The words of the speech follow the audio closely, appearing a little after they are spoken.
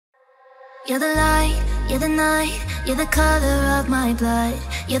You're the light, you're the night, you're the color of my blood.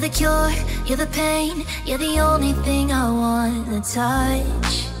 You're the cure, you're the pain, you're the only thing I want to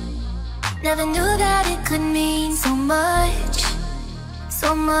touch. Never knew that it could mean so much,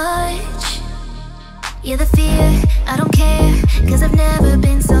 so much. You're the fear, I don't care, cause I've never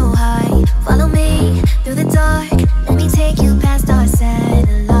been so high. Follow me through the dark, let me take you past our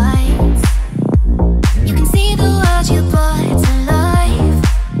satellites. You can see the world you brought to life,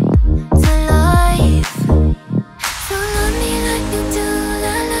 to life. So love me like you do,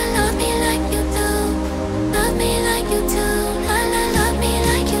 la la, love me like you do. Love me like you do, la la, love me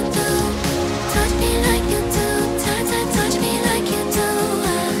like you do. Touch me like you do, touch me like you do.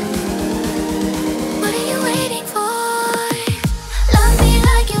 What are you waiting for? Love me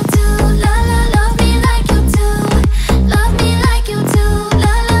like you do, la la, love me like you do. Love me like you do,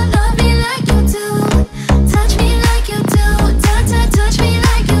 la la, love me like you do. Touch me like you do, touch me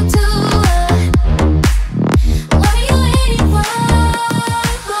like you do. What are you waiting for?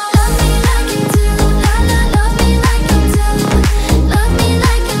 Love me like you do, la la, love me like you do. Love me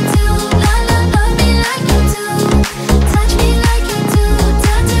like you do, la la, love me like you do. Touch me like you do,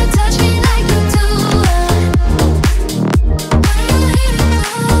 touch me like you do.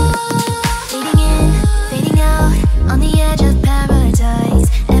 Fading in, fading out, on the edge of paradise.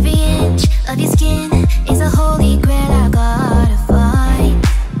 Every inch of your skin is a holy grail I gotta find.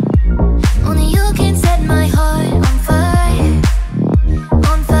 Only you can set my heart on fire,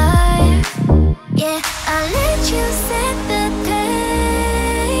 on fire. Yeah, I'll let you set the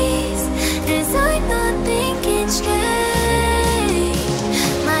pace, 'cause I'm not thinking straight.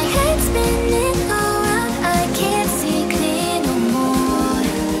 My head's spinning around, I can't see clear no more.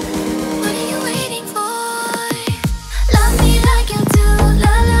 What are you waiting for? Love me like you do,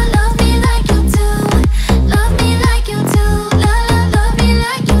 la la, love me like you do. Love me like you do, la la, love me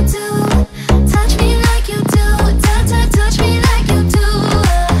like you do. Touch me like you do, touch me like you do.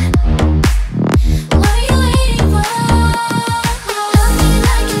 What are you waiting for? Love me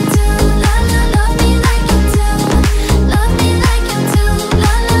like you do, la la, love me like you do. Love me like you do,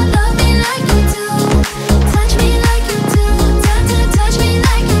 la la, love me like you do. Touch me like you do, touch me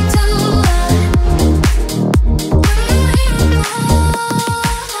like you do. What are you waiting for?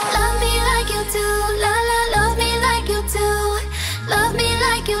 Love me like you do, la la, love me like you do. Love me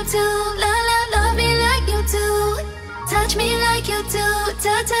like you do, la la, love me like you do. Touch me like you do,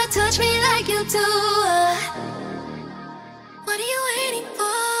 touch me like you do. What are you waiting for?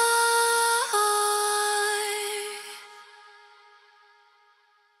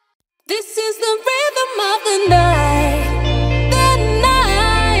 This is the rhythm of the night,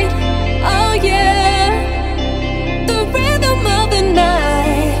 oh yeah. The rhythm of the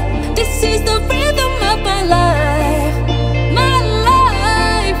night. This is the rhythm of my life,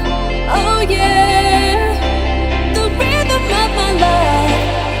 oh yeah. The rhythm of my life.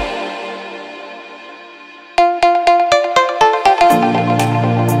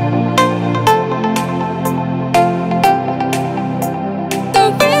 The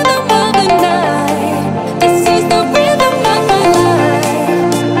rhythm of the night. This is the rhythm of my life,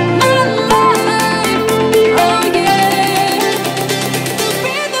 oh yeah. The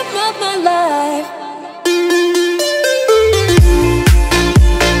rhythm of my life.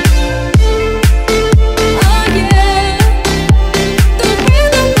 Oh yeah. The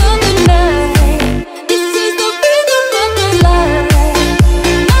rhythm of the night. This is the rhythm of my life,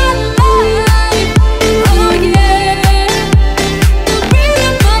 oh yeah. The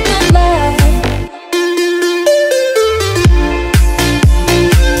rhythm of my life.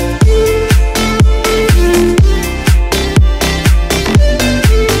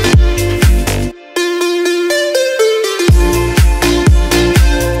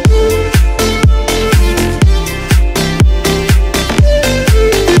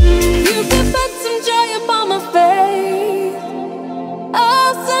 You can put some joy upon my face. Oh,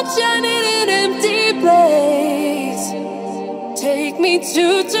 sunshine in an empty place. Take me to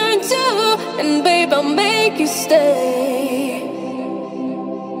turn two, and babe, I'll make you stay.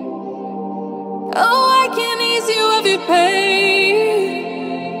 Oh, I can ease you of your pain.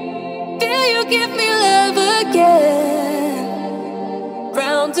 Feel you give me love again.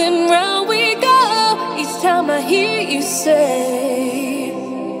 Round and round we go, each time I hear you say,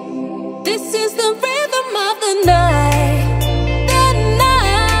 this is the rhythm of the night,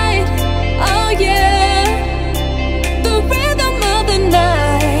 oh yeah. The rhythm of the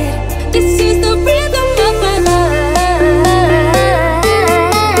night. This is the rhythm of my life.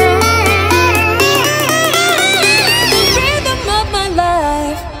 The rhythm of my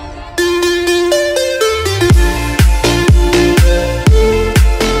life.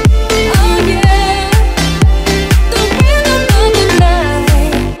 Oh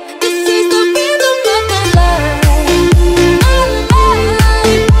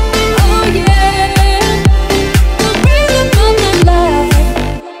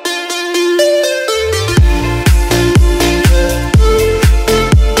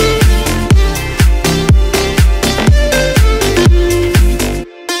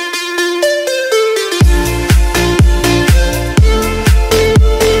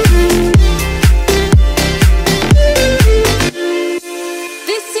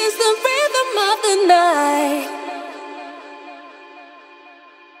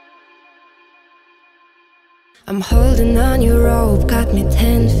I'm holding on your rope, got me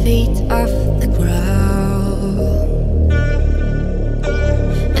 10 feet off the ground.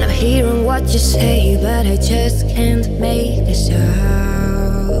 And I'm hearing what you say, but I just can't make a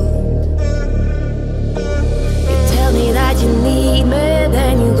sound. You tell me that you need me,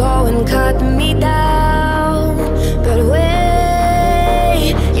 then you go and cut me down. But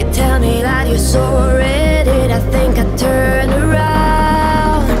wait, you tell me that you're sorry, did I think I'd turn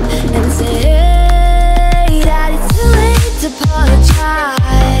around and say to apologize?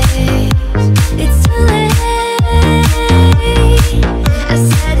 It's too late. I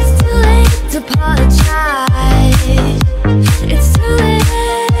said it's too late to apologize. It's too late.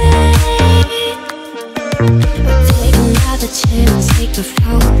 But take another chance, take a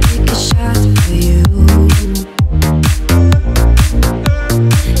fall, take a shot for you.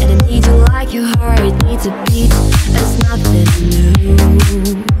 And I need you like your heart needs a beat. That's nothing new.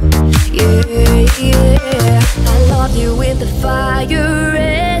 Yeah, yeah. I loved you with the fire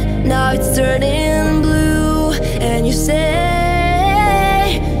red, now it's turning blue. And you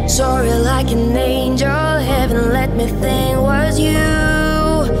say sorry like an angel, heaven let me think was you.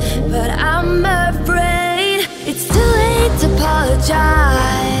 But I'm afraid it's too late to apologize.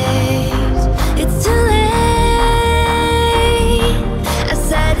 It's too late. I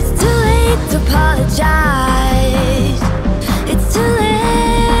said it's too late to apologize. It's too late.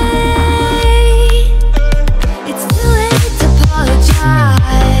 It's too late.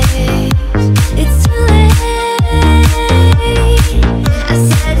 I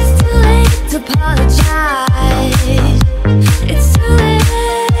said it's too late to apologize. It's too late.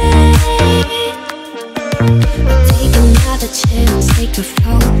 But take another chance, take a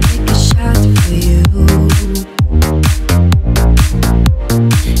fall, take a shot for you.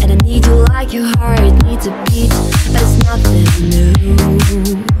 And I need you like your heart needs a beat, but it's nothing new.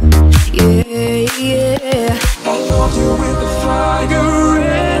 Yeah, yeah. I love you with the fire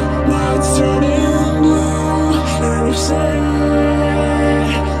red, now it's turning blue. And you say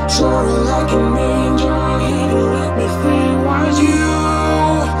sorry like an angel, you let me think was you.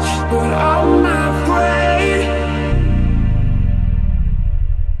 But I'm afraid.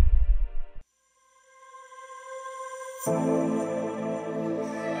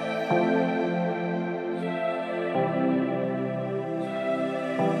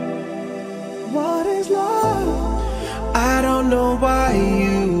 What is love? I don't know why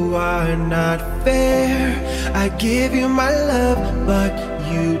you are not fair. I give you my love, but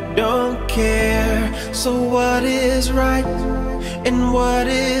you don't care. So what is right and what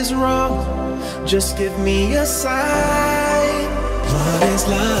is wrong? Just give me a sign. What is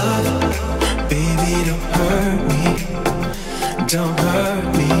love? Baby, don't hurt me. Don't hurt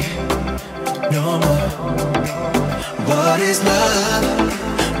me no more. What is love?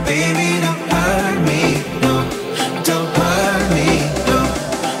 Baby, don't hurt me. No, don't hurt me. No,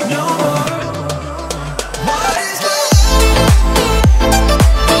 no more. What is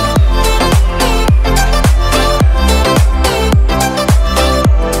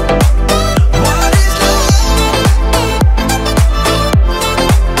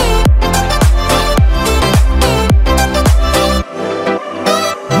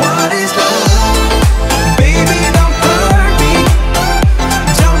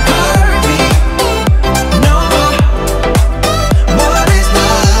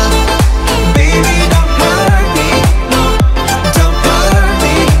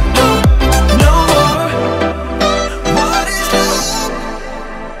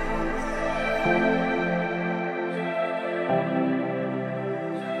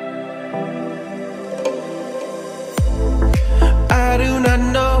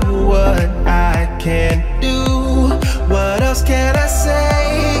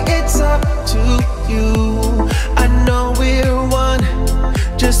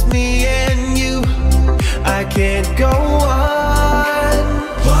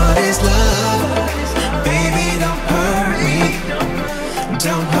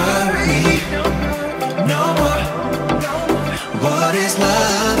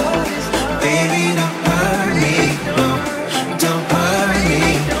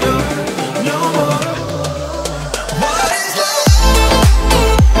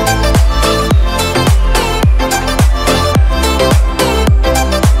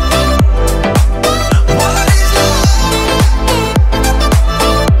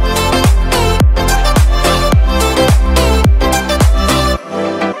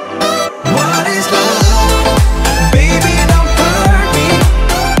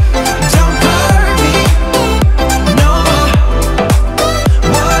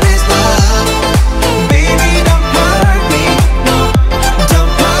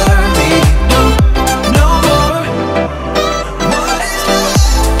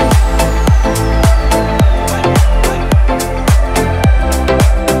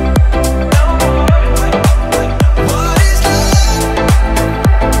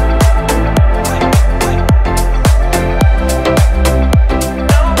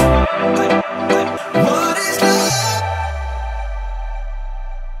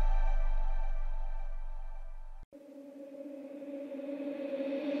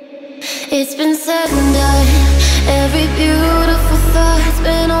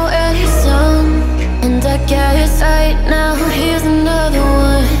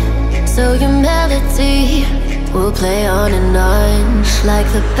will play on and on, like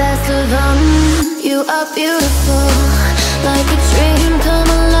the best of them. You are beautiful, like a dream come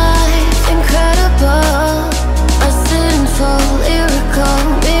alive, incredible, a sinful, lyrical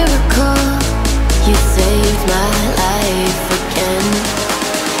miracle. You saved my life again,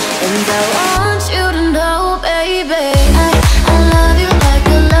 and I want you to know, baby, I love you like a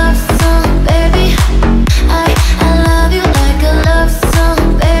love song, baby. I love you like a love song,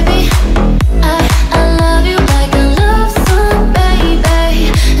 baby. I love you like a love song, baby.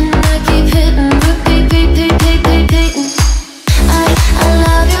 And I keep hitting, repeating. I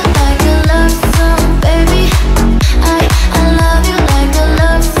love you like a love song, baby. I love you like a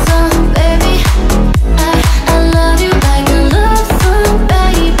love song, baby. I love you like a love song,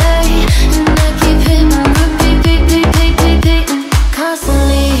 baby. And I keep hitting, repeating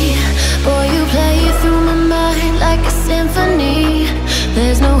constantly. Boy, you play through my mind like a symphony.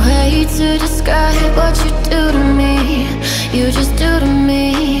 There's no way to describe what you do to me. You just do to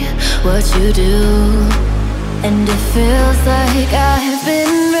me what you do. And it feels like I've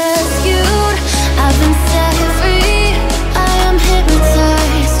been rescued, I've been set free. I am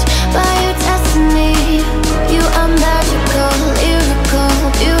hypnotized by your destiny. You are magical, lyrical,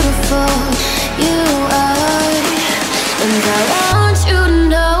 beautiful. You are, and I want you to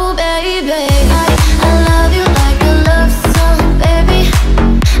know, baby, I love you like a love song, baby.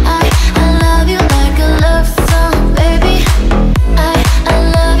 I love you like a love song, baby. I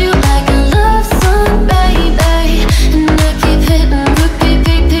love you like a love song, baby. And I keep hitting,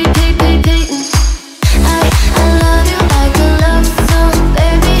 repeating. I love you like a love song,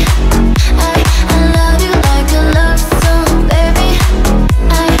 baby. I love you like a love song, baby.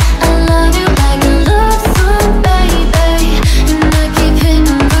 I love you like a love song, baby. And I keep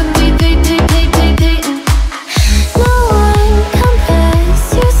hitting, repeating. No one compares,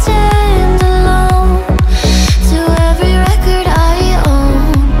 you stand alone to every record I own.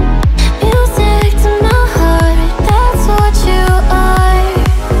 Music to my heart, that's what you are.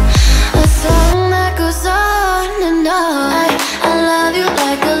 A song that goes on and on. I love you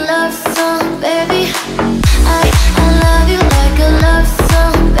like a love song, baby. I love you like a love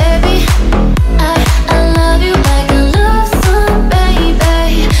song, baby. I love you like a love song,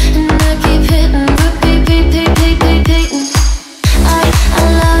 baby. And I keep hitting, repeating. I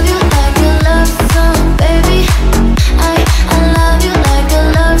love you like a love song, baby. I love you like a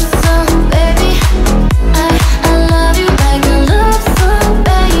love song, baby. I love you like a love song,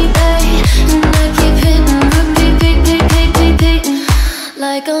 baby. And I keep hitting, repeating,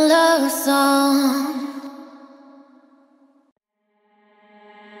 like a love song.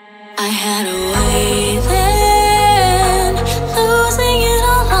 I had a way then, losing it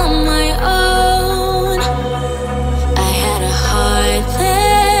all on my own. I had a heart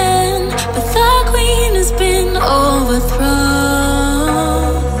then, but the queen has been overthrown.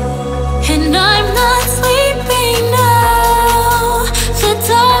 And I'm not sleeping now, the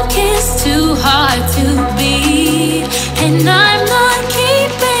dark is too hard to beat. And I'm not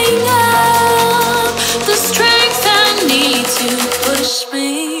keeping up the strength I need to push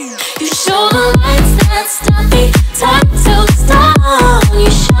me. You show the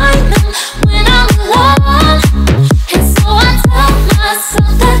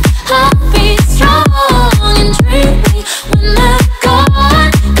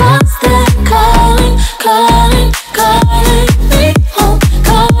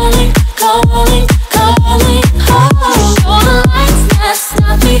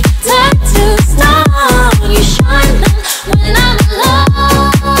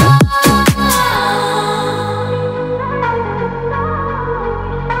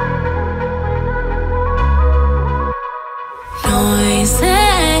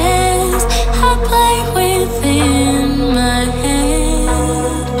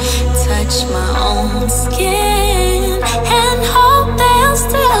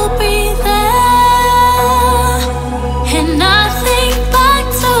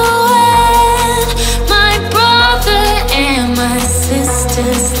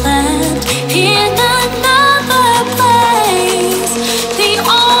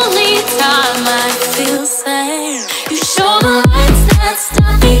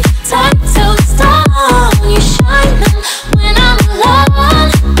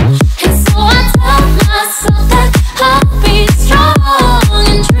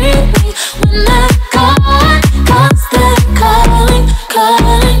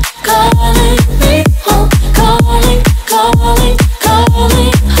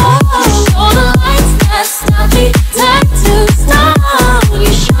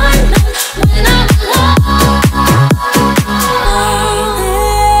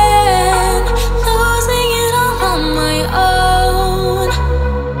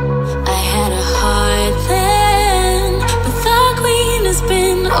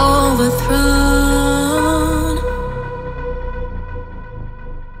overthrown.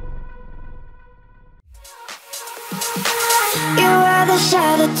 You were the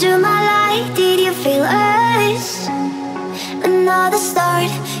shadow to my light. Did you feel us? Another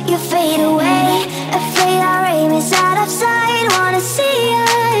start, you fade away. Afraid our aim is out of sight. Wanna see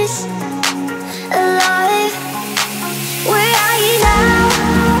us alive. Where are you now?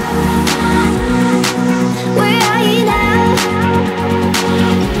 Where are you now?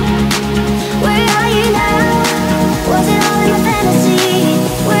 Where are you now? Was it all in a fantasy?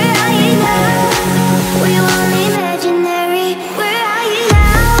 Where are you now? We were imaginary. Where are you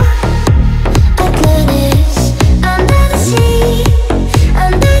now? Atlantis, under the sea,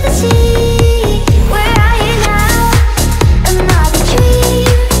 under the sea. Where are you now? Another dream.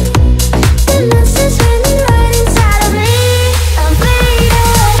 The monster's running right inside of me. I'm faded.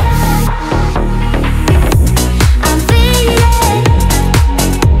 I'm faded.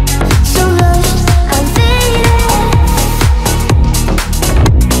 So lost. I'm faded.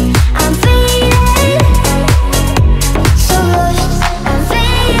 I'm faded. So lost. I'm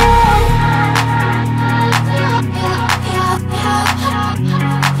faded.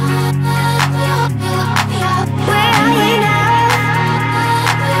 Where are you now?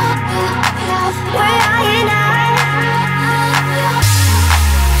 Where are you now?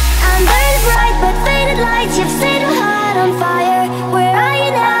 Under the bright but faded lights, you've set my heart on fire. Where are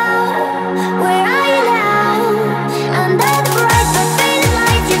you now? Where are you now? Under the bright but faded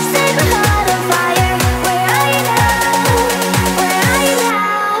lights, you've set my heart on fire. Where are you now? Where are you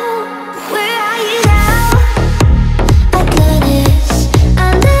now? Where are you now? Atlantis,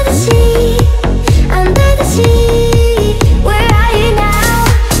 under the sea, under the sea. Where are you now?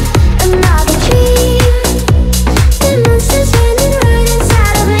 Another dream. The monster's running right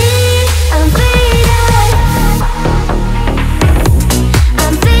inside of me. I'm faded.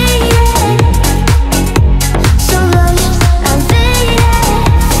 I'm faded. So lost. I'm faded.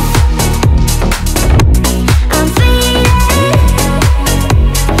 I'm faded.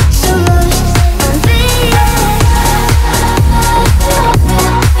 So lost. I'm faded. So lost. I'm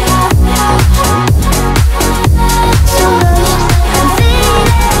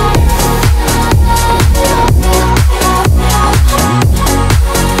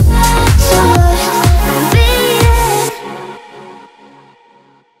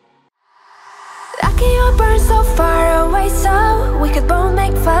Lucky you burn so far away, so we could both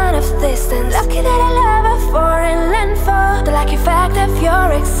make fun of distance. Lucky that I love a foreign land for the lucky fact of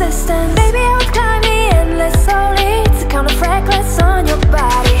your existence. Baby, I would climb the endless solid to count of reckless on your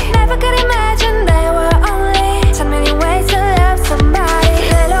body. Never could imagine there were only so many ways to love somebody.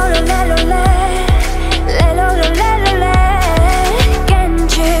 Le-lo-lo-le-lo-le, le-lo-lo-le-lo-le.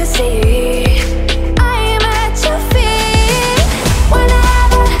 Can't you see? I'm at your feet.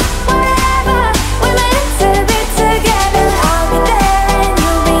 Whenever, wherever we're meant to be together, I'll be there and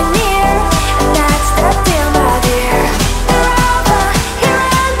you'll be near. And that's the deal, my dear. Wherever, here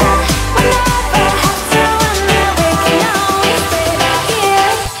and there, we'll never have to wonder. We can always stay right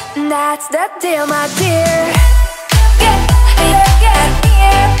here. And that's the deal, my dear.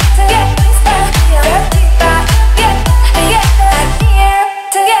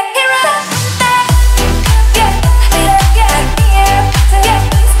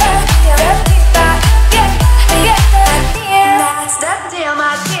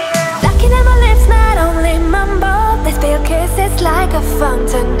 Like a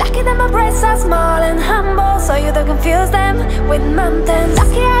fountain, lucky that my breasts are small and humble, so you don't confuse them with mountains.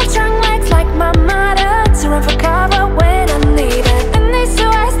 Lucky I have strong legs like my mother to run for cover when I need it. And these two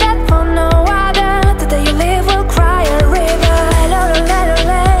eyes that for no other, the day you leave will cry a river.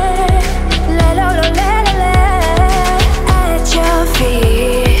 Le-lo-lo-le-lo-le, le-lo-lo-le-lo-le. At your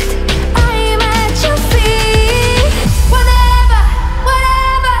feet, I'm at your feet. Whenever,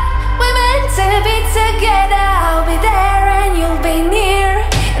 whatever, we're meant to be together, I'll be there and you'll be near.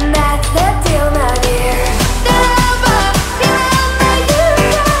 And that's the deal, my dear. The lover, you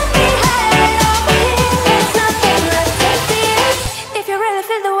got me.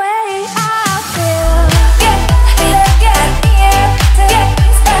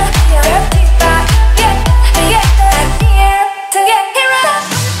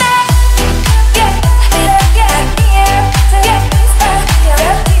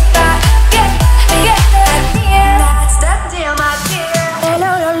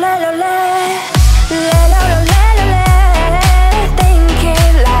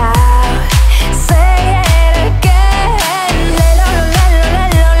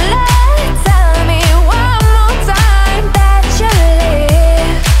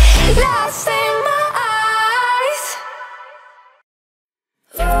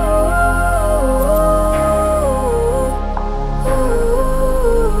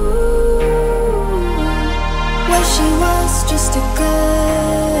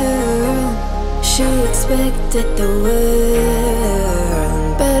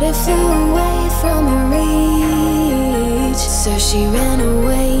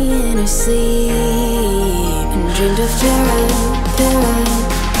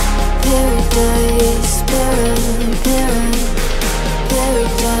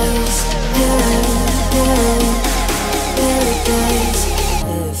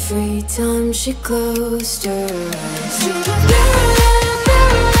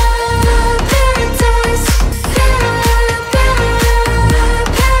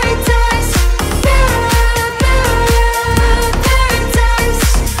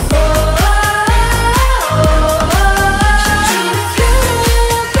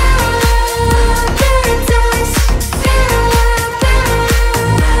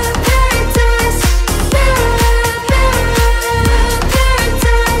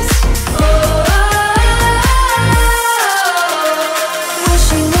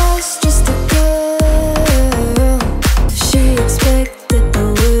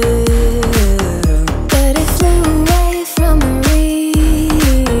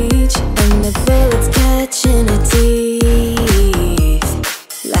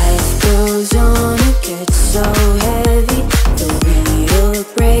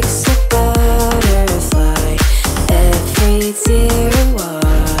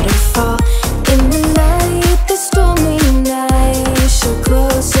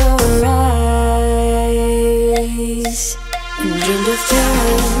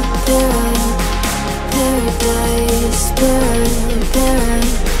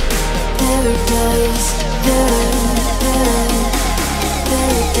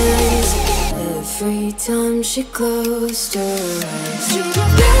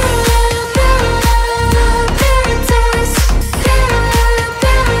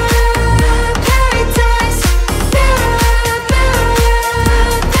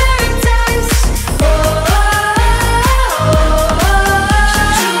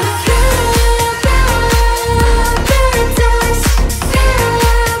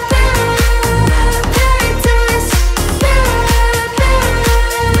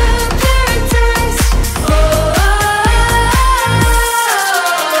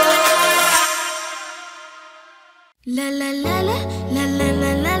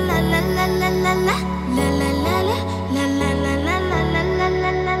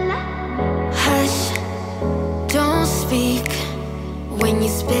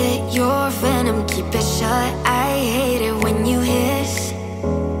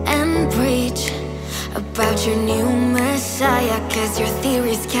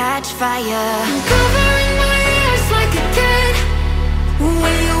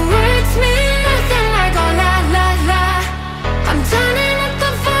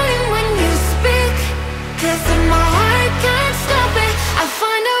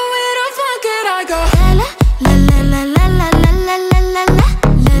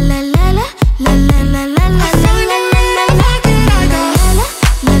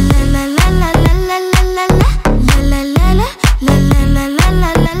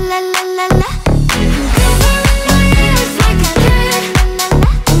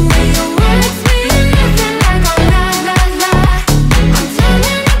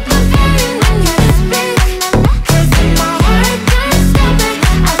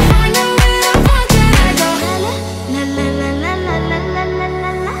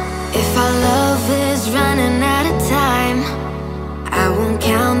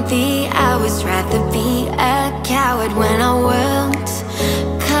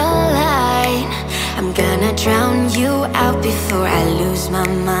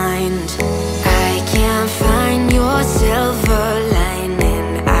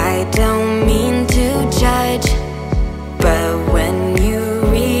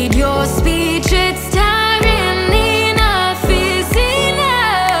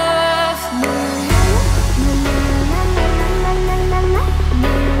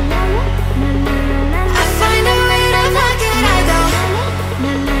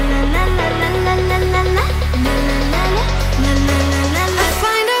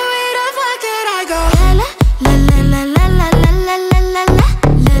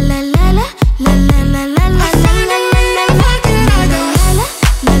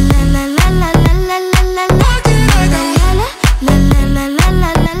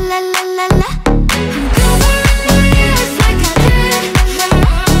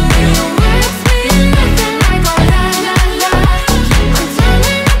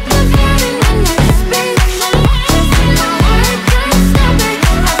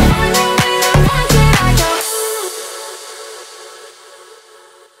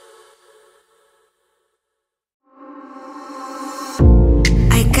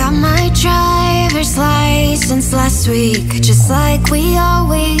 this week, just like we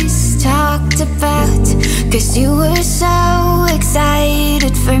always talked about. Cause you were so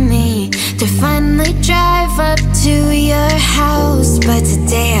excited for me to finally drive up to your house. But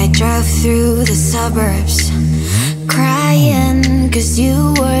today I drove through the suburbs crying cause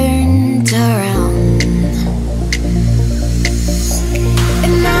you weren't around.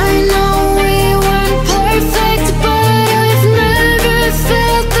 And I know we weren't perfect, but I've never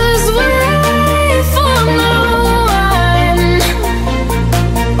felt this way for no one.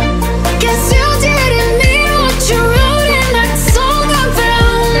 Guess you didn't mean what you wrote in that song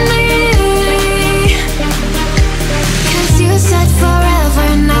about me. Cause you said forever,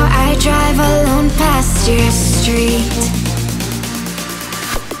 now I drive alone past your street.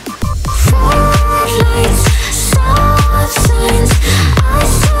 Lights, stop signs, I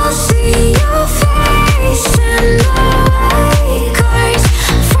still see your face in the white cars,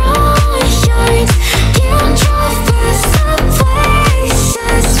 front yards. Can't drive past the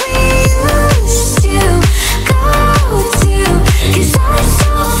places we used to go to. Cause I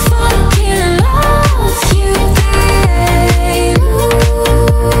so fucking love you, babe.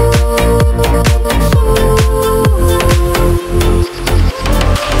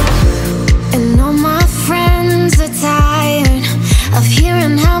 And all my friends are tired of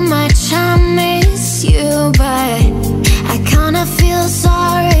hearing how much I miss you, but I kinda feel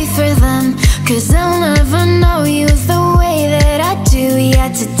sorry for them, cause they'll never know you the way that I do. Yeah,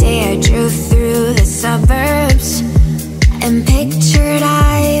 today I drove through the suburbs and pictured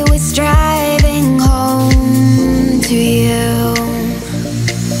I was driving home to you.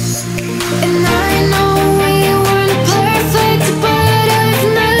 And I know we weren't perfect, but I've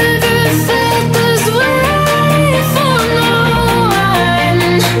never felt this way for no one.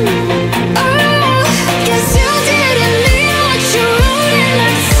 Oh, guess you didn't mean what you wrote in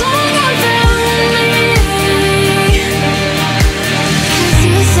that song about me. Cause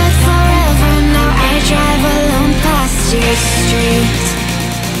you said forever, now I drive alone past your street.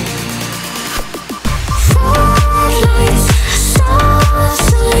 Lights, stop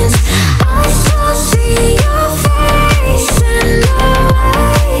signs, I still see your face in the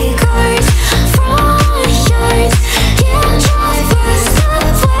white cars, front yards. Can't drive past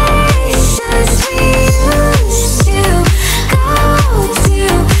the places we used to go to.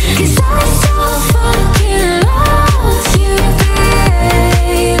 Cause I so fucking love you,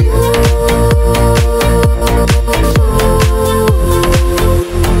 babe.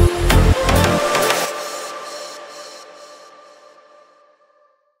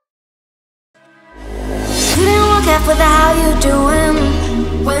 You didn't walk up with a how you doing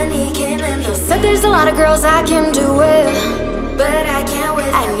when he came in. He said there's a lot of girls I can do it, but I can't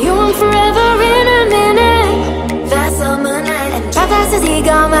wait. I knew him forever in a minute. That summer night, and how fast as he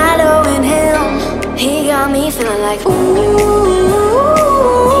got Milo in him, he got me feeling like ooh.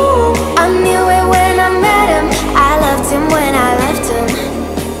 I knew it when I met him. I loved him when I left him.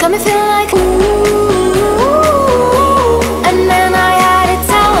 Got me feeling like ooh. And then I had to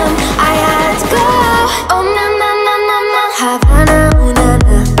tell him I had to go. Oh na na na na na, Havana, ooh na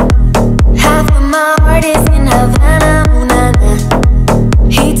na. Half of my heart is in Havana, ooh na na.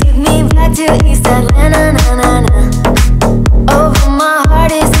 He took me back to East Atlanta, na na na. Oh, but my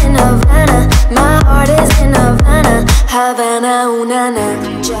heart is in Havana, my heart is in Havana, Havana, ooh na na.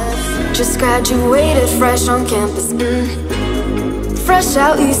 Just graduated fresh on campus, fresh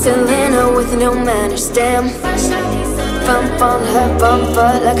out East Atlanta with no manners, damn. Bump on her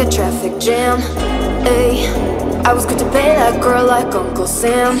bumper like a traffic jam. Ayy, I was good to pay that girl like Uncle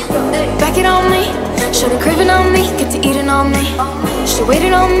Sam. Back it on me, shawty craving on me, get to eating on me. She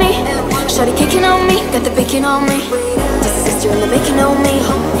waited on me, shawty kicking on me, got the bacon on me. This is sister in the making on me.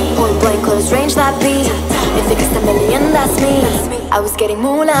 Point blank close range that beat. If it gets a million, that's me. I was getting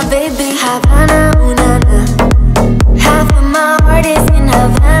moolah, baby. Havana, ooh na na. Half of my heart is in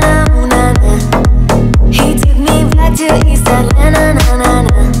Havana, ooh na na. He took me back to East Atlanta, na na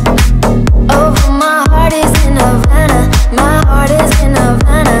na. Oh, but my heart is in Havana, my heart is in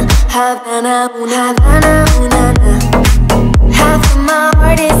Havana, Havana, ooh na na, ooh na na. Half of my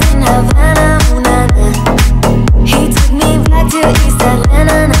heart is in Havana, ooh na na. He took me back to East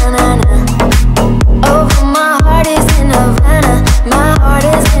Atlanta, na na na. Oh, but my heart is in Havana, my heart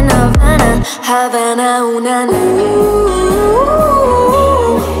is in Havana, Havana, ooh na na.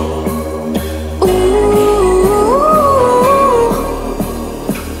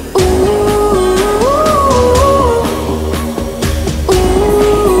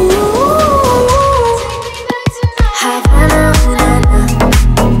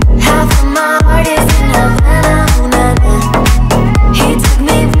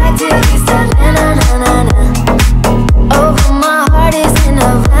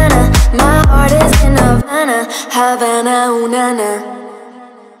 Oh na na.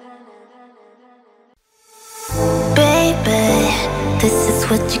 Baby, this is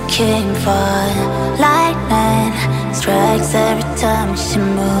what you came for. Lightning strikes every time she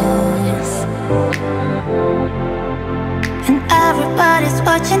moves, and everybody's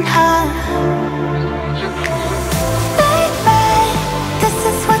watching her. Baby, this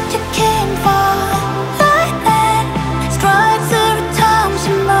is what you came for. Lightning strikes every time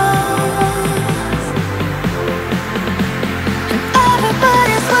she moves, and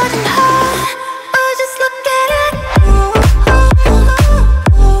everybody's watching her. Oh, just look at it.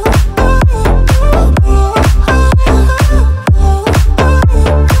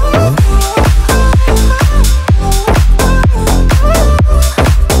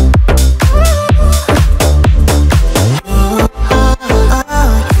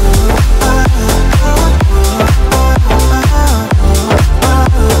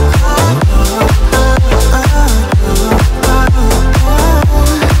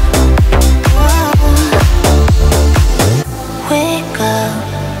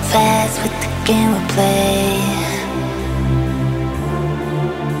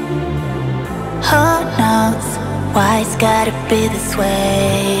 Why it's gotta be this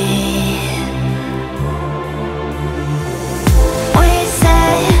way? We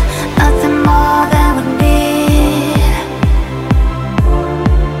say nothing more than we need.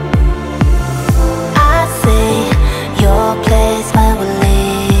 I see your place when we leave.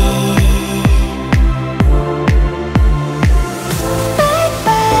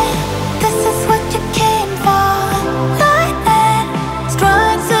 Baby, this is what you came for. Lightning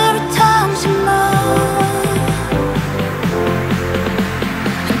strikes every time she moves.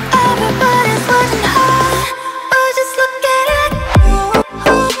 Everybody's watching her. Oh, just look at it.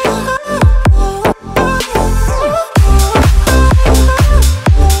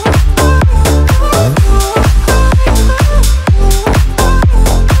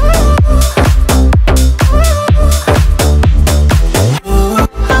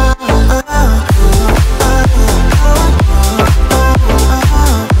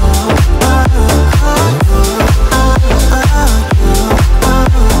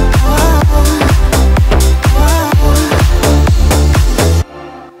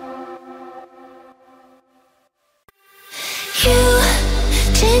 You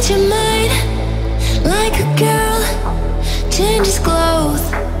change your mind like a girl changes clothes.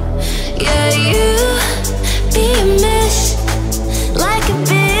 Yeah, you be a mess like a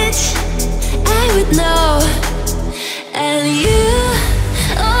bitch, I would know. And you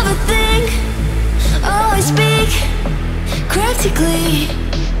overthink, always speak cryptically.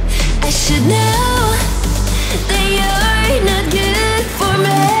 I should know that you're not good for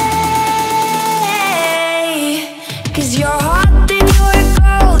me. 'Cause you're hot, then you're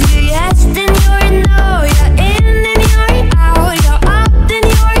cold. You're yes, then you're no. You're in, then you're out. You're up, then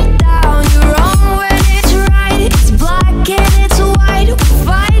you're down. You're wrong when it's right. It's black and it's white. We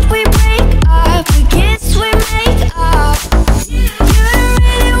fight, we break up. We kiss, we make up. You don't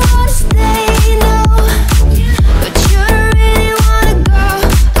really wanna stay, no, but you don't really wanna go.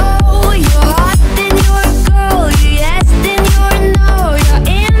 Oh, you're hot, then you're cold. You're yes, then you're no. You're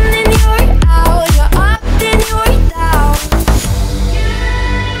in, then you're out. You're up, then you're down.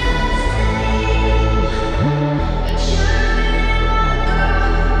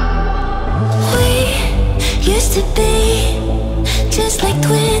 We used to be just like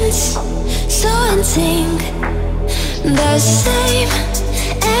twins, so in sync. The same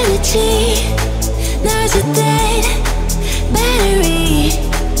energy. There's a dead battery.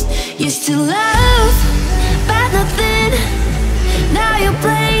 Used to love, but nothing. Now you're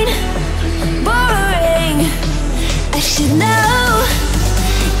plain boring. I should know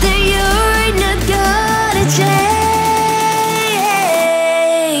that you're not gonna change.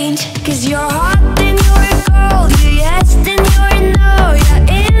 'Cause you're hot, then you're cold. You're yes, then you're no. You're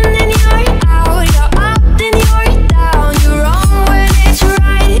in, then you're out. You're up, then you're down. You're wrong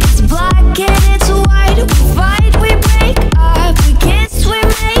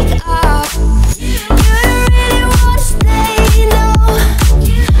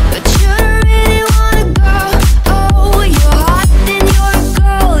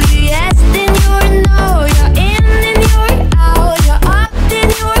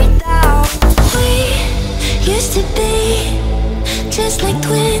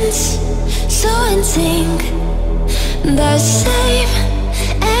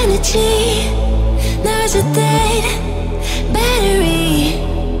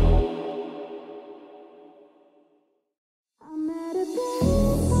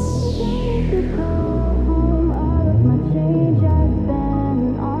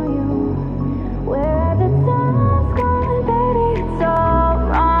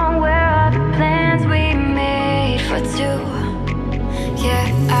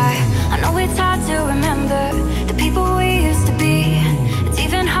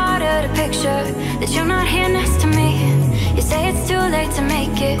get a picture that you're not here next to me. You say it's too late to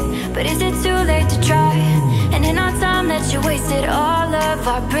make it, but is it too late to try? And in our time that you wasted, all of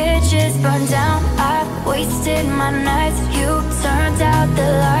our bridges burned down. I wasted my nights, you turned out the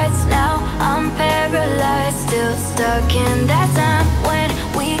lights. Now I'm paralyzed, still stuck in that time when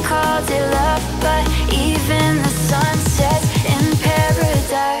we called it love. But even the sun sets in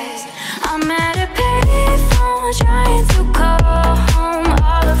paradise. I'm at a payphone trying to call home.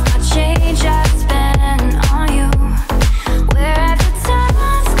 All of my change I spent on you. Where have the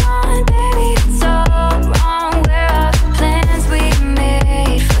time's gone, baby, it's all wrong. Where are the plans we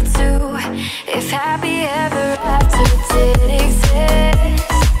made for two? If happy ever after did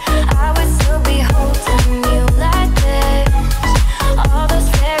exist, I would still be holding you like this. All those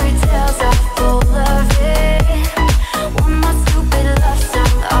fairy tales are full of it. One more stupid love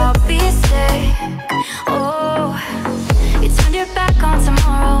song, I'll be sick. Oh, you turned your back on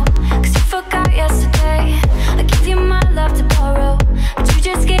tomorrow, cause you forgot yesterday. I gave you my love to borrow, but you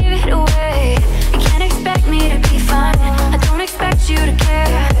just gave it away. You can't expect me to be fine, I don't expect you to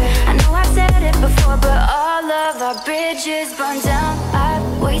care. I know I've said it before, but all of our bridges burned down. I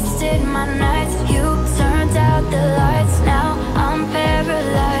wasted my nights, you turned out the lights. Now I'm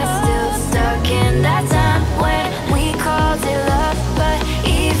paralyzed, still stuck in that time when we called it love. But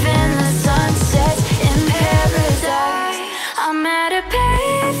even the sun sets in paradise. I'm at a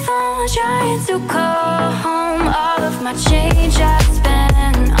payphone trying to call home. All of my change I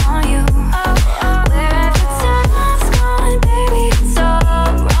spent on you. Where have the time's gone, baby, it's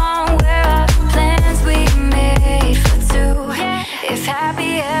all wrong. Where are the plans we made for two? If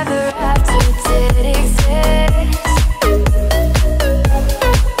happy ever after did exist,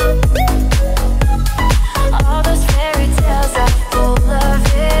 all those fairy tales are full of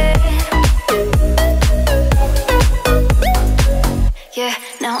it. Yeah,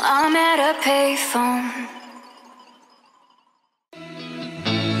 now I'm at a payphone.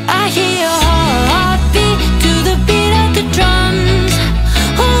 I hear your heartbeat to the beat of the drums.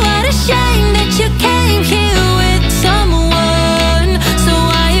 Oh, what a shame that you came here with someone. So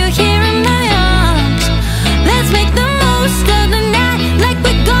why you here in my arms? Let's make the most of the night like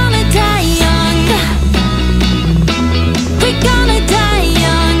we're gonna die young. We're gonna die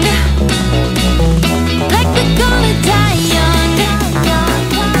young. Like we're gonna die young.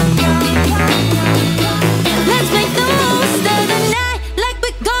 Let's make the most of the night like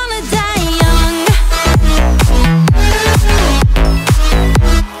we're gonna die young.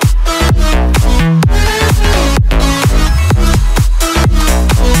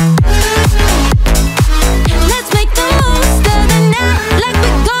 Let's make the most of the night like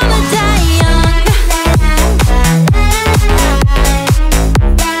we're gonna die young.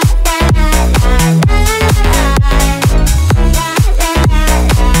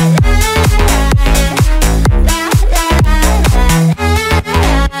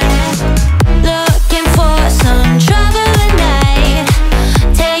 Looking for some trouble tonight.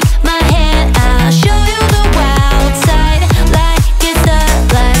 Take my hand, I'll show you the wild side. Like it's the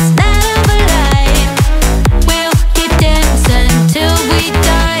last night of a life. We'll keep dancing till we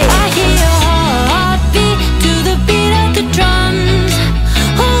die. I hear your heartbeat to the beat of the drums.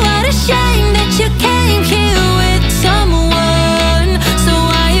 Oh, what a shame that you came here with someone. So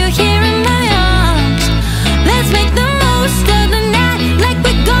why you here in my arms? Let's make the most of the night like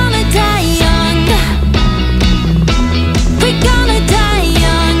we're gonna die young. We're gonna die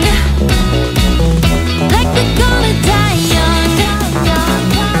young. Like we're gonna die young.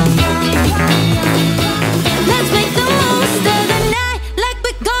 Let's make the most of the night like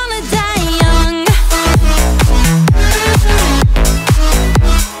we're gonna die young.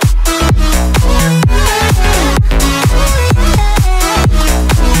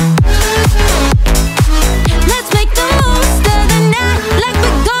 Let's make the most of the night like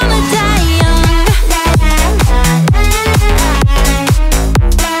we're gonna die young.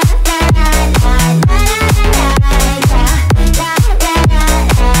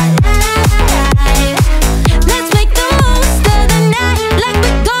 Let's make the most of the night like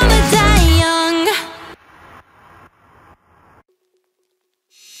we're gonna die young.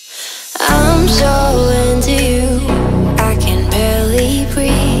 I'm so into you, I can barely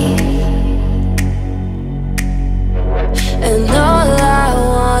breathe. And all I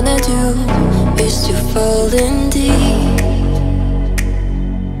wanna do is to fall in deep.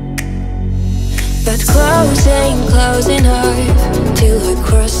 But closing hard till we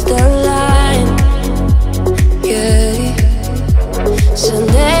cross the line. Yeah. So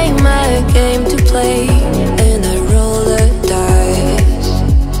name my game to play and I roll the dice.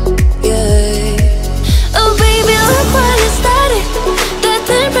 Yeah. Oh baby, look what you started. The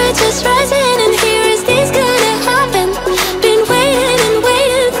temperature's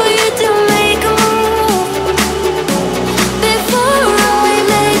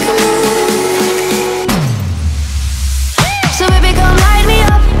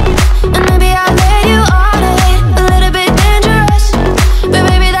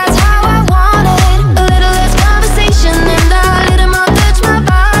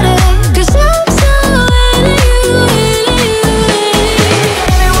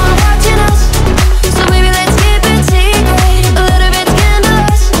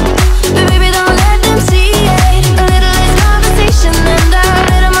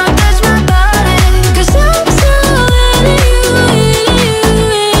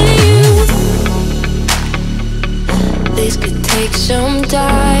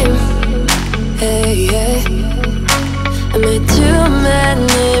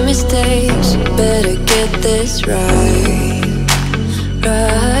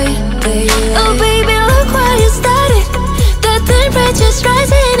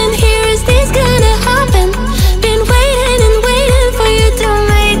sun's rising and here is this gonna happen. Been waiting and waiting for you to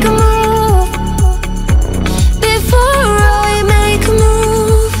make a move before I make a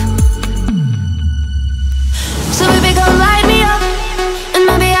move. So baby, go light me up and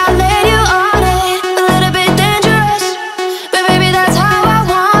maybe I'll let you on it. A little bit dangerous, but baby, that's how I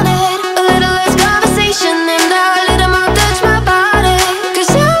want it. A little less conversation and a little more touch my body. Cause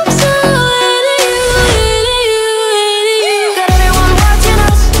I'm so into you. Got everyone watching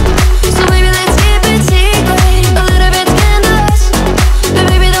us, so baby, let's keep it secret. A little bit scandalous, but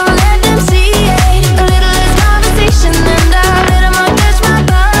baby, don't let them see it. A little less conversation and a little more touch my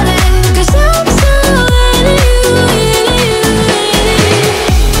body. Cause I'm so into you.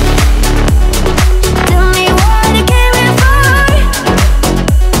 Tell me what you came here for,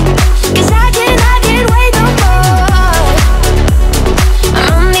 cause I can't wait no more. I'm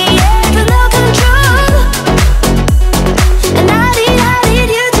on the edge with no control, and I need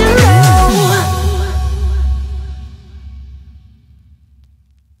you to know.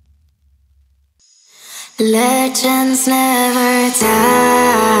 Legends never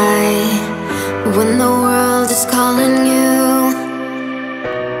die when the world is calling you.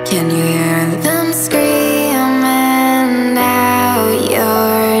 Can you hear them screaming out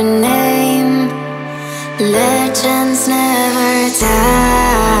your name? Legends never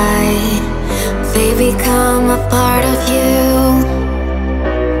die, they become a part of you.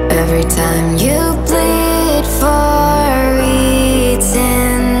 Every time you bleed for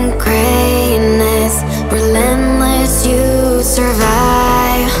eating greatness, relentless, you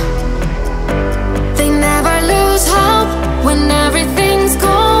survive. They never lose hope when everything's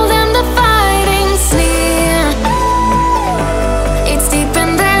cold and the fighting's near. It's deep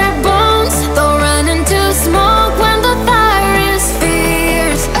in their bones, they'll run into smoke when the fire is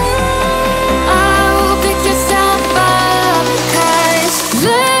fierce. Oh, pick yourself up, cause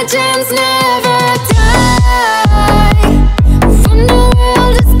legends never die when the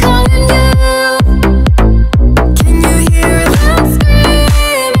world is calling you. Can you hear them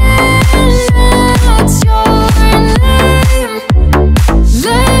screaming out your name?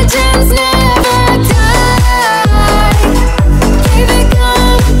 Legends never die, they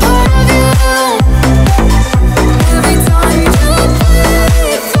become part of you. Every time you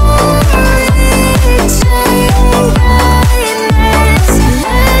play for reaching greatness,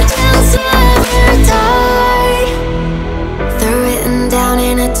 legends never die. They're written down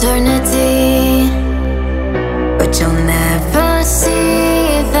in eternity, but you'll never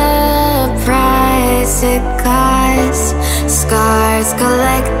see the price it costs. Scars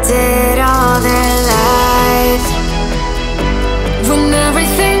collected all their lives. When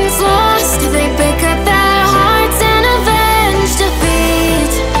everything's lost, they pick up their hearts and avenge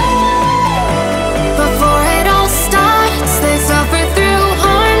defeat. Before it all starts, they suffer through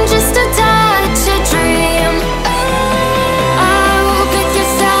harm just to touch a dream. Oh, pick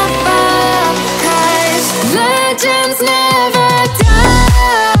yourself up, cause legends never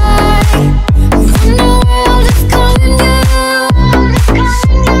die when the world is calling you. Can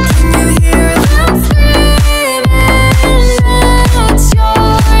you hear them screaming out your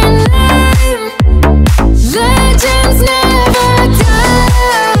name? Legends never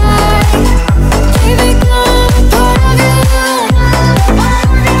die, they become part of you.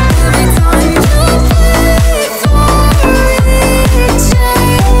 Every time you play for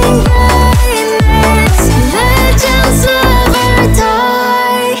reaching greatness, legends never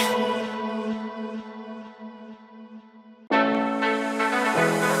die.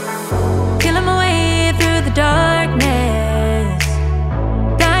 Feeling my way through the darkness,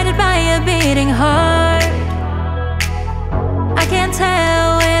 guided by a beating heart. I can't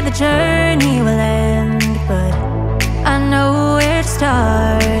tell where the journey will end, but I know where to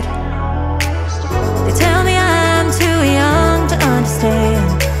start. They tell me I'm too young to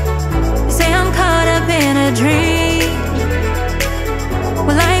understand. They say I'm caught up in a dream.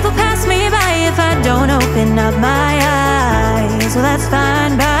 Well, life will pass me by if I don't open up my eyes. Well, that's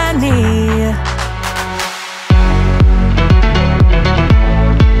fine by me.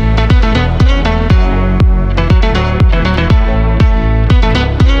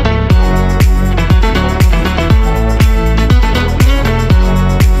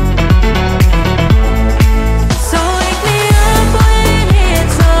 So wake me up when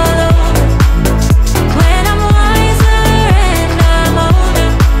it's all over, when I'm wiser and I'm older.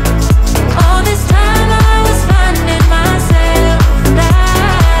 All this time I was finding myself, and I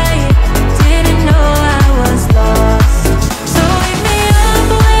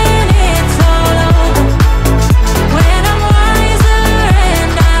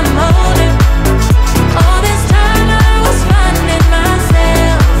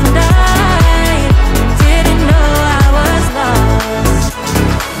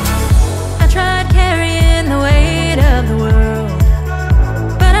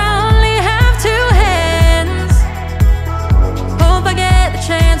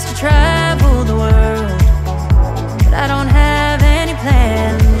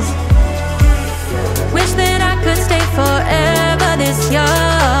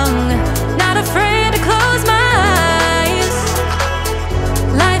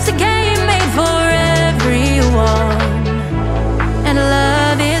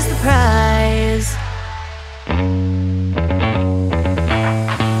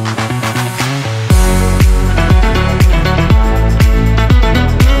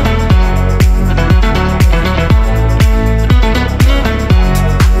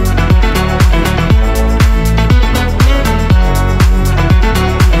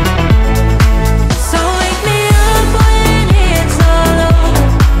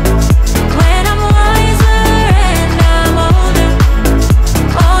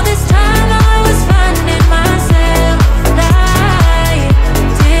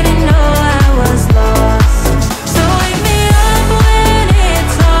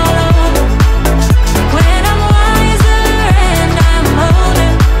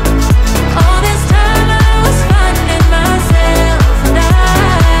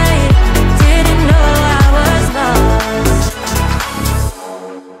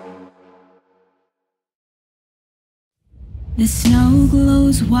The snow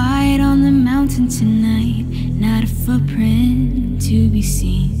glows white on the mountain tonight, not a footprint to be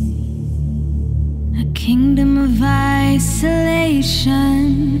seen. A kingdom of isolation,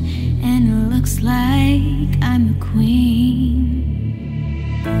 and it looks like I'm the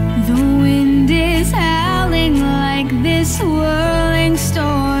queen. The wind is howling like this whirling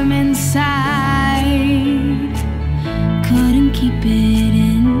storm inside. Couldn't keep it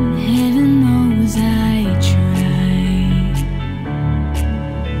in, heaven knows I tried.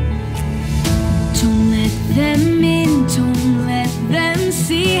 Don't let them in, don't let them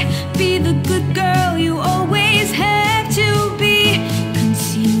see. Be the good girl you always have to be.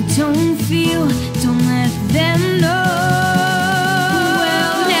 Conceal, don't feel, don't let them know.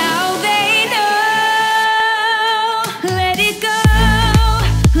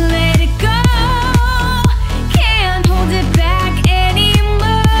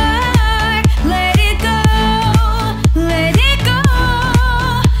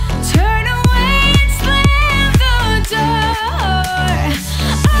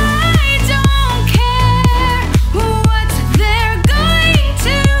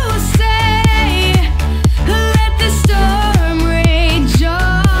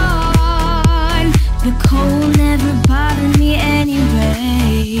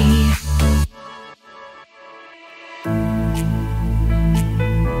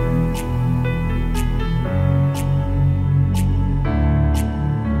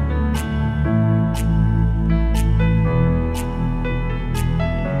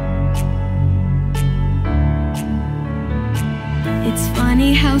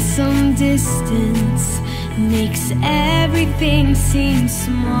 Some distance makes everything seem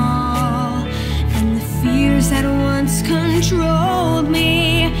small, and the fears that once controlled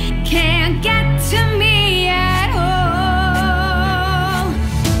me can't get to me at all.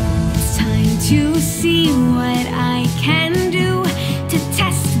 It's time to see what I can do to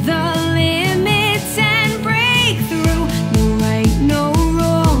test the limits and break through. No right, no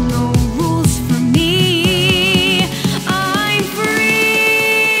wrong, no rules for me. I'm free.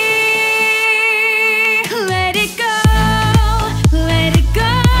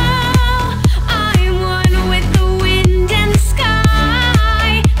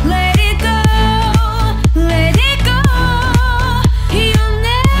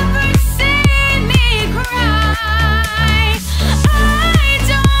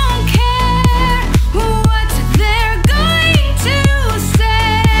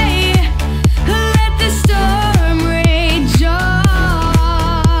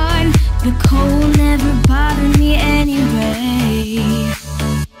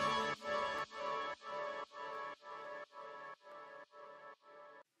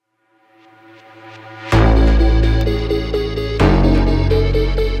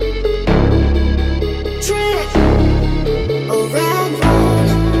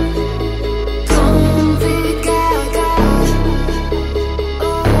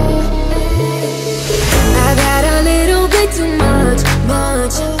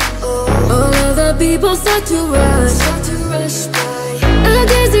 People start to rush by. A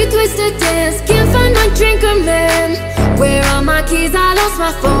dizzy twisted dance, can't find my drink or man. Where are my keys? I lost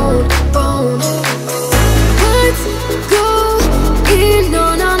my phone. What's going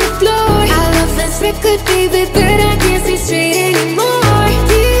on the floor? I love this record, baby, but I can't see straight anymore.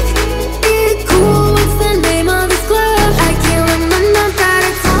 Keep it cool, what's the name of this club? I can't remember, but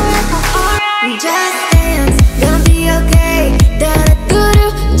it's alright. Just dance, gonna be okay. Da-da-do-do,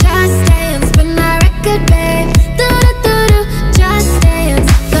 just dance, but my record, babe. Da-da-do-do, just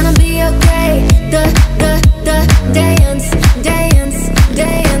dance, gonna be okay. Dance, dance, dance, just dance,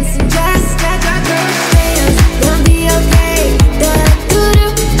 gonna be okay. Da-da-do-do,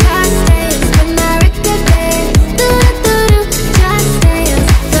 just dance, but my record, babe. Da-da-do-do, just dance,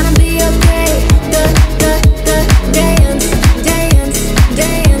 gonna be okay. Dance, dance,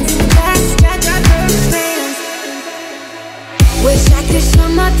 dance, just dance. Wish I could show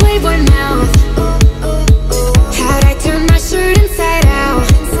my playboy mouth. How'd I turn my shirt inside out?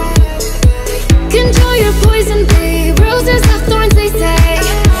 Control your poison, babe. Roses have thorns, they say,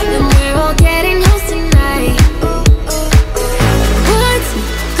 and we're all getting close tonight. What's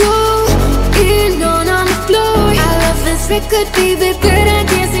going on the floor? I love this record, baby, but I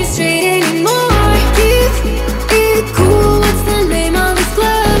can't see straight anymore. Keep it cool, what's the name of this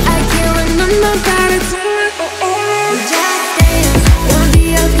club? I can't remember, but it's just dance, gonna be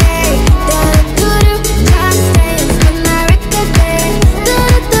okay. Da-da-do-do, just dance, but my record, babe.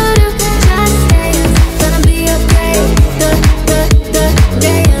 Da-da-do-do, just dance, gonna be okay.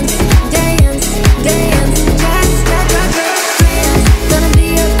 Dance, dance, dance, just dance, gonna be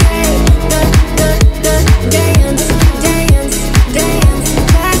okay. Dance, dance,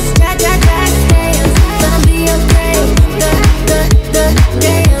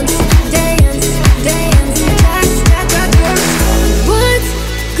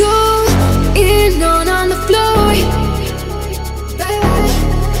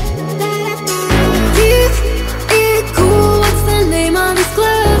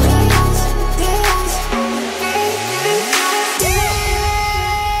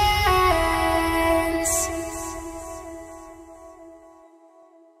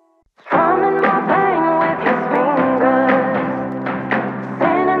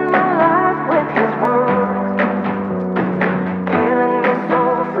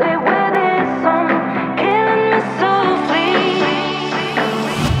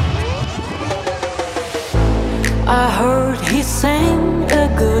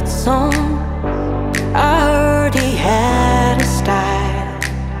 good song. I heard he had a style,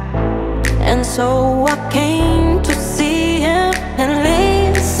 and so I came to see him and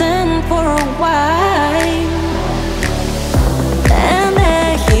listen for a while. And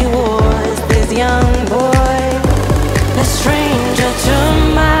there he was, this young boy, a stranger to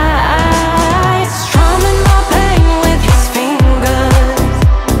my eyes, strumming my pain with his fingers,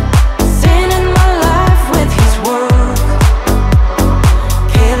 singing my life with his words,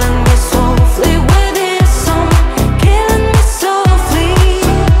 killing me softly with his song, killing me softly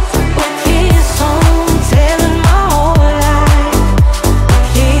with his song, telling my whole life with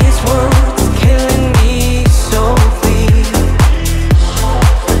his words, killing me softly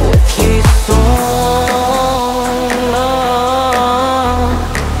with his song.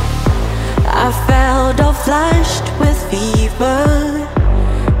 I felt all flushed with fever,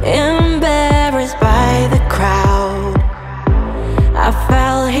 embarrassed by the crowd. I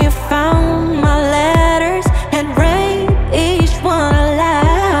felt he found my letters and read each one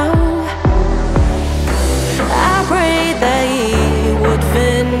aloud. I prayed that he would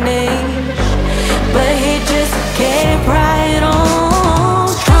finish, but he just kept right on,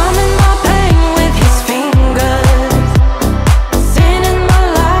 strumming my pain with his fingers, singing my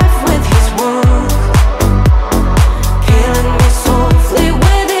life with his words, killing me softly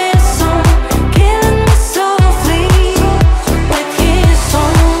with his song, killing me softly with his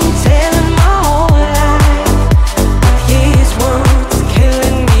song, telling my whole life with his words,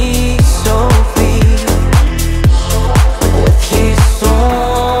 killing me softly with his song.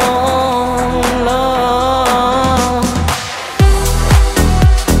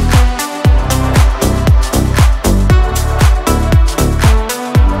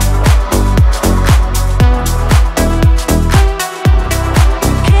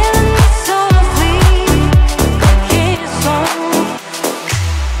 Killing me softly with his song.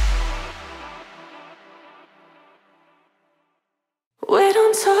 We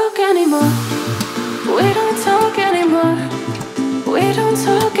don't talk anymore. We don't talk anymore. We don't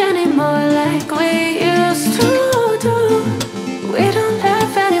talk anymore like we used to do. We don't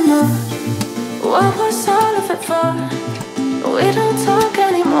laugh anymore. What was all of it for? We don't talk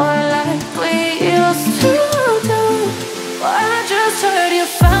anymore like we used to do. Well, I just heard you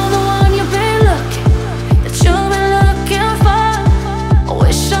found the one you've been looking, that you've been looking for. I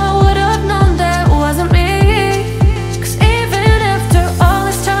wish I would have known that wasn't me. 'Cause even after all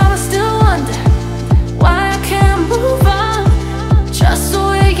this time I still wonder why I can't move on just the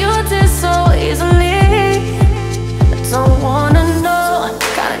way you did so easily. I don't wanna know what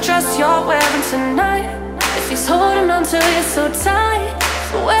kind of dress you're wearing tonight, if he's holding on to you so tight,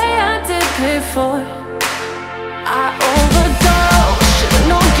 the way I did before. I overdosed, should've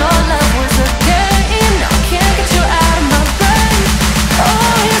known your love was a game. Now I can't get you out of my brain.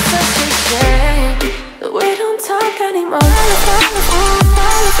 Oh, it's such a shame that we don't talk anymore.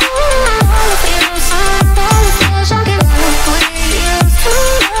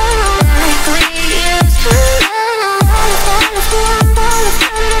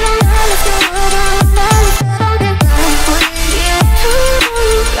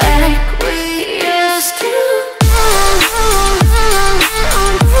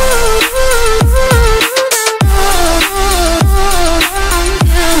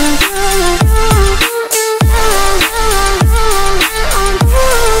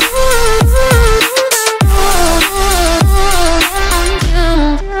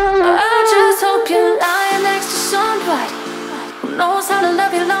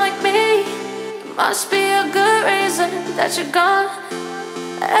 Must be a good reason that you're gone.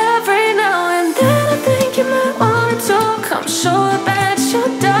 Every now and then I think you might want to come show up that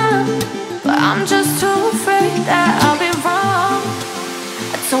you're done, but I'm just too afraid that I'll be wrong.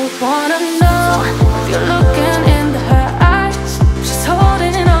 I don't wanna know if you're looking into her eyes, she's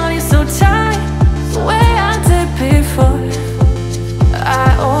holding on you so tight, the way I did before. I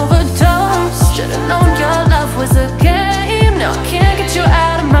overdosed, should've known your love was a game. Now I can't get you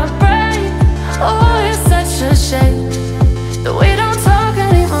out of my brain. Oh, it's such a shame that we don't talk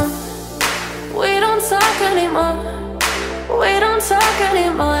anymore. We don't talk anymore. We don't talk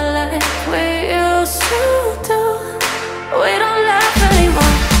anymore like we used to do. We don't laugh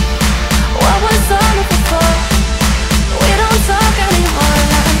anymore. What was all of it for?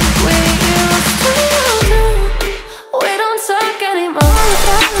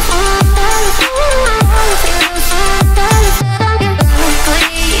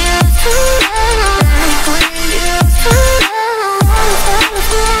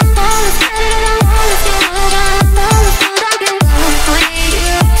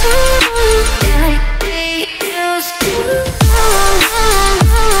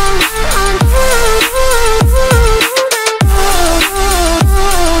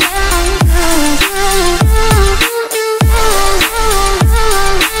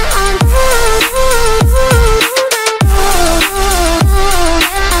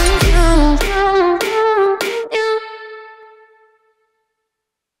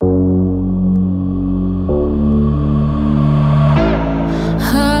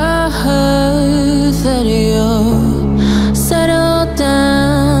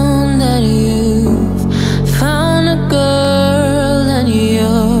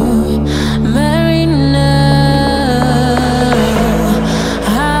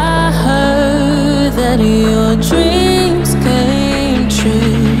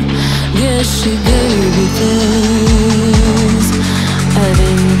 she gave you things I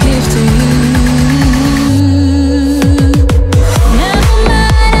didn't give to you. Never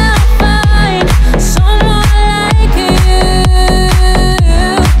mind, I'll find someone like you.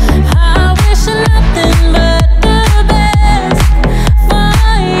 I wish nothing but the best for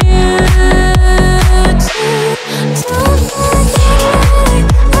you too. Don't forget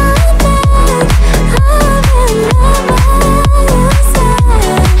I'm back. I'm in love by your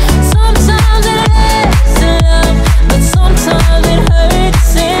side. Sometimes it lasts in love, but sometimes it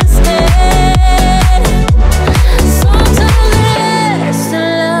hurts instead. Sometimes it lasts in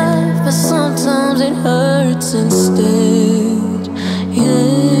love, but sometimes it hurts instead.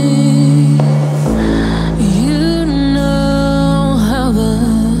 Yeah, you know how the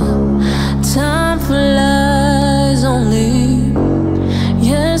time flies. Only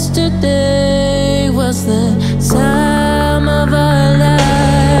yesterday was the time of our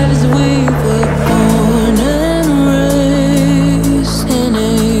lives. We were born and raised in a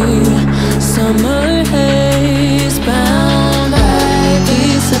summer haze, bound by the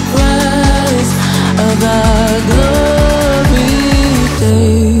surprise of our glory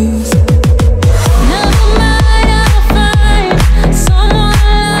days. Never mind, I'll find someone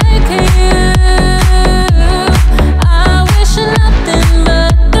like you. I wish nothing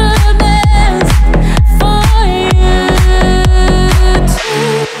but the best for you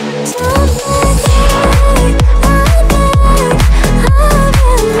too. Don't forget I'm back. I'm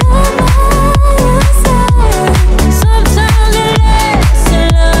in love by your side. Sometimes it lasts in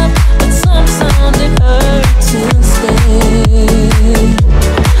love, but sometimes it hurts instead.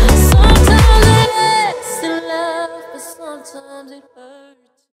 Sometimes it lasts in love, but sometimes it hurts.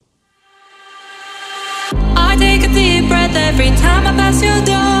 I take a deep breath every time I pass your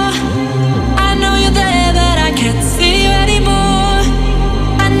door. I know you're there, but I can't see you anymore.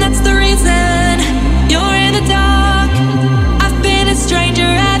 And that's the reason you're in the dark. I've been a stranger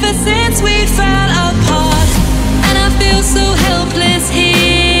ever since we fell apart. And I feel so helpless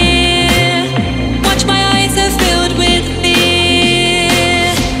here. Watch, my eyes are filled with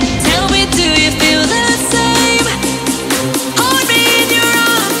fear. Tell me, do you feel the same? Hold me in your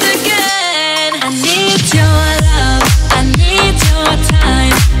arms again. I need your love, I need your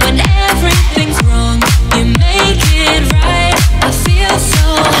time. When everything's wrong, you make it right. I feel so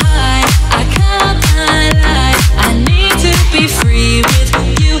high, I can't lie. I need to be free with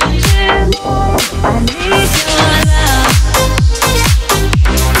you. I need your love.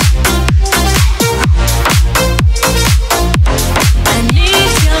 I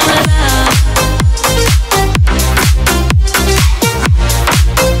need your love.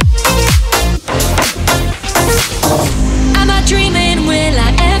 Am I dreaming? Will I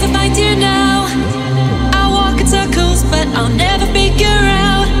ever find you now? I walk in circles, but I'll never figure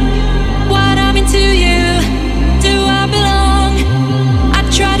out what I'm into you. Do I belong? I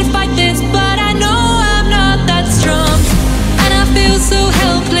try to fight this, but I know I'm not that strong. And I feel so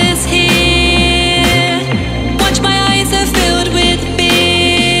helpless here. Watch, my eyes are filled with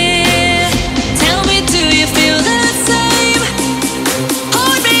fear. Tell me, do you feel the same?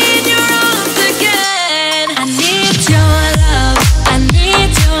 Hold me in your arms again. I need your love, I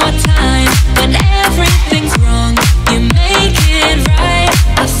need your time. When everything's wrong, you make it right.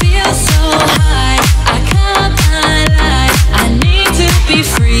 I feel so high, I can't lie. I need to be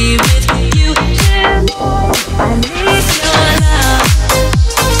free with you. I need your love.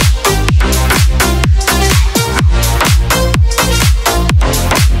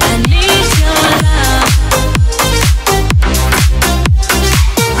 I need your love.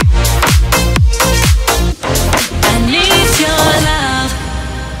 I need your love.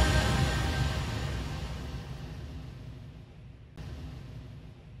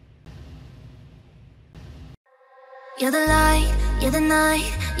 You're the light, you're the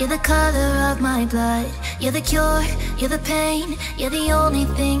night, you're the color of my blood. You're the cure, you're the pain, you're the only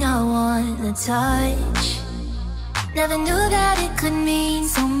thing I want to touch. Never knew that it could mean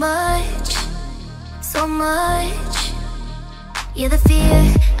so much, so much. You're the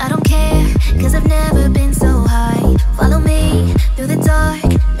fear, I don't care, cause I've never been so high. Follow me through the dark,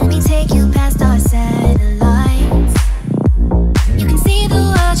 let me take you past our satellites. You can see the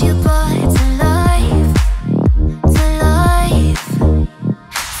world you brought to life, to life.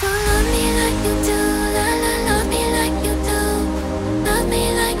 So love me like you do, la la, love me like you do. Love me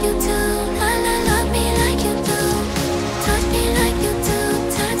like you do, la la, love me like you do. Touch me like you do,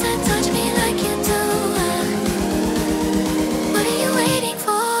 touch me like you do. What are you waiting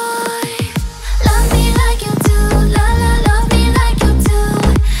for? Love me like you do, la la, love me like you do.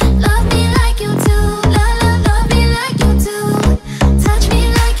 Love me like you do, la la,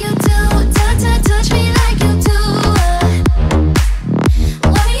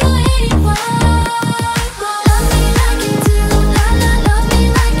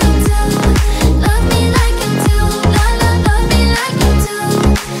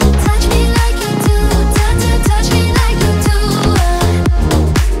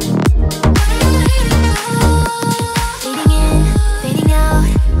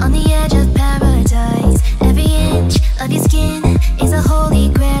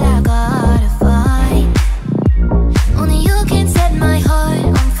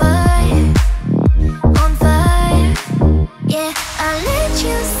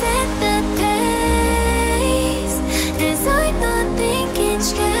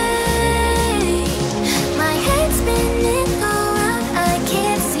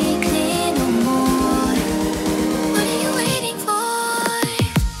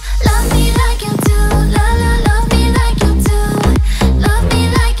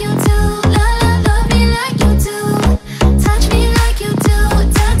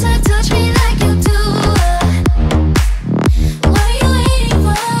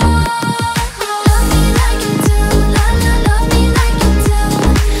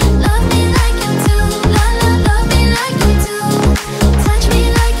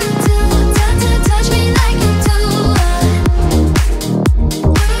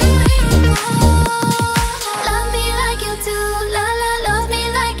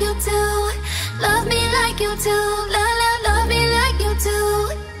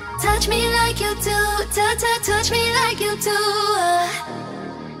 touch me like you do.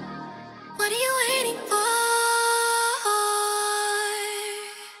 What are you waiting for?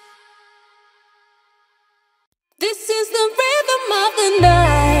 This is the rhythm of the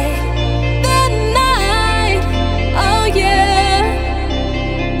night. The night, oh yeah.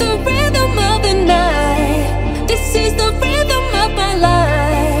 The rhythm of the night. This is the rhythm of my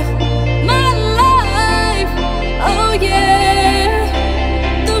life. My life, oh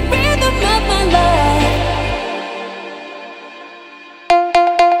yeah. The rhythm of my life.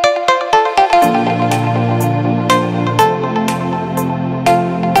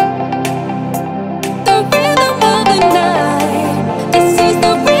 The rhythm of the night. This is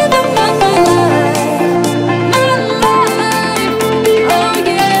the rhythm of my life. My life, oh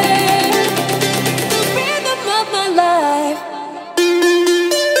yeah. The rhythm of my life.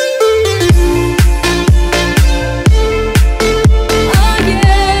 Oh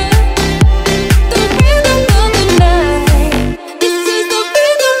yeah. The rhythm of the night. This is the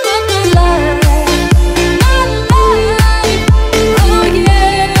rhythm of my life. My life, oh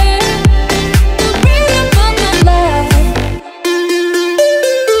yeah. The rhythm of my life.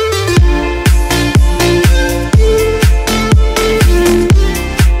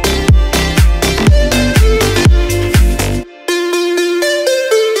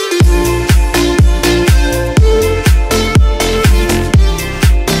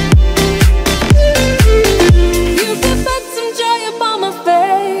 You can put some joy upon my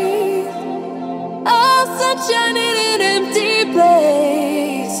face. Oh, sunshine in an empty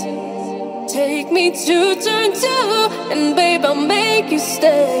place. Take me to turn two, and babe, I'll make you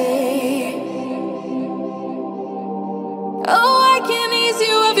stay. Oh, I can ease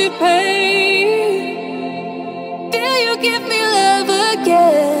you of your pain. Feel you give me love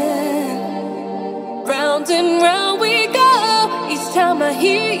again. Round and round we go. Each time I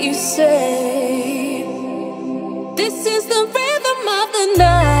hear you say, this is the rhythm of the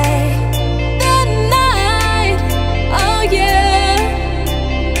night. The night, oh yeah.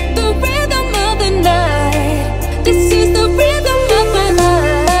 The rhythm of the night. This is the rhythm of my life.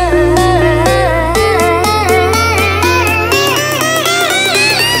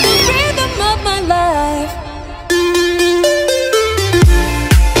 The rhythm of my life.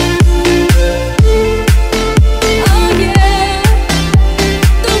 Oh yeah.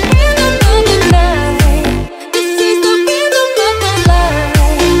 The rhythm of the night. This is the rhythm of my life.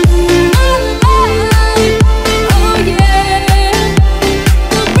 My life. Oh yeah.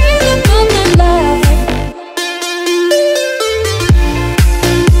 The rhythm of my life.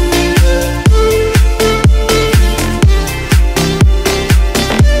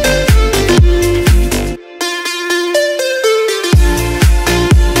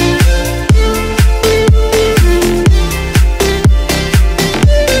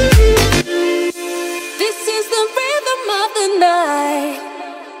 This is the rhythm of the night.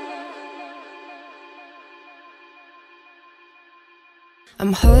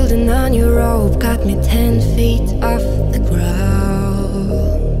 I'm holding on your rope, got me 10 feet off the ground.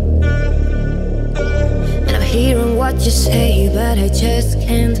 And I'm hearing what you say, but I just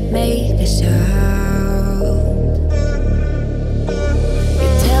can't make a sound. You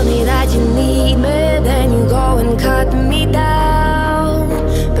tell me that you need me, then you go and cut me down.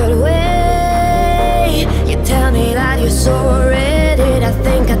 But wait, you tell me that you're sorry, did I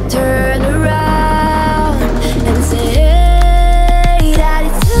think I'd turn around and say that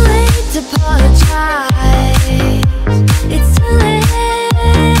it's too late to apologize. It's too late.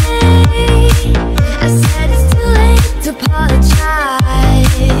 I said it's too late to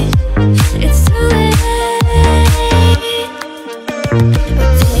apologize. It's too late.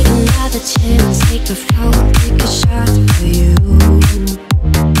 But take another chance, take a float, take a shot for you.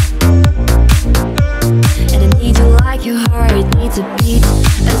 And I need you like your heart needs a beat.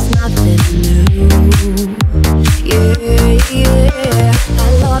 That's nothing new. Yeah, yeah. I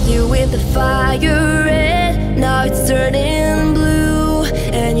loved you with the fire red, now it's turning blue.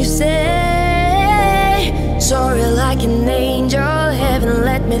 And you say sorry like an angel, heaven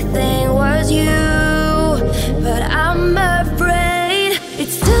let me think was you. But I'm afraid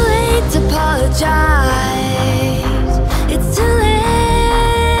it's too late to apologize. It's too late.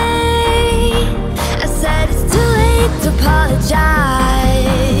 I said it's too late to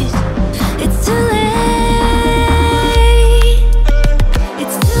apologize. It's too late.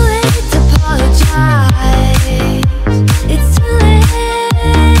 It's too late to apologize. It's too late.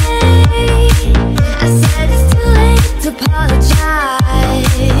 I said it's too late to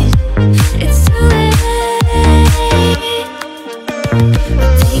apologize. It's too late.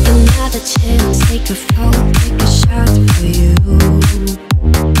 But take another chance, take a float, take a shot for you.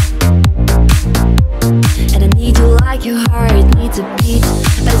 Your heart needs a beat,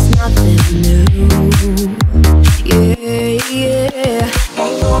 but it's nothing new. Yeah, yeah.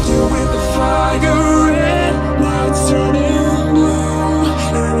 I loved you with the fire red, now it's turning blue.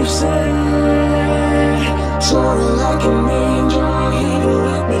 And you say, sorry like an angel, you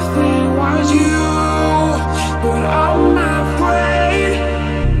let me think was you, but I'm afraid.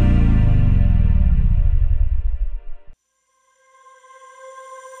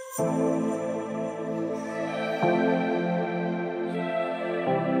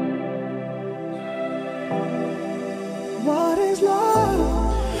 What is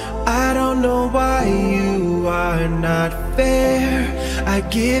love? I don't know why you are not fair. I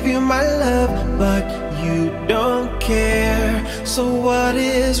give you my love, but you don't care. So what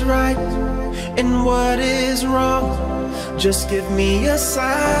is right and what is wrong? Just give me a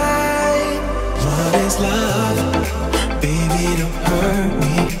sign. What is love? Baby, don't hurt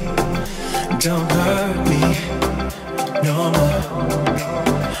me. Don't hurt me no more.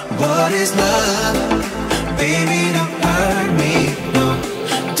 What is love? Baby, don't hurt me, no.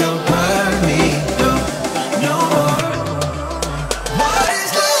 Don't hurt me, no, no more. What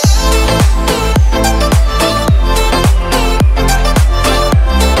is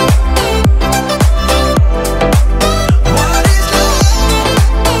What is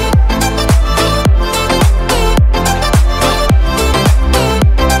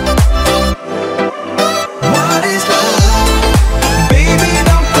What is love? Baby,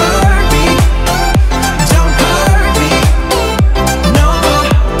 don't hurt me. Don't hurt me no more.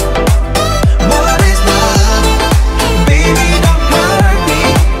 What is love? Baby, don't hurt me.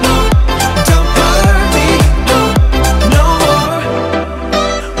 No, don't hurt me. No, no more.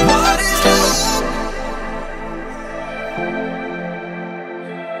 What is love?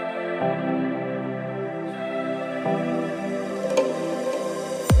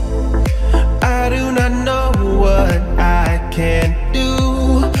 I do not know what I can do.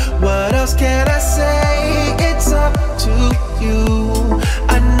 What else can I say? It's up to you.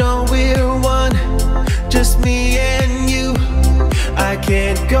 I know we're one, just me and you. I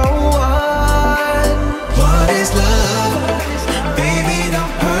can't go on. What is love? Baby,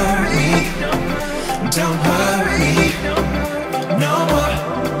 don't hurt me. Don't hurt me no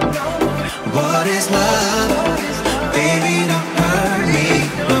more. What is love? Baby, don't hurt me.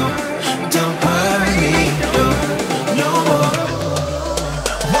 No, don't hurt me. No, no more.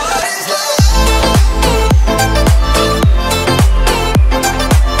 What is love?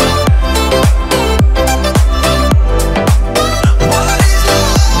 What is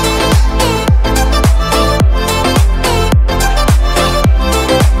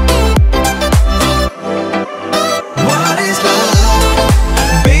What is love?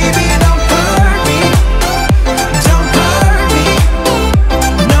 Baby, don't hurt me. Don't hurt me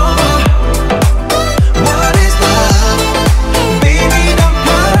no more. What is love? Baby, don't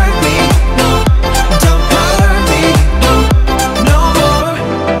hurt me. No, don't hurt me. No, no more.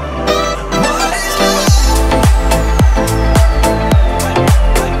 What is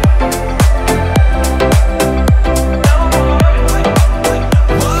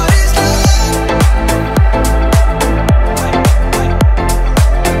What is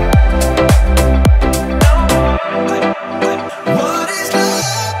What is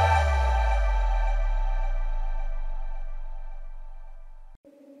love?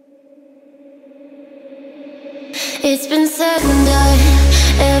 It's been said and done.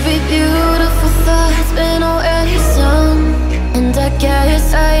 Every beautiful thought's been already sung. And I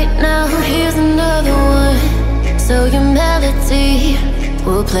guess right now here's another one. So your melody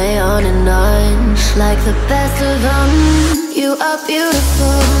will play on and on, like the best of them. You are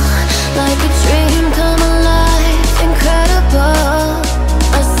beautiful, like a dream come alive. Incredible,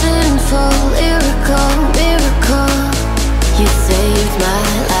 a sinful, lyrical miracle. You saved my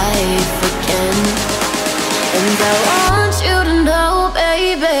life again. And I want you to know,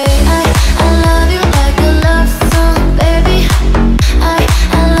 baby, I love you like a love song, baby.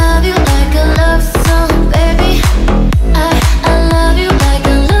 I love you like a love song, baby. I love you like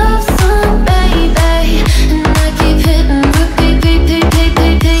a love song, baby. And I keep hitting,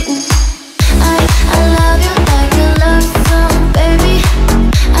 repeating. I love you like a love song, baby.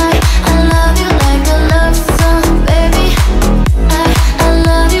 I love you like a love song, baby. I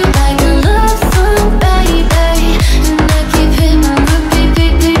love you like a love song, baby. And I keep hitting,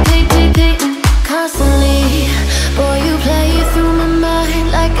 repeating constantly. Boy, you play through my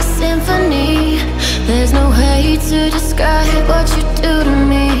mind like a symphony. There's no way to describe what you do to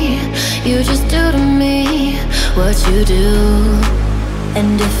me. You just do to me what you do.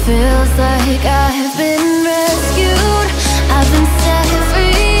 And it feels like I've been rescued. I've been set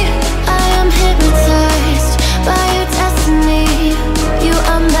free. I am hypnotized by your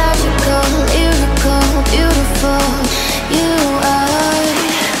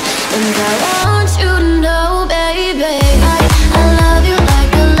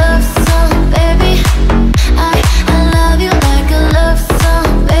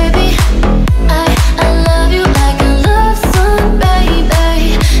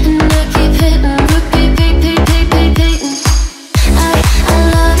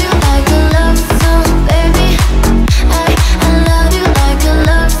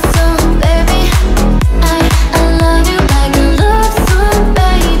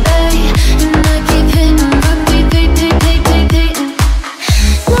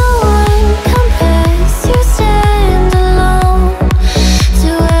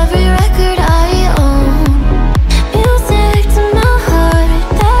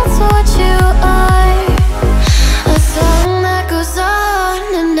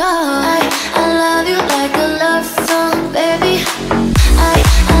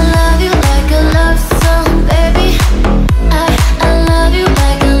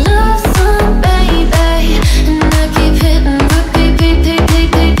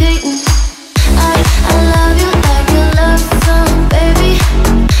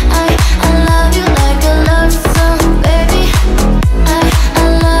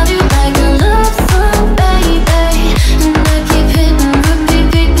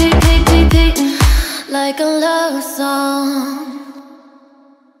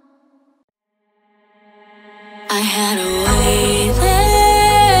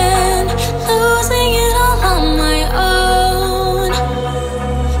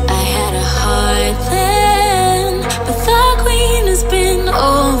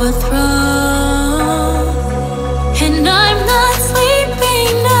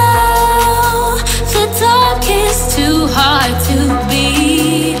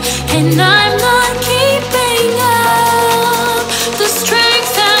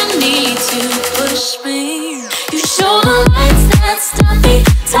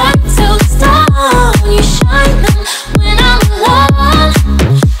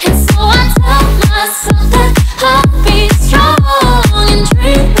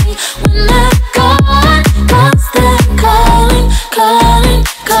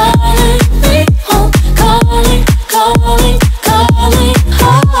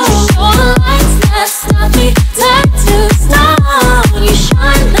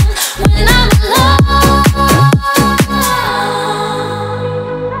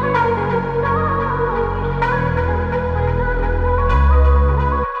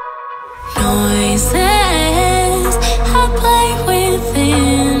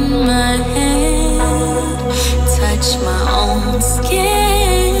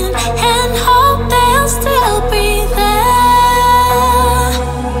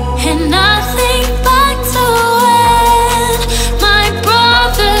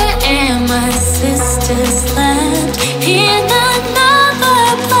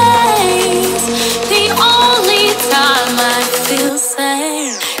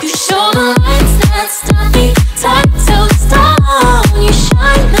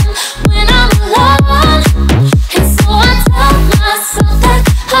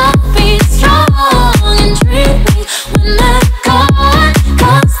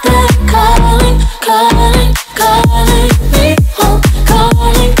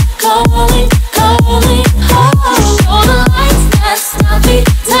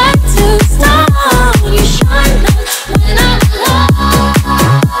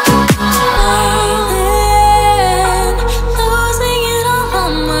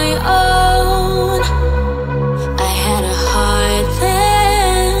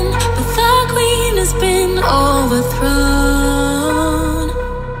overthrown.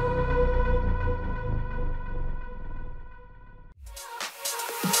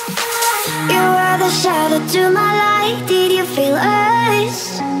 You were the shadow to my light. Did you feel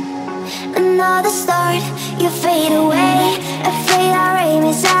us? Another start, you fade away. Afraid our aim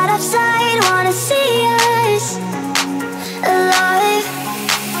is out of sight. Wanna see us alive.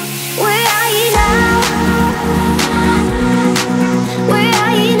 Where are you now? Where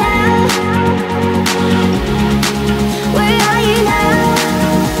are you now? Where are you now?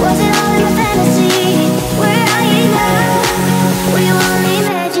 Was it all in a fantasy? Where are you now? Were you only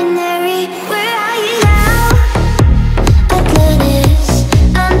imaginary? Where are you now? Atlantis,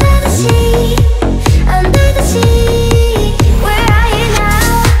 under the sea, under the sea. Where are you now?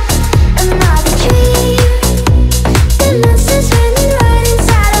 Another dream. The monsters running right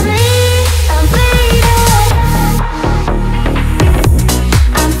inside of me. I'm faded.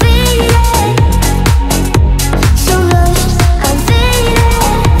 I'm faded. So lost. I'm faded.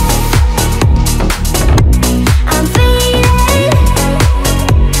 I'm faded.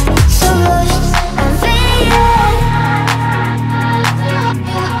 So lost. I'm faded.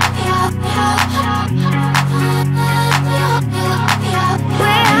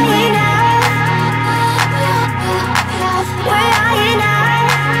 Where are you now? Where are you now?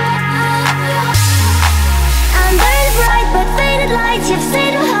 Under the bright but faded lights, you've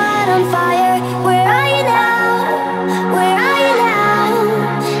set my heart on fire. Where are you now? Where are you now?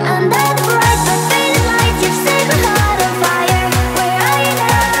 Under the bright but faded lights, you've set my heart on fire. Where are you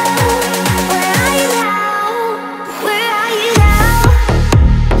now? Where are you now? Where are you now?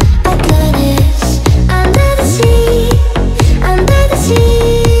 Atlantis, under the sea, under the sea.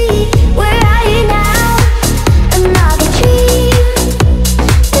 Where are you now? Another dream.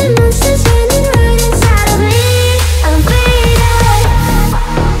 The monsters running right inside of me. I'm faded.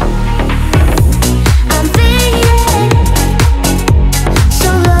 I'm faded. So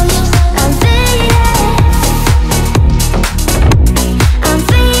lost. I'm faded. I'm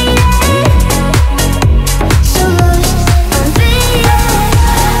faded. So lost. I'm faded. So lost. I'm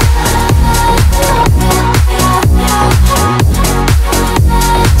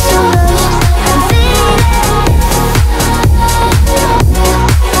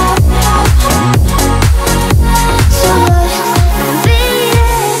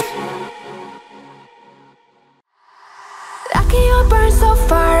Lucky you burn so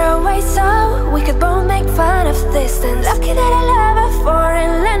far away, so we could both make fun of distance. Lucky that I love a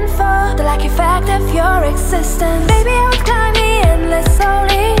foreign land for the lucky fact of your existence. Baby, I would climb the endless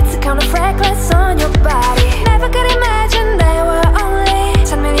slowly to count the freckles on your body. Never could imagine there were only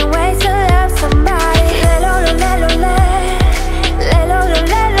 10 million ways to love somebody. Le-lo-lo-le-lo-le,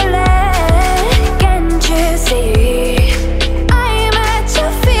 le-lo-lo-le-lo-le. Can't you see? I'm at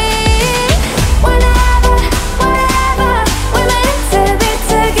your feet. Whenever, wherever we're meant to be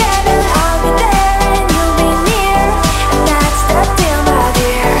together, I'll be there and you'll be near. And that's the deal, my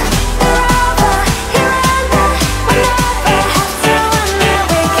dear. You're over, here and there. We'll never have to wonder.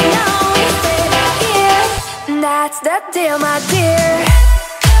 We can always stay right here. And that's the deal, my dear.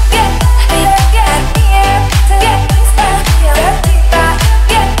 Get here to get here to get here to get here and there.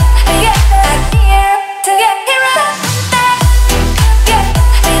 Get here to get here to get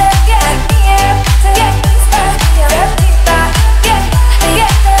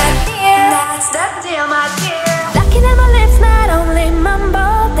here. That's the deal, my dear. Lucky that my lips not only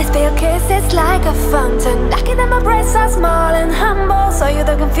mumble, they spill kisses like a fountain. Lucky that my breasts are small and humble, so you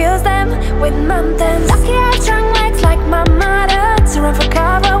don't confuse them with mountains. Lucky I have strong legs like my mother to run for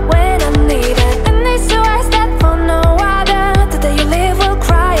cover when I need it. And these two eyes that for no other. The day you leave will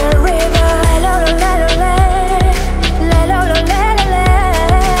cry a river. Le-lo-lo-le-lo-le, le-lo-lo-le-lo-le.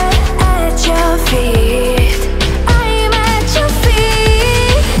 At your feet, I'm at your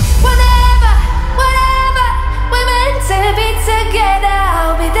feet. Whenever, wherever we're meant to be together,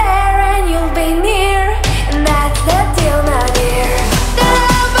 I'll be there and you'll be near. And that's the deal, my dear. The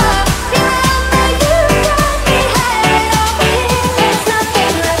lover, you got me hanging over here. There's nothing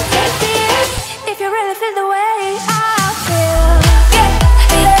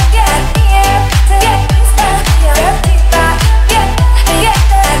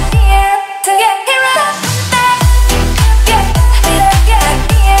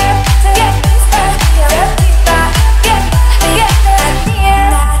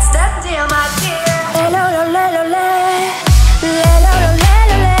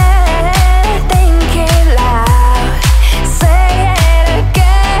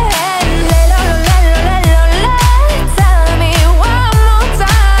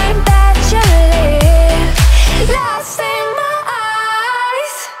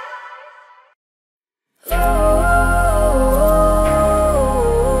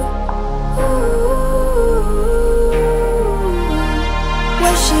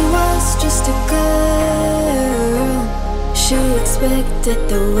expected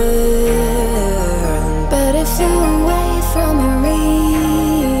the world, but it flew away from her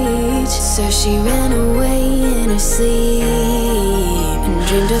reach. So she ran away in her sleep and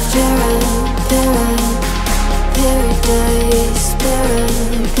dreamed of paradise,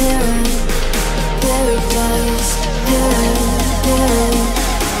 paradise, paradise,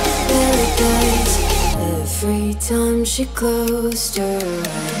 paradise. Every time she closed her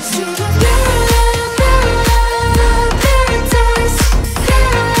eyes,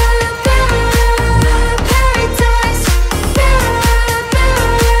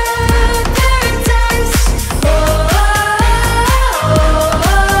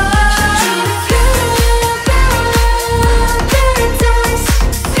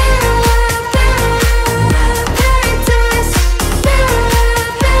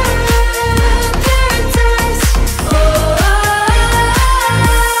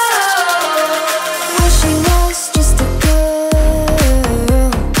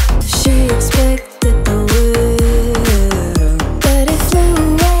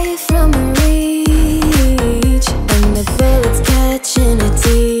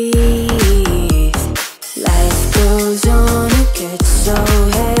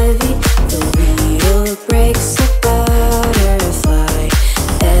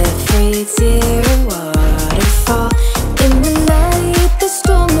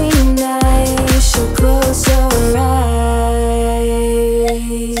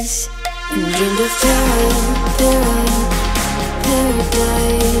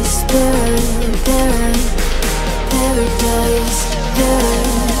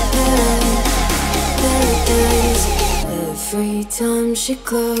 every time she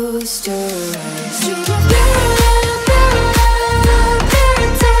closed her eyes.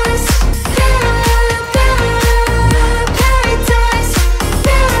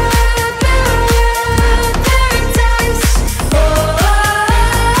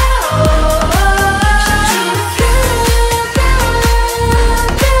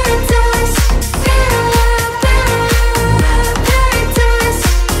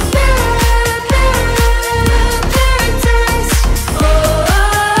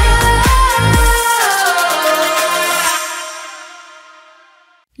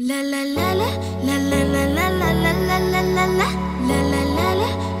 La la la la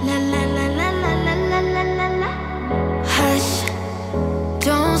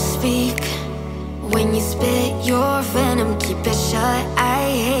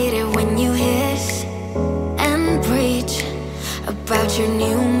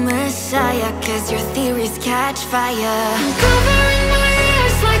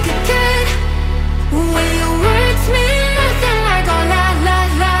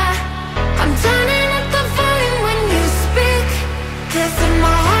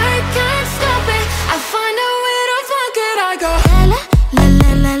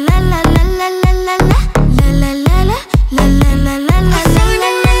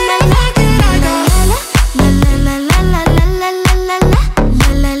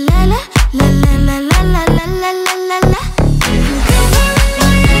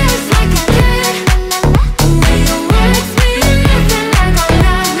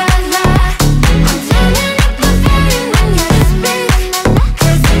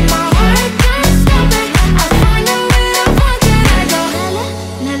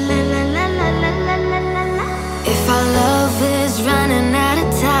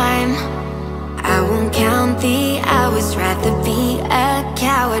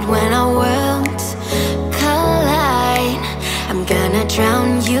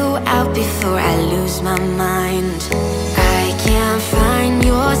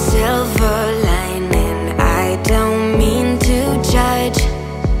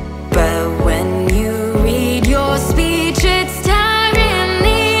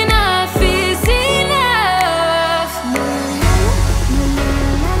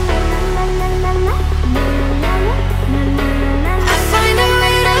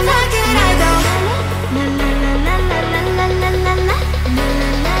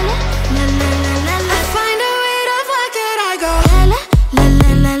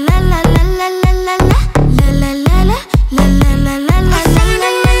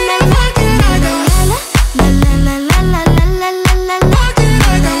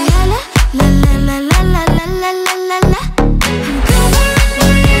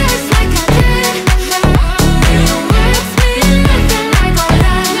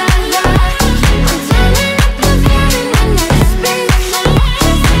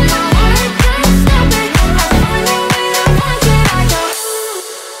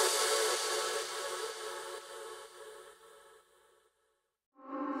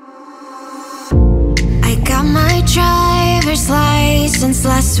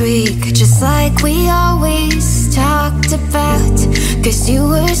week, just like we always talked about. Cause you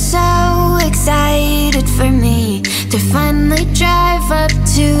were so excited for me to finally drive up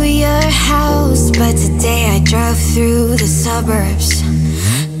to your house. But today I drove through the suburbs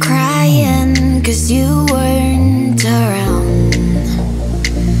crying cause you weren't around.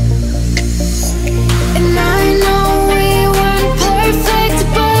 And I know we weren't perfect,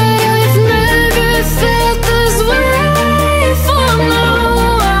 but I've never felt this way for no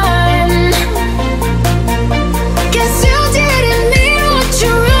one. Guess you didn't mean what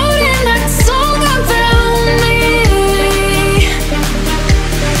you wrote in that song about me.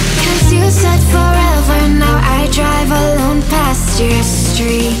 Cause you said forever, now I drive alone past your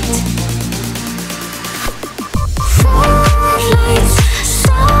street. Floodlights,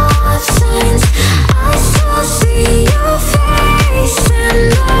 stop signs, I still see your face in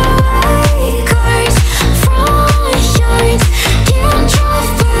the white cars, front yards. Can't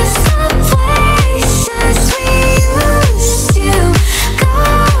drive past the places we used to go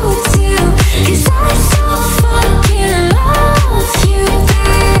to. Cause I so fucking love you,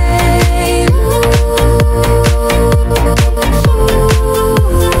 babe.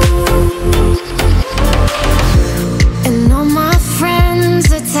 And all my friends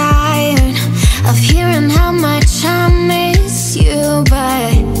are tired of hearing how much I miss you,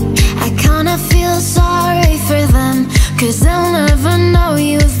 but I kinda feel sorry for them, cause they'll never know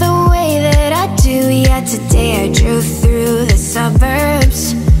you the way that I do. Yeah, today I drove through the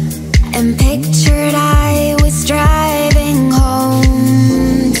suburbs and pictured I was driving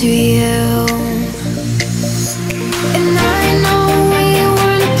home to you. And I know we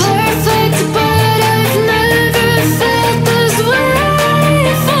weren't perfect, but I've never felt this way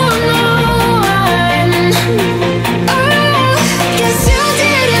for no one. Oh, guess you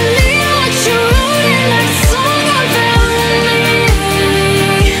didn't mean what you wrote in that song about me.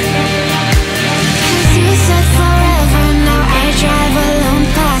 Cause you said forever, now I drive alone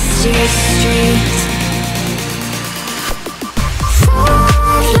past your street.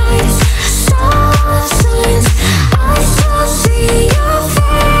 Floodlights, stop signs, I still see your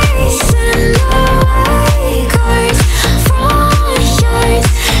face in the white cars, front yards.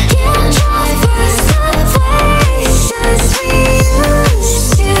 Can't drive past the places we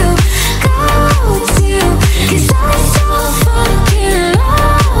used to go to. Cause I so fucking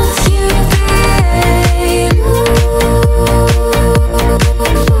love you, babe.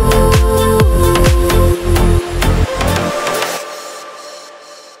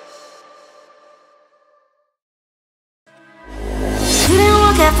 You didn't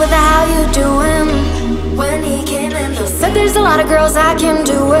walk half with the how you doing. When he came in, he said there's a lot of girls I can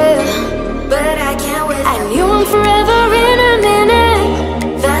do it, but I can't wait. I knew him forever in a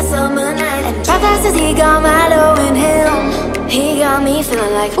minute. That summer night, and drive fast as he got Milo in him. He got me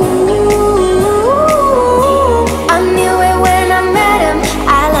feeling like ooh. I knew it when I met him.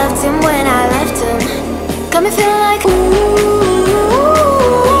 I loved him when I left him. Got me feeling like ooh.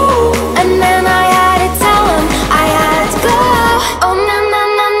 And then I had to tell him I had to go. Oh na na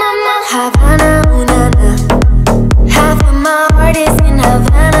na na na. Havana, ooh na na. Half of my heart is in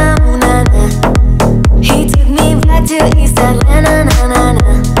Havana, ooh na na. He took me back to East Atlanta, na na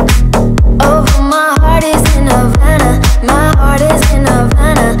na. Oh, my heart is in Havana. My heart is in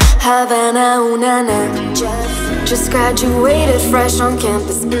Havana. Havana, ooh na na. Just graduated fresh on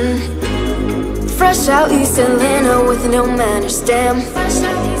campus, fresh out East Atlanta with no manners, damn.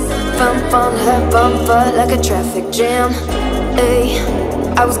 Bump on her bumper like a traffic jam. Ayy,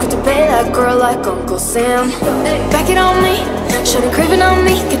 I was good to pay that girl like Uncle Sam. Back it on me, shawty craving on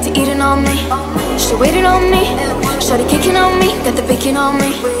me, get to eating on me. She waited on me, shawty kicking on me, got the bacon on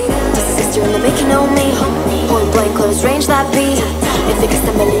me. Just a sister in the making on me. Point blank close range that beat. If it gets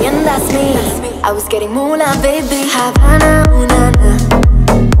a million, that's me. I was getting moolah, baby. Havana, ooh na na.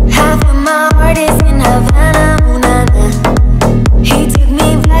 Half of my heart is in Havana, ooh na na. He took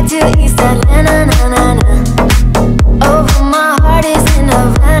me back to East Atlanta, na na na. Oh, my heart is in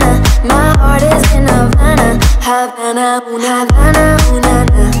Havana. My heart is in Havana. Havana, ooh na na, ooh na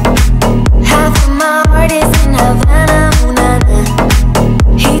na. Half of my heart is in Havana, ooh na na.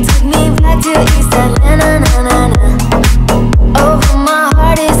 He took me back to East Atlanta, na na na. Oh, my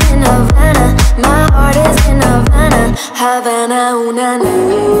heart is in Havana. My heart is in Havana. Havana, ooh na na.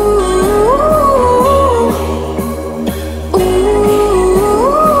 Ooh, ooh,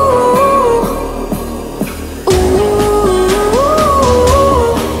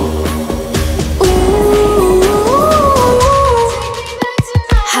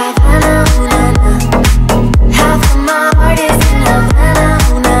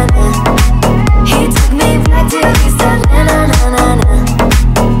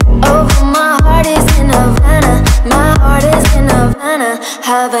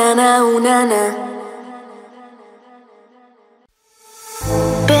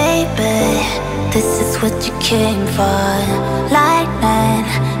 this is what you came for. Lightning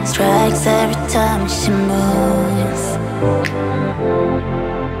strikes every time she moves,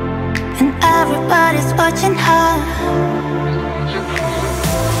 and everybody's watching her.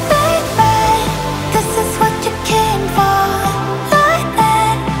 Baby, this is what you came for.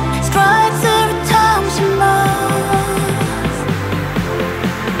 Lightning strikes every time she moves,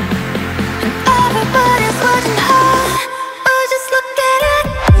 and everybody's watching her. Oh, just look at it.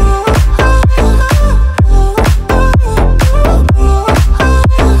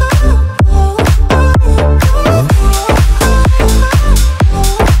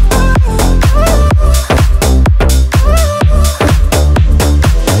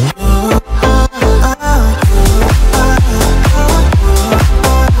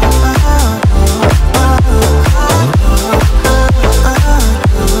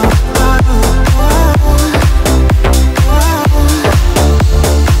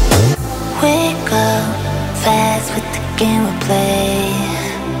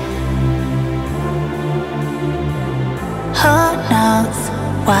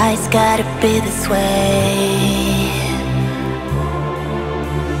 Gotta be this way.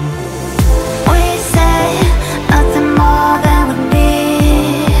 We say nothing more than we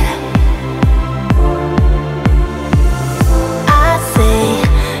need. I see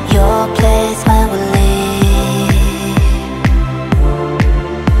your place when we leave.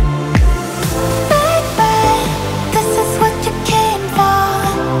 Baby, this is what you came for.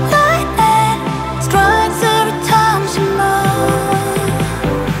 Lightning strikes every time she moves.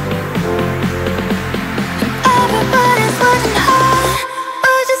 Everybody's watching her.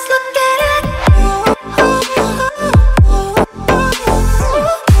 Oh, just look at it.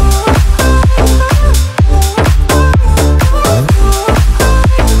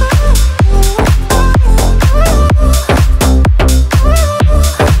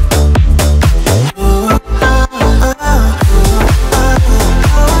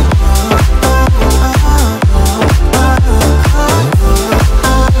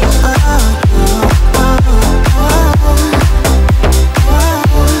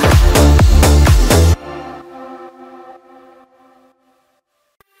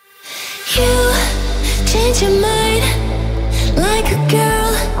 Change your mind like a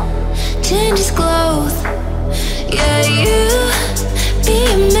girl changes clothes. Yeah, you be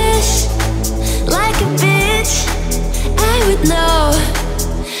a mess like a bitch, I would know.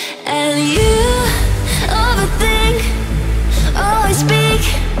 And you overthink, always speak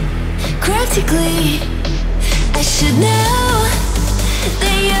critically. I should know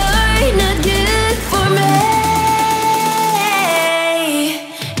that you're not good for me,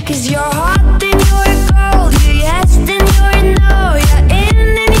 'cause you're hot and you're cold, you're yes and you're no, you're in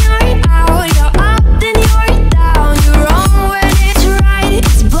and you're out, you're up and you're down, you're wrong when it's right,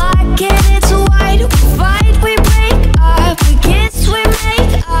 it's black and it's white, we fight, we break up, we kiss, we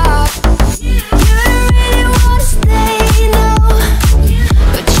make up. You don't really wanna stay, no,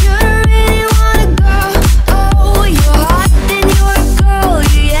 but you don't really wanna go. Oh, you're hot and you're cold,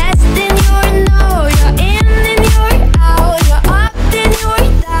 you're yes and you're no, you're in and you're out, you're up and you're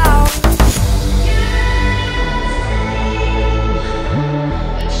down.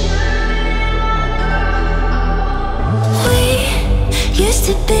 We used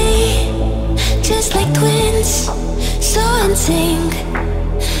to be just like twins, so in sync,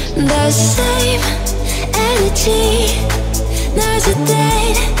 the same energy. There's a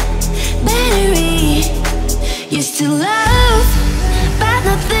dead battery. Used to love, but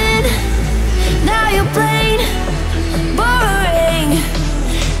nothing. Now you're plain boring.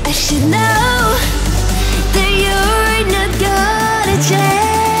 I should know that you're not gonna change,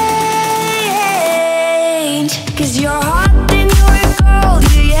 'cause you're hot and you're cold,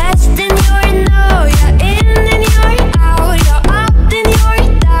 you're yes and you're no, you're in and you're out, you're up and you're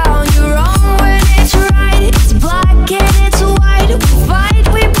down, you're wrong when it's right, it's black and it's white, we fight,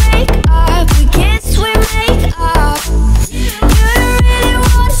 we break up, we kiss, we make up. You don't really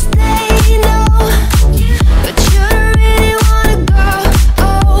wanna stay, no, but you don't really wanna go.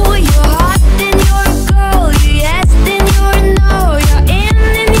 Oh, you're hot and you're cold, you're yes and you're no, you're in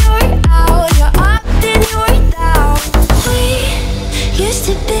and you're out, you're up and you're down. We used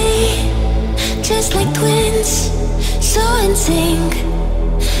to be just like twins, so in sync,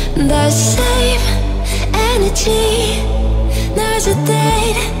 the same energy. There's a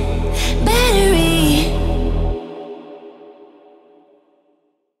dead battery.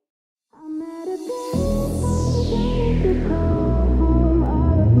 I'm at a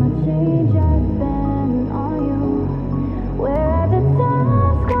all of my change I spend on you. Where are the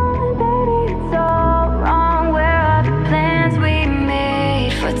times gone, baby? It's all wrong. Where are the plans we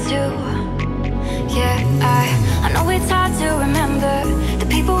made for two?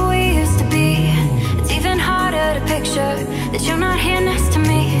 but you're not here next to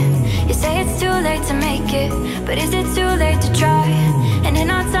me. You say it's too late to make it, but is it too late to try? And in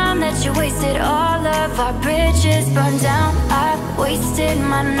our time that you wasted, all of our bridges burned down. I wasted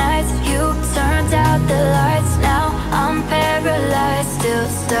my nights, you turned out the lights. Now I'm paralyzed, still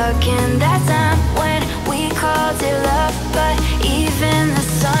stuck in that time when we called it love. But even the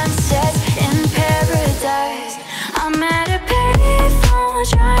sun sets in paradise. I'm at a payphone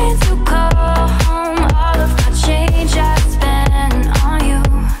trying to call home. All of my change I spent on you.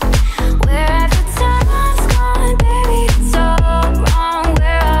 Where have the time's gone, baby, it's all wrong.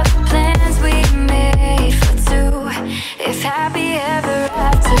 Where are the plans we made for two? If happy ever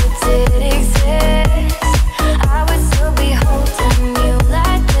after did exist, I would still be holding you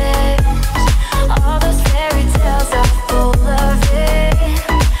like this. All those fairy tales are full of it.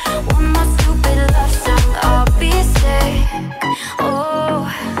 One more stupid love song, I'll be sick. Oh,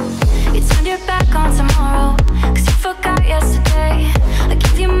 you turned your back on tomorrow, 'cause you forgot yesterday. I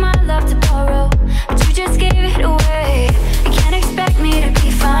give you my love to borrow, but you just gave it away. You can't expect me to be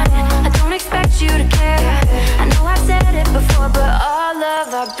fine, I don't expect you to care. I know I've said it before, but all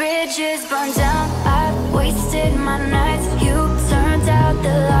of our bridges burned down. I wasted my nights, you turned out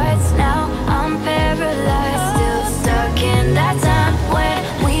the lights. Now I'm paralyzed, still stuck in that time when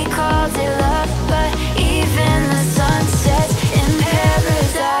we called it love. But even the sun sets in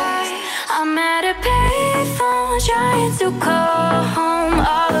paradise. I'm at a payphone trying to call home.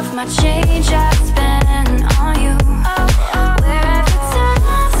 All of my change I spent on you. Where have the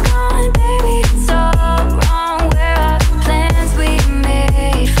time's gone, baby, it's all wrong. Where are the plans we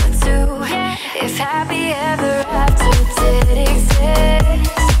made for two? If happy ever after did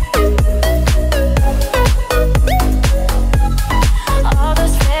exist, all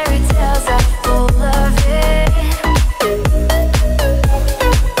those fairy tales are full of it.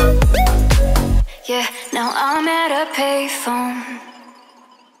 Yeah, now I'm at a payphone.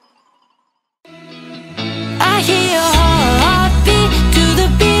 I hear your heartbeat to the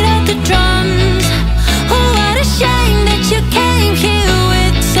beat of the drums. Oh, what a shame that you came here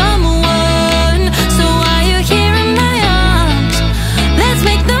with someone. So while you're here in my arms, let's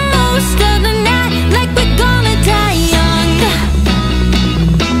make the most of the night like we're gonna die young.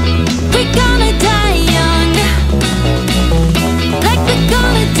 We're gonna die young. Like we're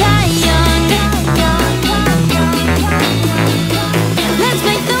gonna die young.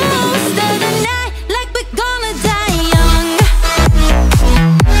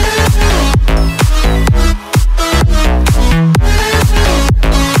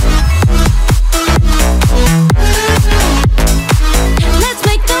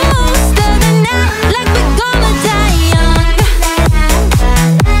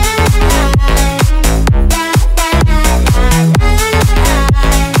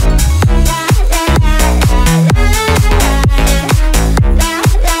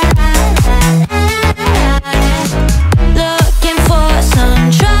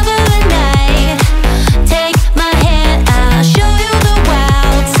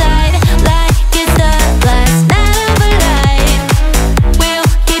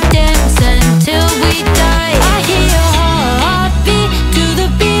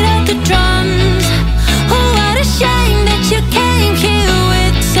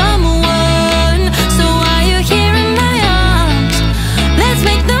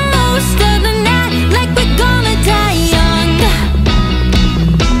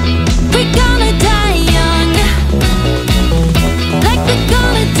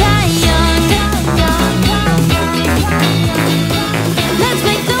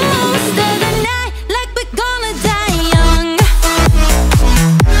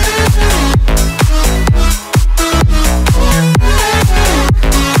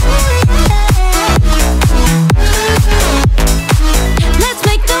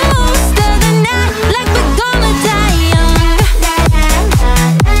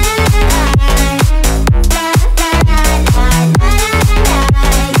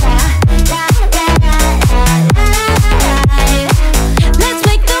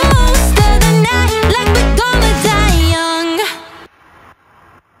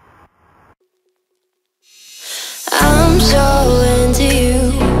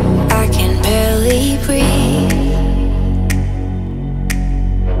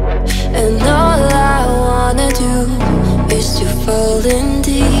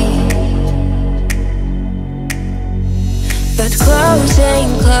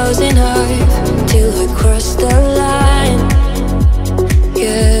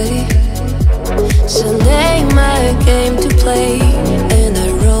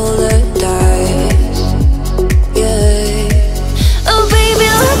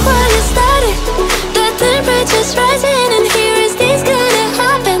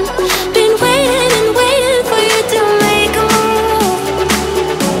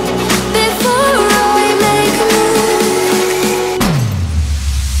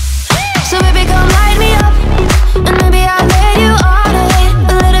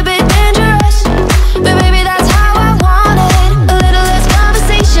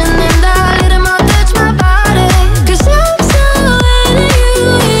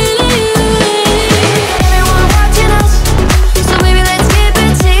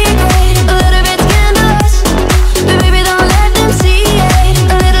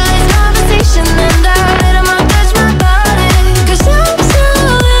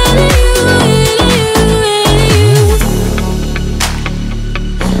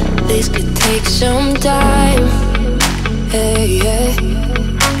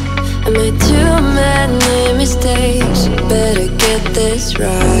 is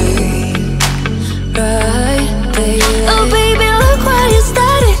right, right there. Oh baby, look what you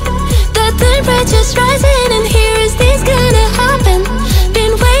started. The temperature's rising and here is this gonna happen.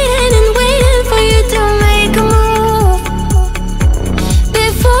 Been waiting and waiting for you to make a move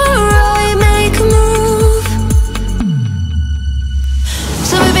before I make a move.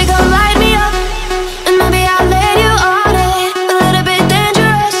 So baby, come light me up and maybe I'll let you on it. A little bit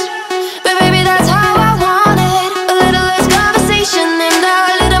dangerous, but baby that's how I want it. A little less conversation and a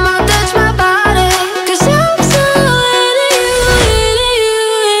little more touch my body. Cause I'm so into you.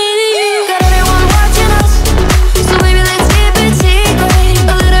 Got everyone watching us, so baby let's keep it secret.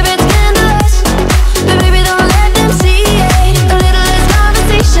 A little bit scandalous, but baby don't let them see it. A little less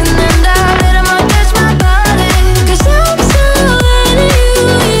conversation and a little more touch my body. Cause I'm so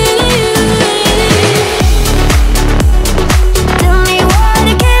into you. Tell me what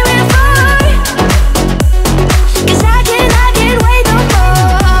you came here for, cause I can't wait no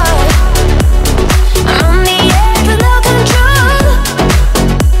more. I'm on the edge with no control,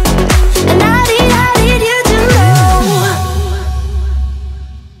 and I need you to know.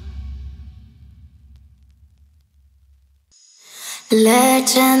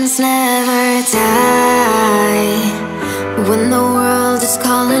 Legends never die when the world is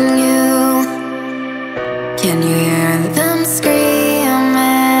calling you. Can you hear them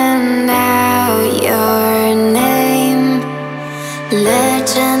screaming out your name?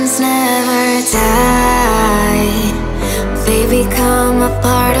 Legends never die, they become a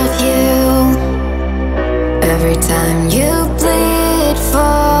part of you. Every time you bleed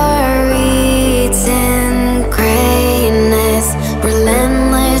for eating greatness,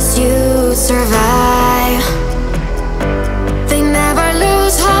 relentless you survive. They never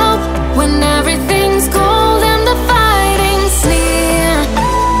lose hope when everything's cold and the fighting's near.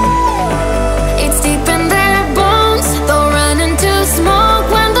 It's deep in their bones, they'll run into smoke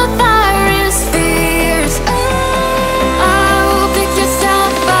when the fire is fierce. Oh, pick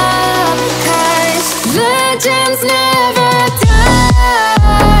yourself up, cause legends never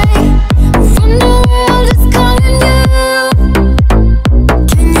die when the world is calling you.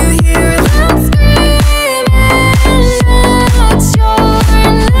 Can you hear them screaming out your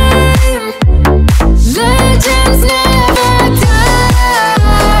name? Legends never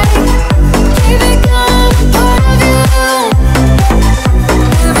die, they become a part of you.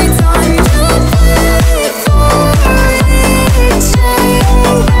 Every time you bleed for reaching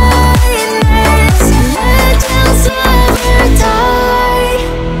greatness, legends never die.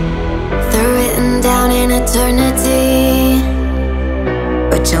 They're written down in eternity,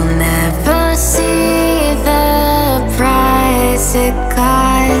 but you'll never see the price it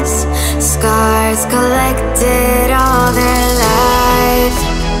costs. Scars collected all their lives.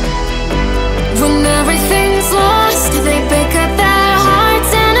 When everything's lost, they pick up their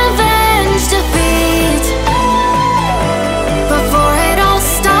hearts and avenge defeat. Before it all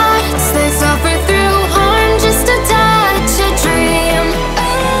starts, they suffer through harm just to touch a dream.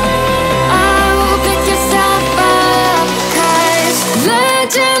 Oh, pick yourself up, cause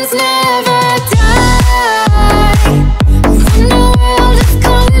legends never die when the world is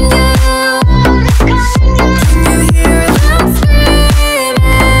calling you. Can you hear them screaming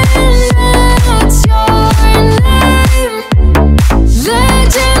out your name?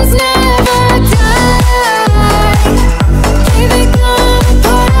 Legends never die, they become a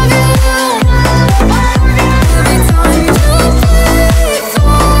part of you. Every time you bleed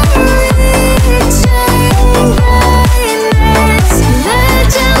for reaching greatness,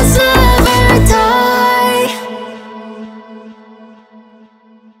 legends never die.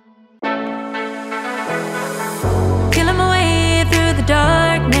 Killing my way through the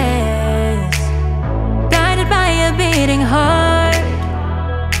darkness, guided by a beating heart.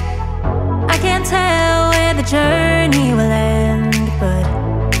 I can't tell where the journey will end, but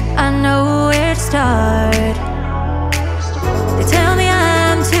I know where to start. They tell me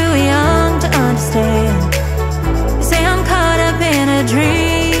I'm too young to understand. They say I'm caught up in a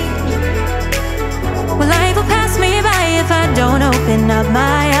dream. Well, life will pass me by if I don't open up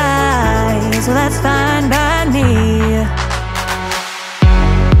my eyes. Well, that's fine by me.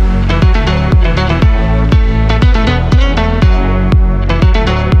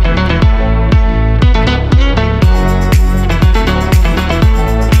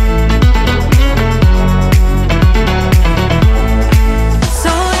 So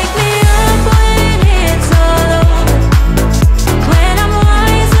wake me up when it's all over, when I'm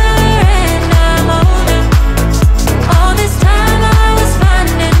wiser and I'm older. All this time I was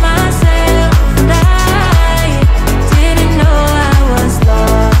finding myself, and I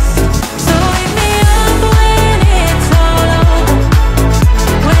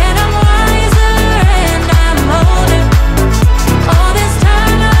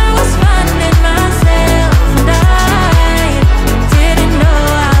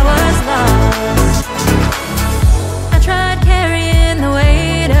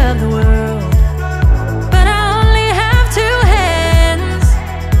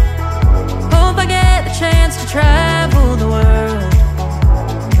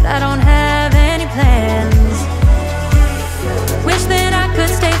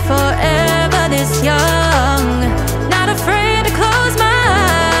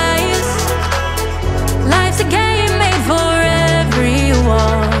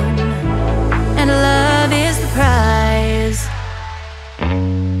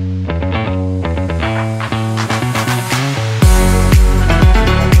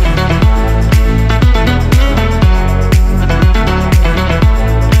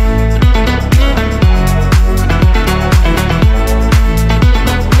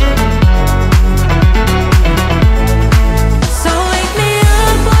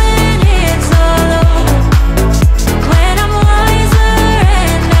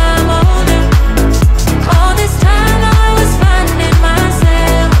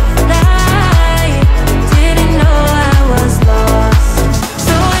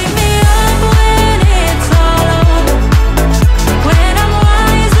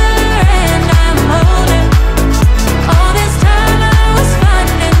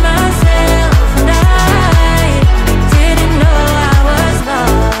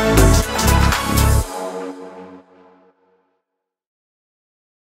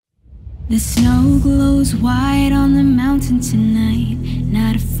The snow glows white on the mountain tonight,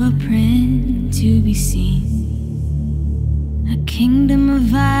 not a footprint to be seen. A kingdom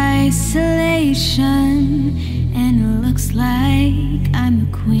of isolation, and it looks like I'm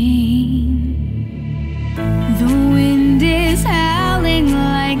the queen. The wind is howling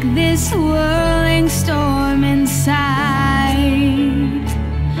like this whirling storm inside.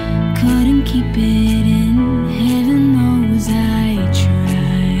 Couldn't keep it in, heaven knows I tried.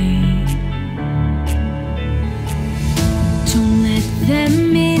 Don't let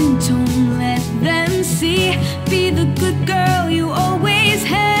them in, don't let them see. Be the good girl you always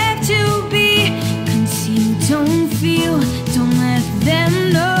have to be. Conceal, don't feel, don't let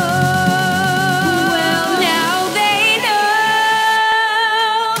them know.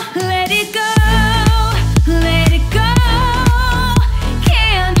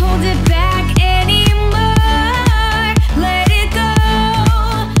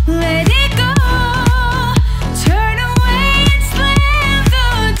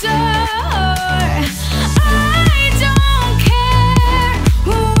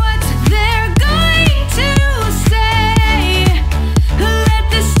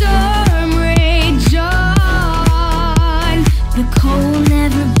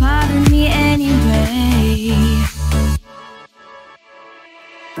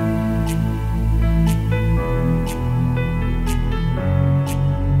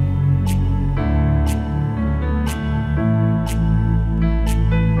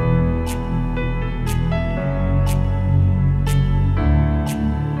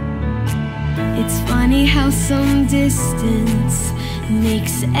 Some distance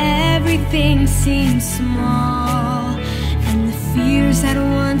makes everything seem small, and the fears that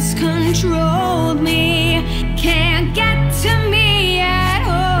once controlled me can't get to me at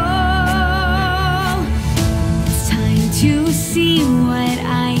all. It's time to see what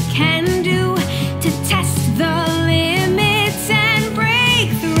I can do to test the limits and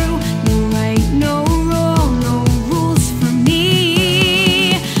break through. No right, no wrong, no rules for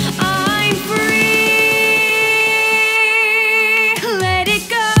me. I'm free.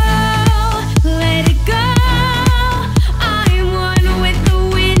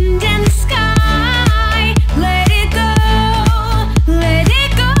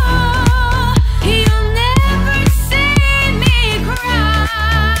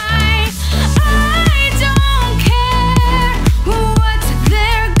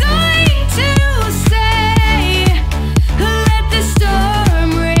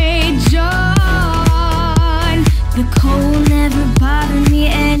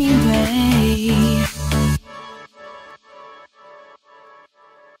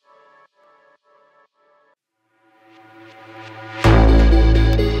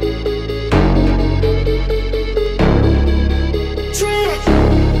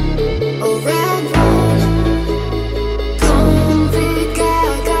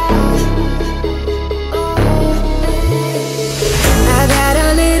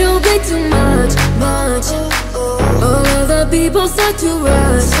 People start to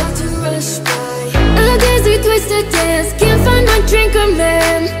rush by. A dizzy twisted dance, can't find my drink or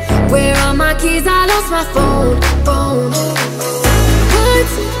man. Where are my keys? I lost my phone.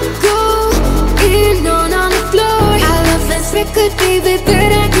 What's going on the floor? I love this record, baby,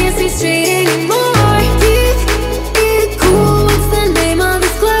 but I can't see straight anymore. Keep it cool, what's the name of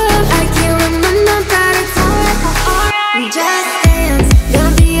this club? I can't remember, but it's alright. Just dance,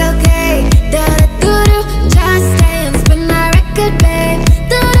 gonna be okay. Da-da-do-do, just dance, spin that record, babe.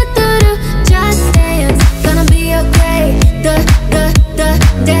 Da-da-do-do, just dance, gonna be okay. Dance, dance,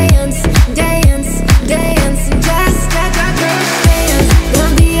 dance, just dance,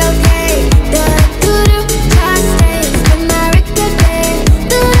 gonna be okay. Da-da-do-do, just dance, spin that record, babe.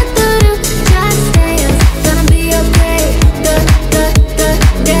 Da-da-do-do, just dance, gonna be okay. Dance,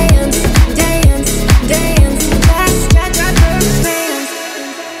 dance, dance, just dance.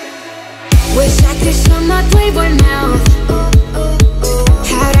 Wish I could show my Playboy mouth.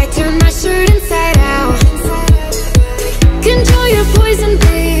 How'd I turn my shirt inside out? Control your poison,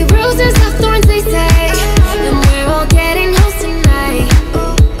 babe. Roses have thorns, they say, and we're all getting close tonight.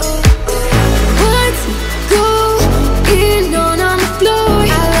 What's going on the floor? I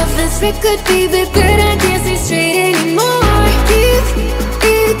love this record, baby, but I can't see straight anymore. Keep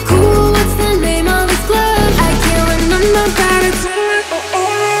it cool, what's the name of this club? I can't remember, but it's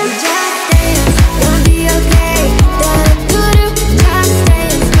just dance, gonna be okay. Da-da-do-do, just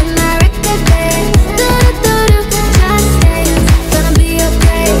dance, spin that record, babe. Da-da-do-do, just dance, gonna be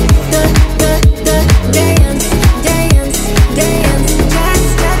okay. Dance, dance, dance, just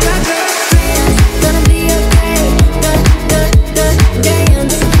dance, gonna be okay.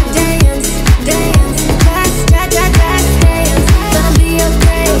 Dance, dance,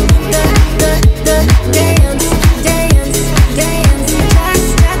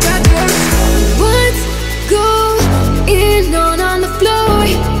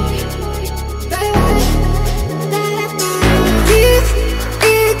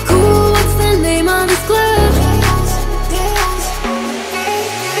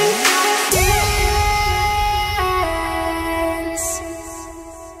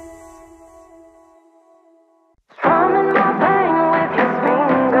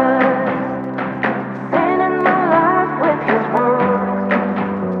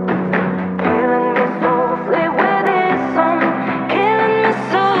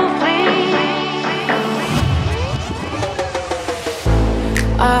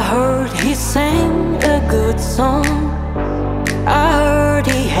 I heard he sang a good song. I heard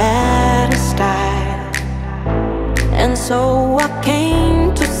he had a style, and so I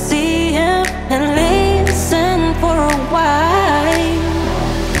came to see him and listen for a while.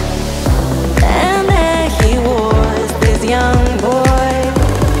 And there he was, this young boy,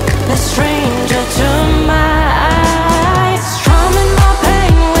 a stranger to my eyes, strumming my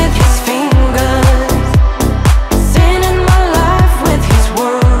pain with his fingers, singing my life with his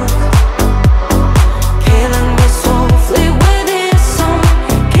words, killing me softly with his song,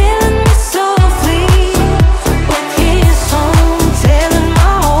 killing me softly with his song, telling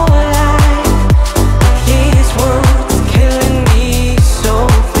my whole life with his words, killing me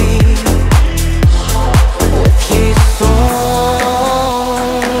softly with his song.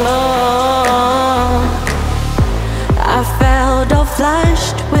 I felt all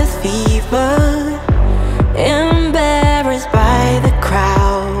flushed with fever, embarrassed by the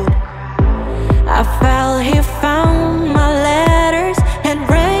crowd. I felt he found my letters and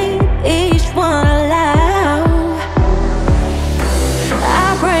read each one aloud.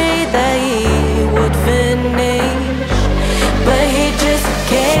 I prayed that he would finish, but he just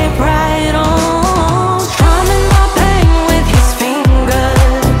kept right on, strumming my pain with his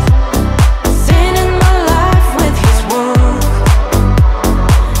fingers, singing my life with his words,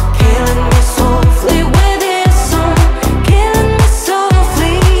 killing me softly with his song, killing me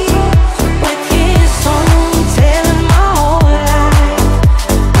softly with his song, telling my whole life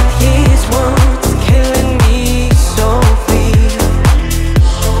with his words, killing me softly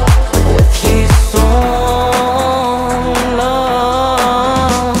with his song.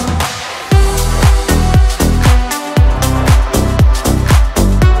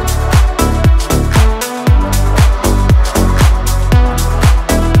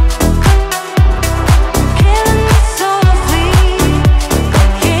 Killing me softly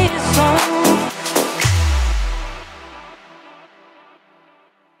with his song.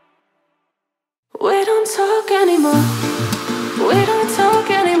 We don't talk anymore. We don't talk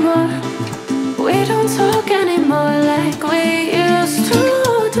anymore. We don't talk anymore like we used to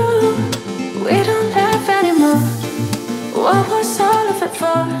do. We don't laugh anymore. What was all of it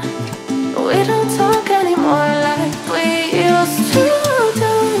for? We don't talk anymore like we used to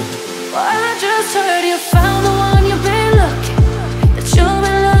do. Well, I just heard you found the one you've been looking, that you've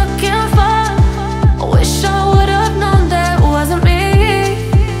been looking for. I wish I would have known that wasn't me.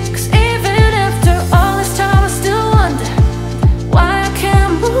 'Cause even after all this time I still wonder why I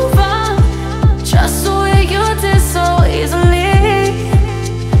can't move on just the way you did so easily.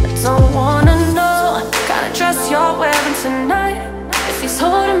 I don't wanna know what kind of dress you're wearing tonight, if he's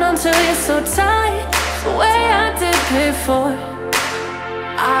holding on to you so tight the way I did before.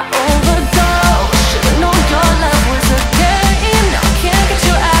 I overdosed, should've known your love was a game. Now I can't get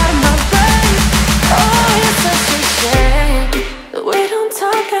you out of my brain. Oh, it's such a shame that we don't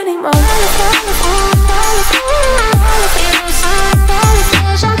talk anymore.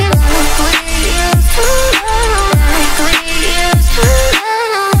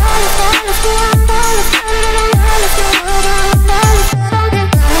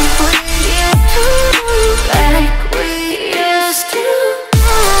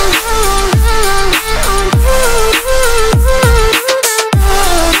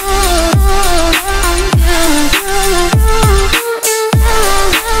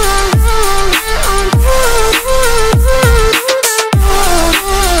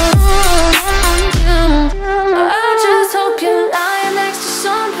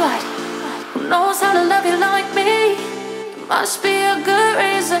 Must be a good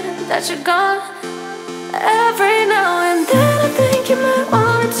reason that you're gone. Every now and then I think you might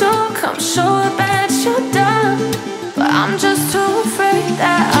want to come show up that you're done, but I'm just too afraid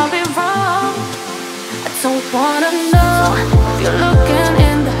that I'll be wrong. I don't wanna know if you're looking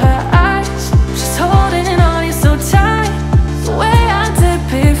into her eyes, she's holding on you so tight the way I did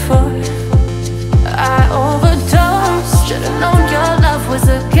before. I overdosed, should've known your love was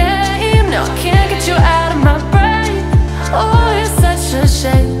a game. Now I can't get you out of my brain. Oh, it's such a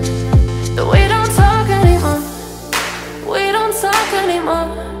shame that we don't talk anymore. We don't talk anymore.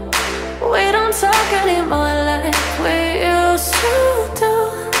 We don't talk anymore like we used to do.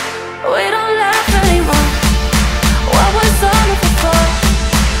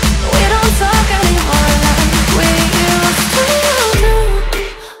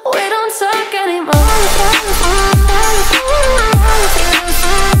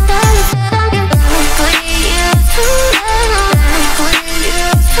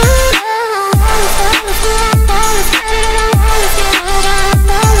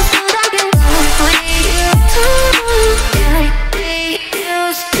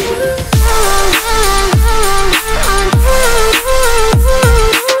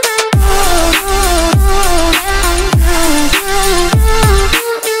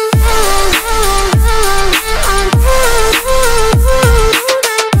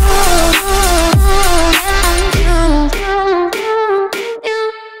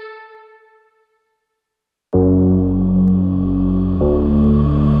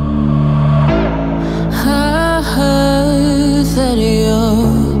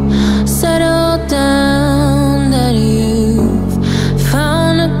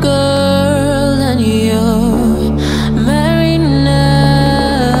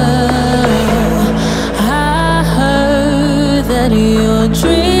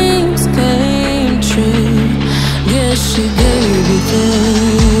 dreams came true. Guess she gave you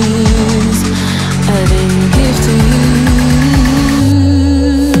things I didn't give to you.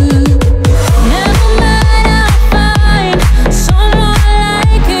 Never mind, I'll find someone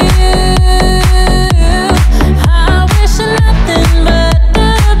like you. I wish nothing but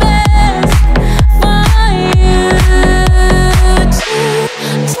the best for you too.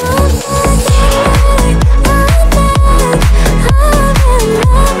 Don't forget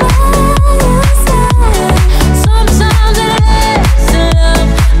sometimes it lasts in love,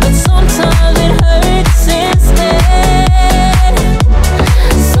 but sometimes it hurts instead.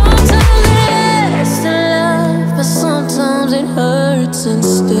 Sometimes it lasts in love, but sometimes it hurts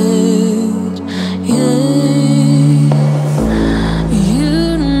instead. Yeah,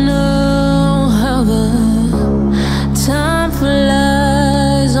 you know how the time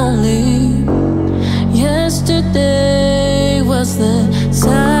flies. Only yesterday was the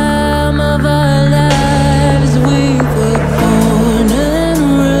time of our lives. We were born and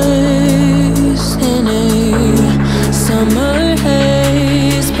raised in a summer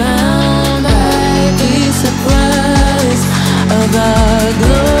haze, bound by the surprise of our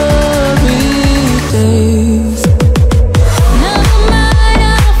glory days. Never mind,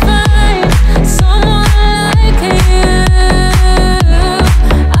 I'll find someone like you.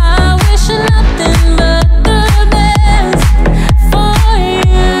 I wish nothing but the best for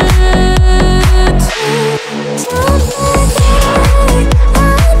you too. Don't forget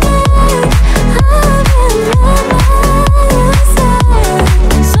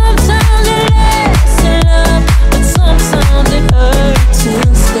sometimes it lasts in love, but sometimes it hurts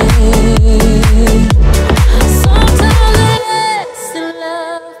instead. Sometimes it lasts in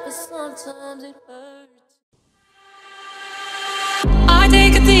love, but sometimes it hurts. I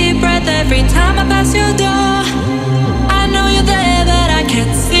take a deep breath every time I pass your door. I know you're there, but I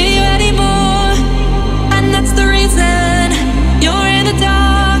can't see you anymore. And that's the reason you're in the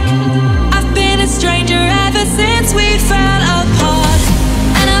dark. I've been a stranger ever since we fell apart.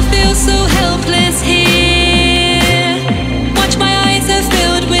 And I feel so helpless here. Watch, my eyes are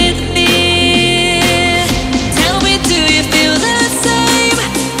filled with fear. Tell me, do you feel the same?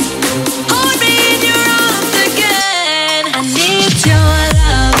 Hold me in your arms again. I need your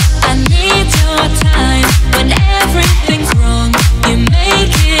love, I need your time. When everything's wrong, you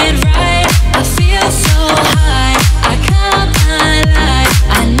make it right. I feel so high, I can't lie.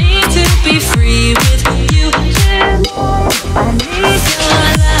 I need to be free with you. I need your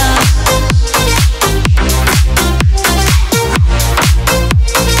love.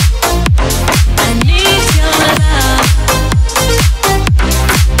 I need your love.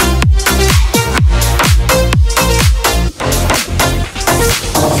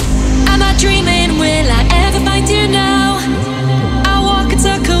 Am I dreaming? Will I ever find you now? I walk in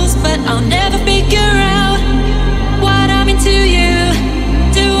circles, but I'll never figure out what I'm into you.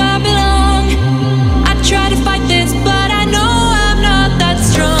 Do I belong? I try to fight this, but I know I'm not that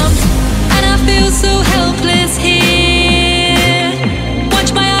strong. And I feel so helpless here.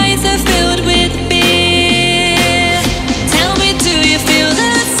 Watch, my eyes are filled with fear. Tell me, do you feel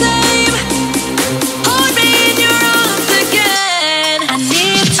the same? Hold me in your arms again. I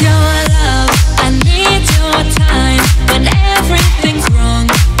need your love, I need your time. When everything's wrong,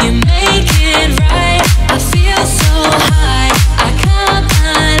 you make it right. I feel so high, I can't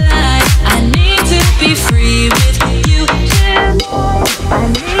lie. I need to be free with you. I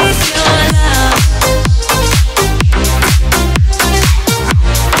need your love.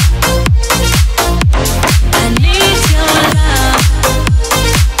 I need your love.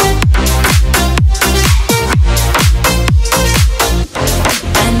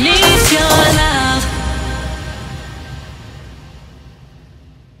 I need your love.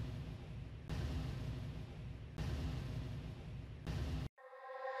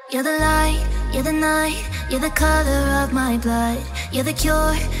 You're the light, you're the night, you're the color of my blood. You're the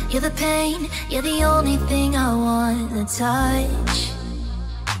cure, you're the pain, you're the only thing I want to touch.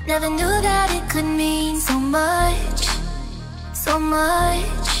 Never knew that it could mean so much, so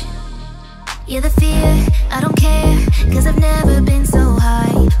much. You're the fear, I don't care, cause I've never been so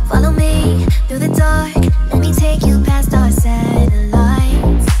high. Follow me through the dark, let me take you past our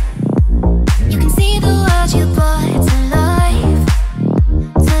satellites. You can see the world you brought to life,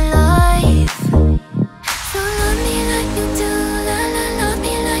 to life. So love me like you do, la la, love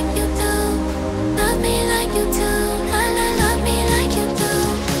me like you do. Love me like you do, la la, love me like you do.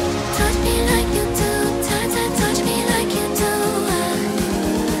 Touch me like you do, touch me like you do.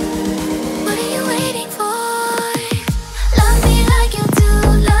 What are you waiting for? Love me like you do,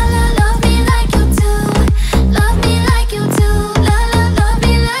 la la, love me like you do. Love me like you do, la la, love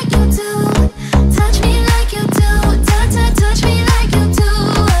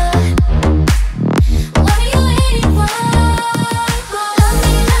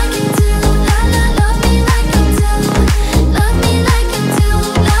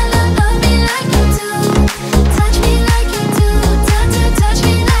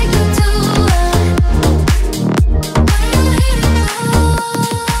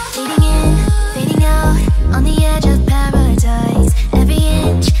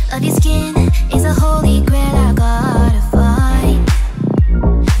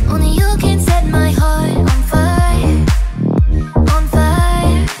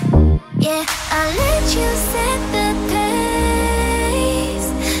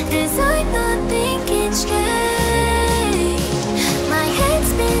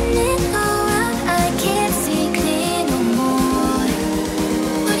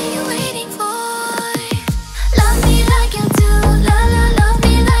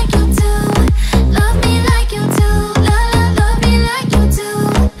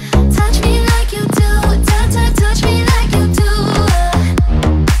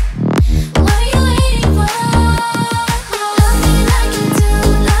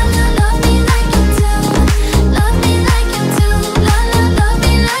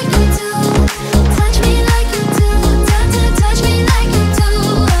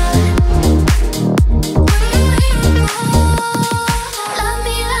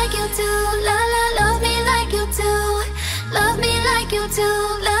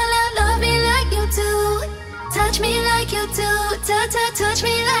touch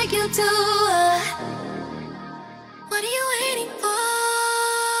me like you do. What are you waiting for?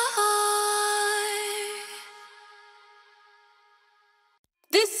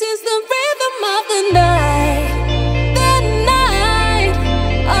 This is the rhythm of the night. The night,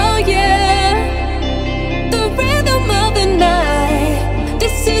 oh yeah. The rhythm of the night.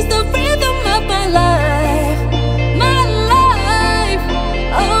 This is the rhythm of my life. My life,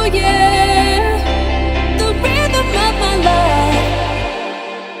 oh yeah. The rhythm of my life.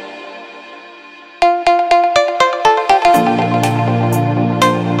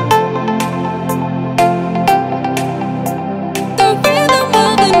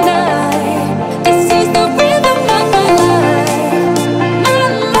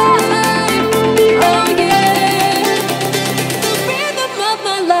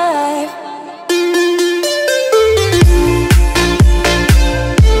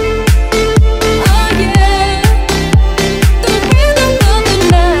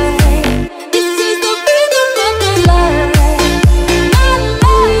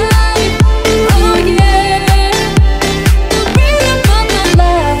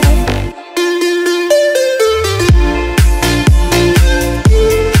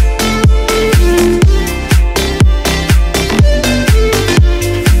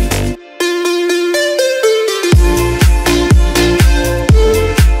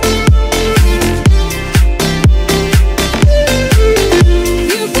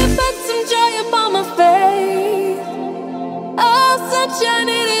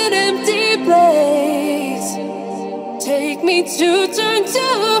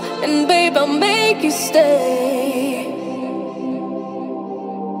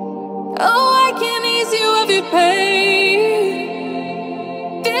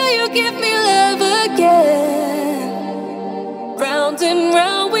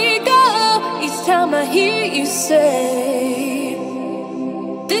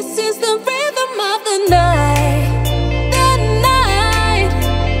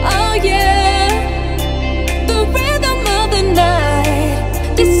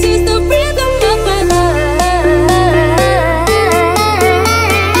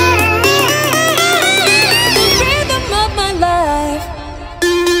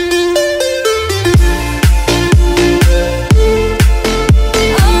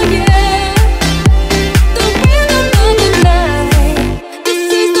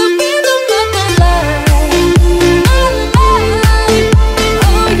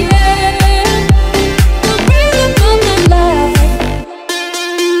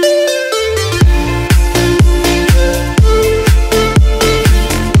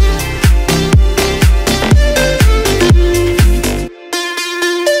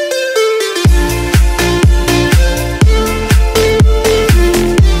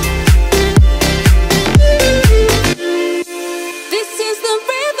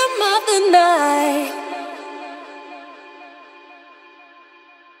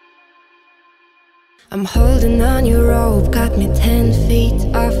 I'm holding on your rope, got me 10 feet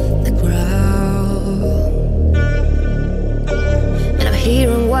off the ground. And I'm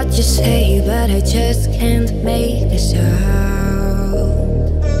hearing what you say, but I just can't make a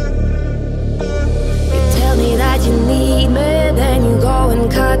sound. You tell me that you need me, then you go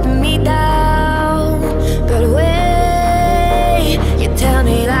and cut me down. But wait, you tell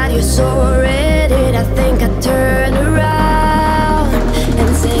me that you're sorry, did I think I'd turn around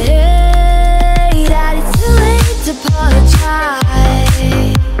and say apologize.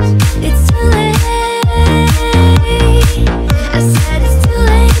 It's too late. I said it's too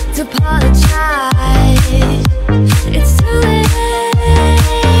late to apologize. It's too late.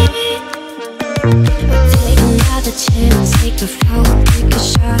 I'll take another chance, take a fall, take a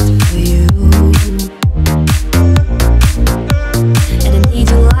shot for you. And I need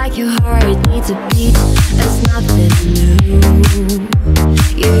you like your heart needs a beat. That's nothing new.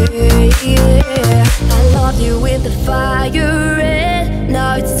 Yeah, yeah. I loved you with the fire red,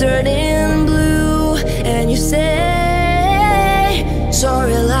 now it's turning blue. And you say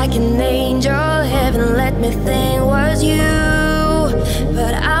sorry like an angel, heaven let me think was you.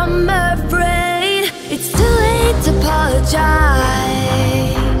 But I'm afraid it's too late to apologize.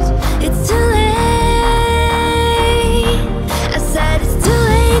 It's too late. I said it's too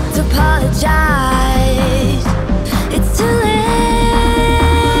late to apologize. It's too late.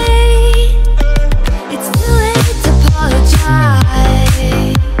 It's too late.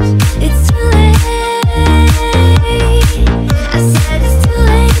 I said it's too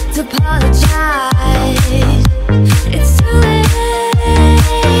late to apologize. It's too late.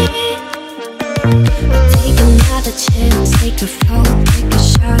 But take another chance, take a fall, take a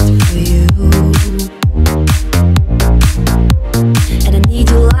shot for you.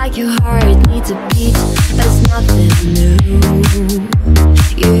 your heart needs a beat, that's nothing new.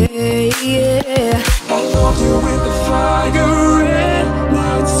 Yeah, yeah. I loved you with the fire red,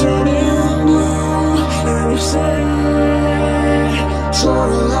 now it's turning blue. And you say,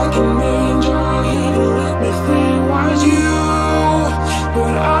 sorry like an angel, you don't let me think was you,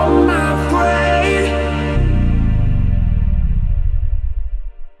 but I'm afraid.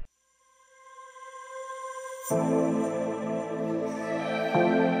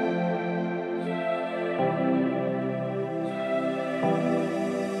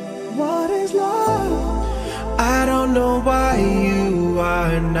 What is love? I don't know why you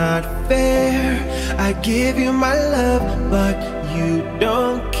are not fair. I give you my love, but you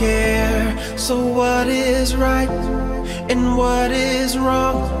don't care. So what is right and what is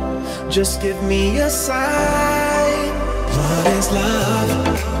wrong? Just give me a sign. What is love?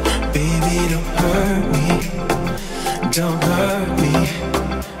 Baby, don't hurt me. Don't hurt me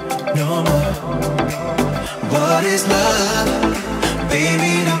no more. What is love?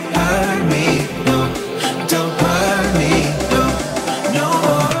 Baby, don't hurt me, no, don't hurt me, no, no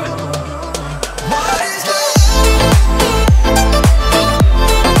more. What is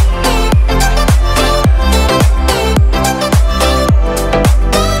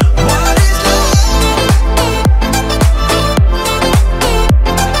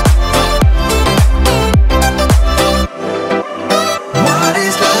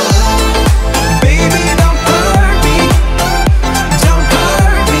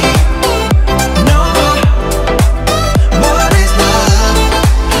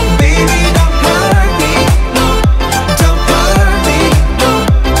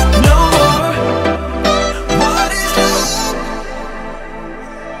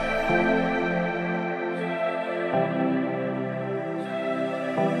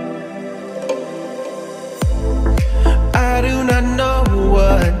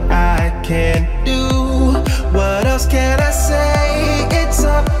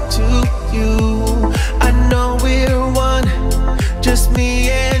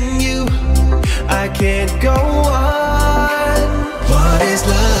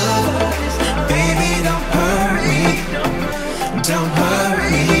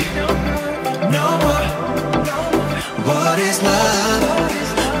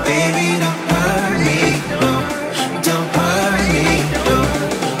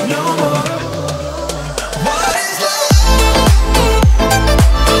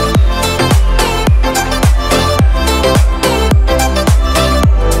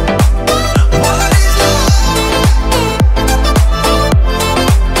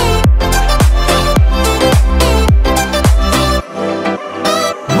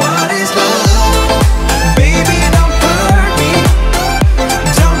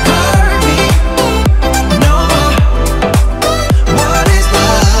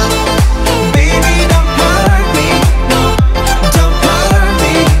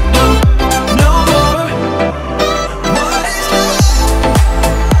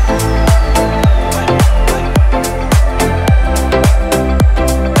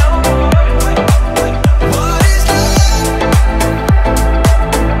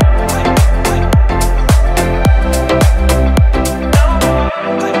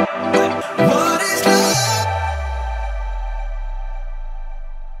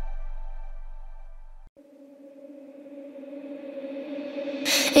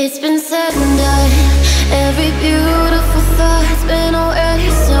It's been said and done. Every beautiful thought's been already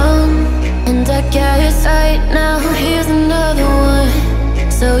sung. And I guess right now here's another one.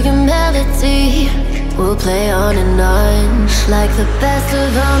 So your melody will play on and on, like the best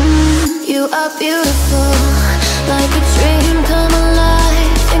of them. You are beautiful, like a dream come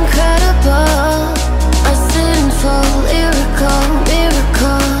alive. Incredible, a sinful, lyrical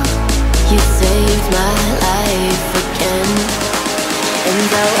miracle. You saved my life again.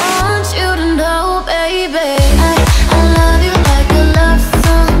 And I want you to know, baby, I love you like a love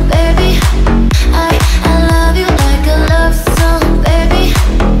song, baby. I love you like a love song, baby.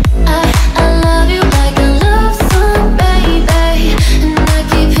 I love you like a love song, baby. And I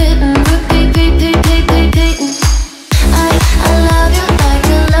keep hitting, repeating. I love you like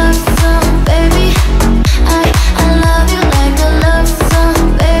a love song, baby. I love you like a love song,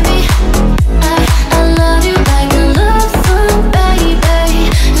 baby. I love you like a love song, baby.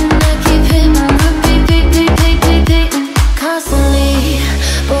 And I keep hitting, repeating constantly.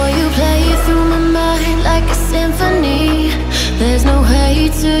 Boy, you play through my mind like a symphony. There's no way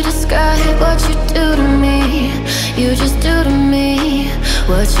to describe what you do to me. You just do to me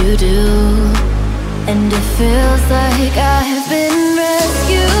what you do. And it feels like I've been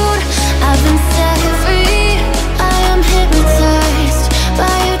rescued. I've been set free. I am hypnotized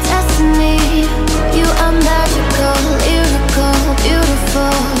by your touch.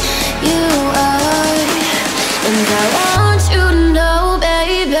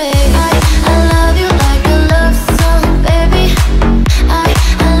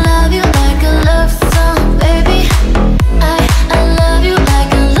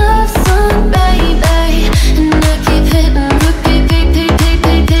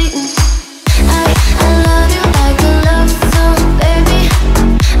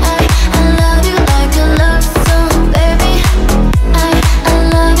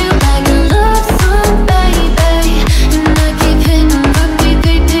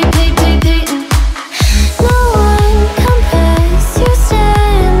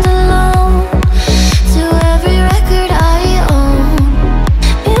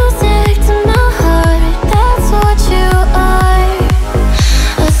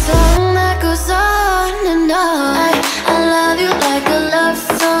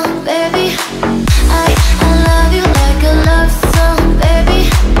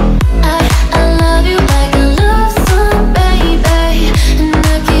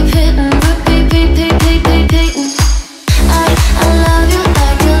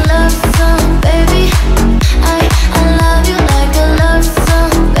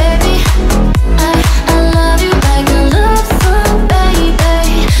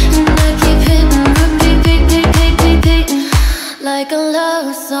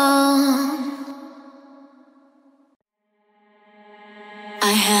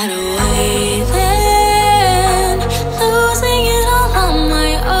 had a way then, losing it all on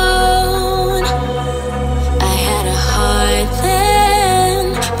my own. I had a heart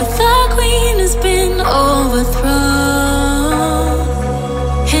then, but the queen has been overthrown.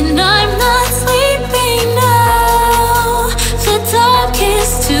 And I'm not sleeping now, the dark is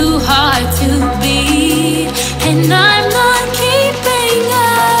too hard to beat. And I'm not keeping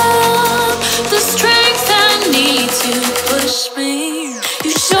up the strength I need to push me.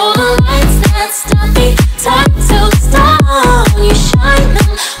 You show the lights that stop me, time to stop. You shine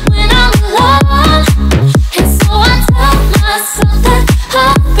them when I'm alone. And so I tell myself that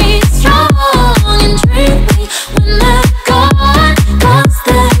I'll be strong and dream me when they're gone. Cause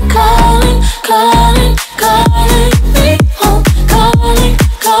they're calling, calling, calling me home. Calling,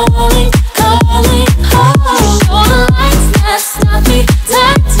 calling, calling home. You show the lights that stop me,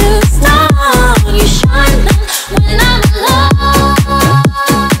 time to stop. You shine them when I'm alone.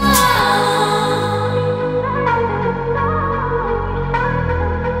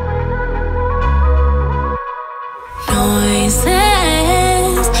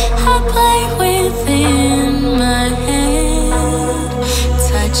 Noises I play within my head,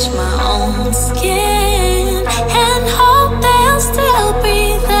 touch my own skin and hope they'll still be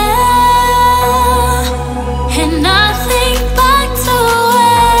there. And I think back to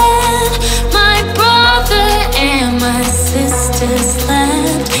when my brother and my sisters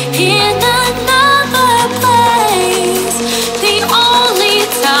left in another place. The only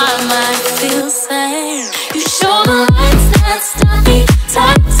time I feel safe. You show the lights that stop me,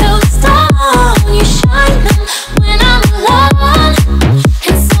 time to stop. You shine them when I'm alone.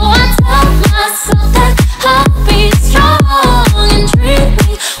 And so I tell myself that I'll be strong and dream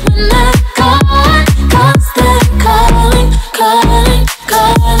me when they're gone. Cause they're calling, calling,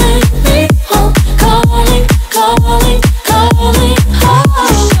 calling me home. Calling, calling, calling home.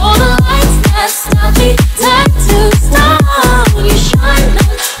 You show the lights that stop me, time to stop. You shine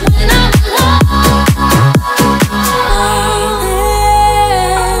them when I'm alone.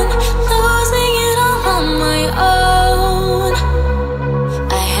 Then, losing it all on my own.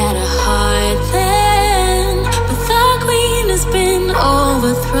 I had a heart then, but the queen has been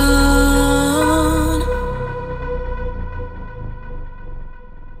overthrown.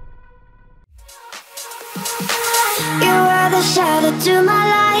 You were the shadow to my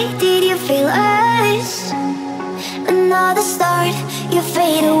light. Did you feel us? Another start, you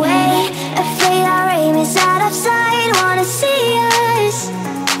fade away. Afraid our aim is out of sight. Wanna see us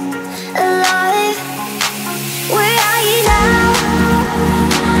alive. Where are you now?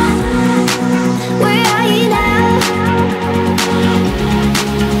 Where are you now?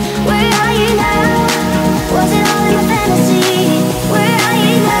 Where are you now? Was it all in a fantasy? Where are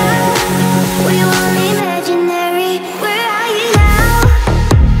you now? Were you only imaginary? Where are you now?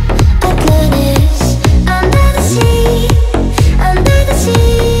 A goodness under the sea, under the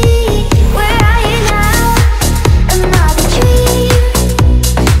sea. Where are you now? Another tree.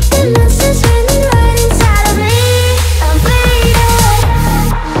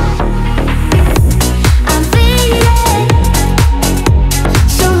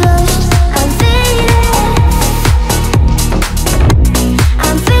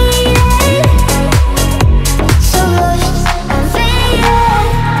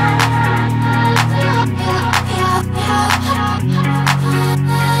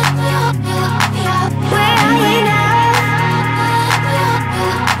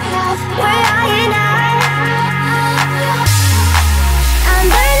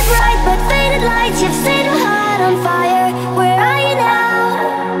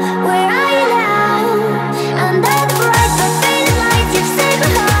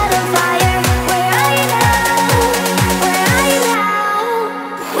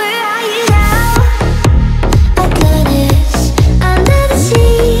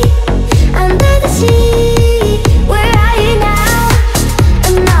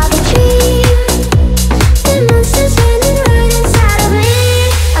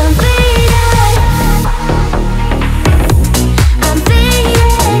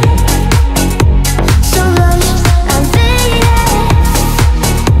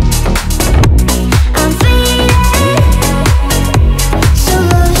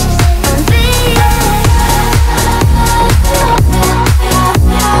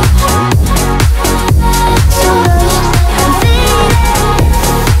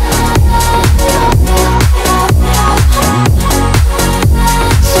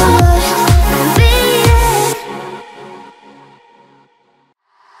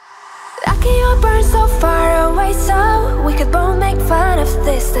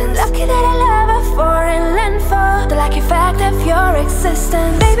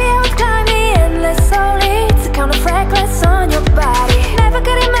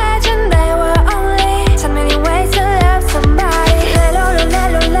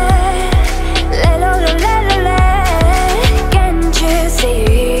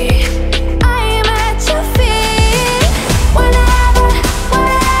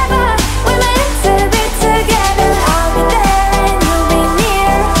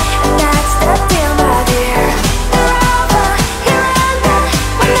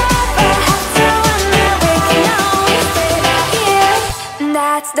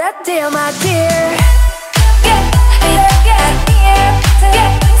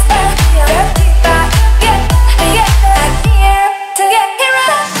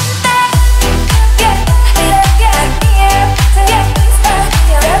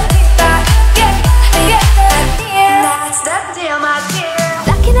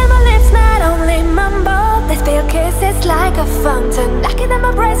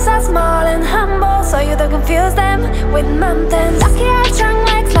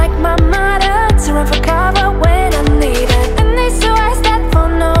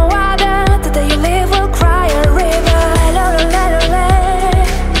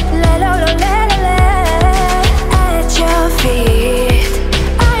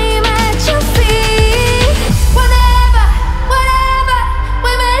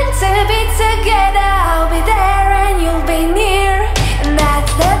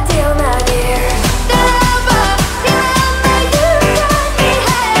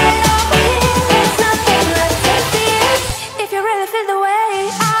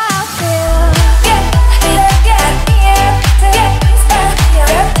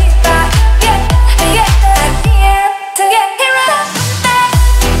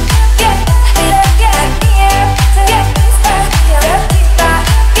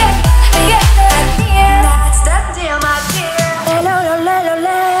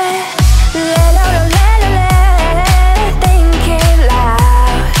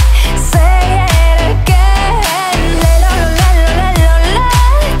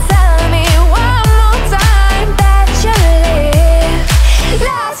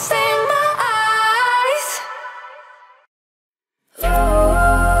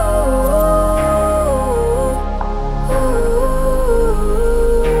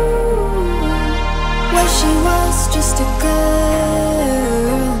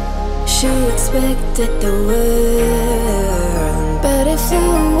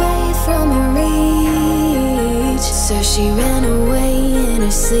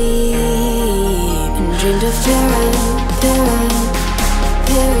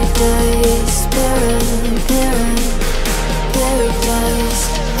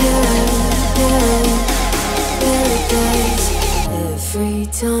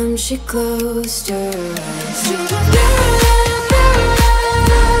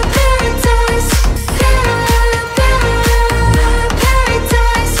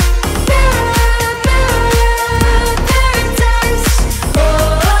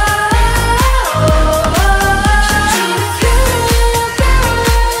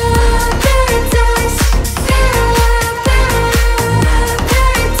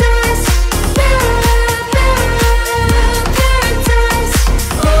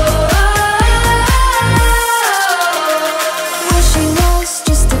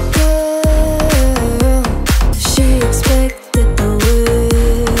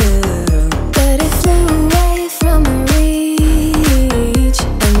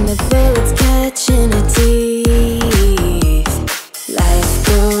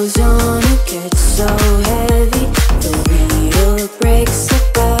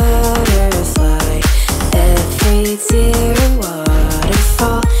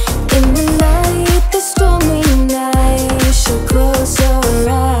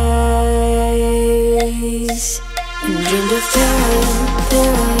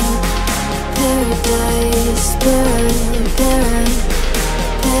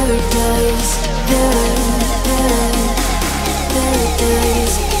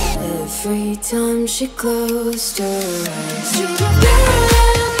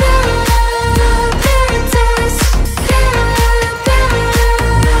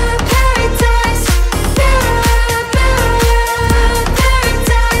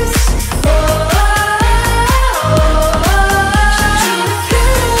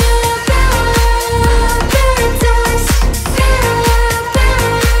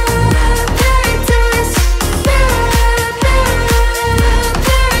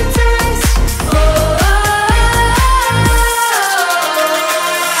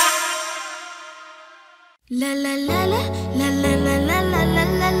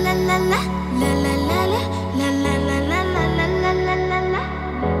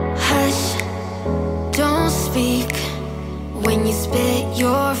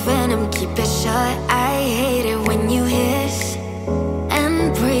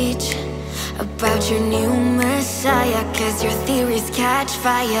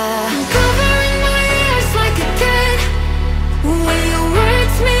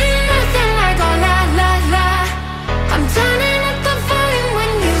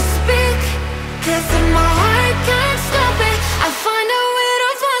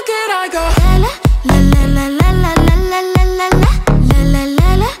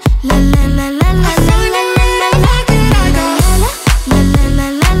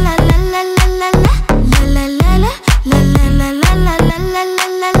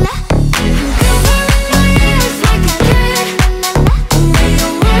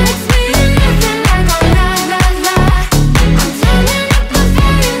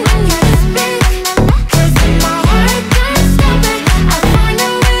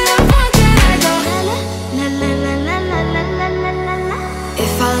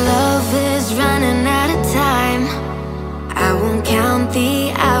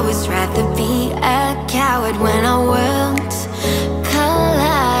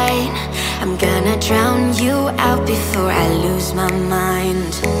 I'm gonna drown you out before I lose my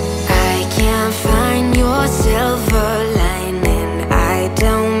mind. I can't find your silver lining. I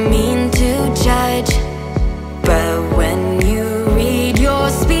don't mean to judge, but when you read your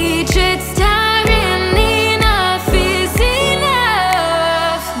speech, it's tiring. Enough is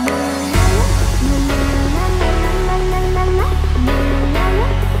enough.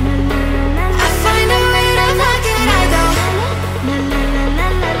 I find a way to knock it, I go.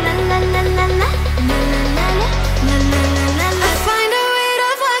 I find a way to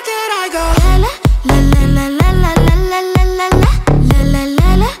fuck it, I go.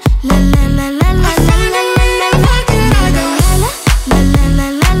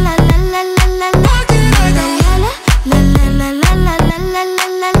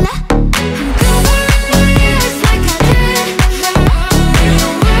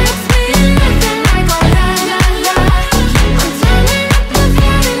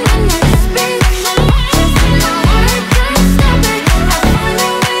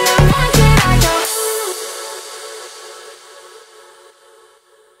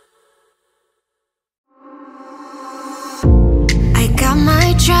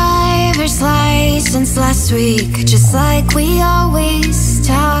 License last week, just like we always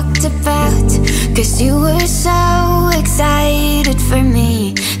talked about. Cause you were so excited for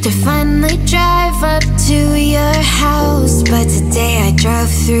me to finally drive up to your house. But today I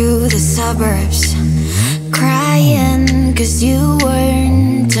drove through the suburbs crying cause you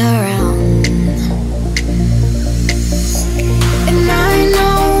weren't around. And I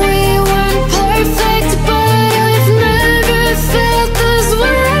know we weren't perfect, but I've never felt this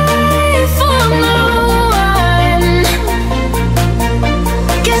way.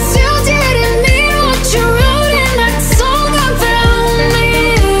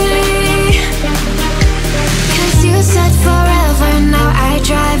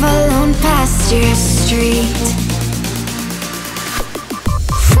 Your street.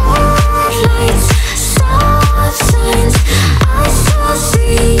 Floodlights, stop signs, I still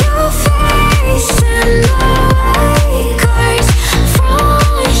see your face in the white cars,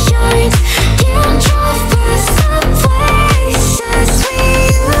 front yards. Can't drive past the places we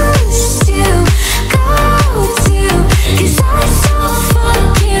used to go to, cause I so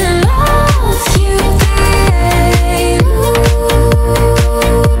fucking love you, babe.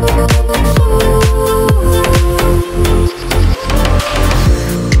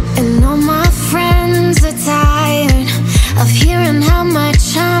 And all my friends are tired of hearing how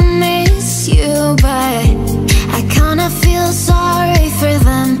much I miss you, but I kinda feel sorry for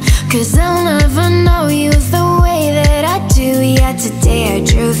them, cause they'll never know you the way that I do. Yeah, today I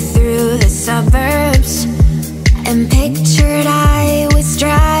drove through the suburbs and pictured I was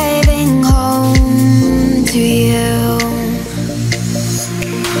driving home to you.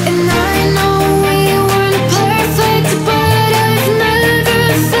 And I know we weren't perfect, but I've never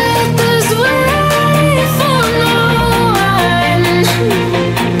felt this way for no one.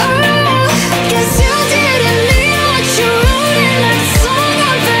 Oh, guess you didn't mean what you wrote in that song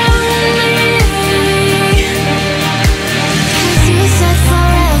about me. Cause you said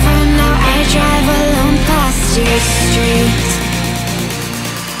forever, now I drive alone past your street.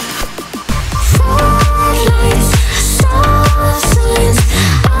 Floodlights, stop signs,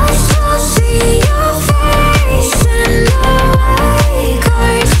 I still see your face in the white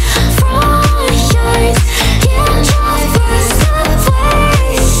cars, front yards. Can't drive past the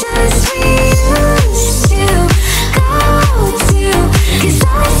places we used to go to, cause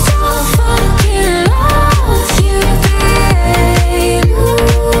I so fucking love you, babe.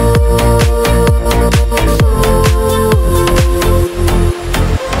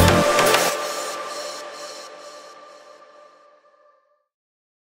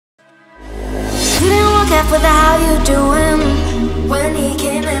 Didn't walk up with a how you doing. When he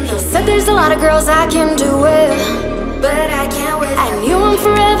came in, he said there's a lot of girls I can do it, but I can't wait. I knew him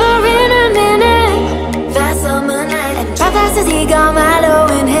forever in a minute. That summer night, and right fast as he got Milo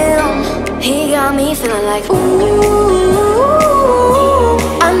in him, he got me feeling like ooh.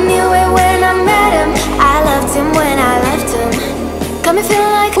 I knew it when I met him. I loved him when I left him. Got me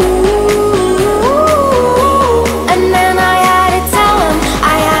feeling like ooh. And then I had to tell him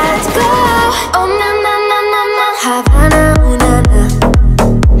I had to go. Oh na na na na na. Havana, ooh na na.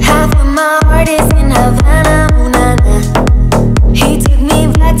 Half of my heart is in Havana, ooh na na. He took me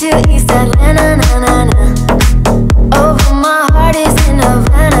back to East Atlanta, na na na. Oh, my heart is in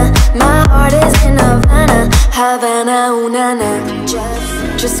Havana. My heart is in Havana. Havana, ooh na na.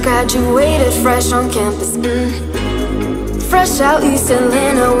 Just graduated fresh on campus, fresh out East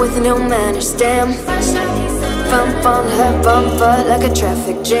Atlanta with no manners, damn. Bump on her bumper like a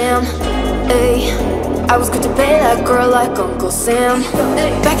traffic jam. Ayy, I was good to pay that girl like Uncle Sam.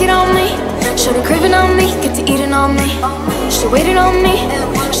 Back it on me, shawty craving on me, get to eating on me. She waited on me,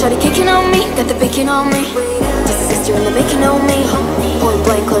 shawty kicking on me, got the bacon on me. Just a sister in the making on me. Point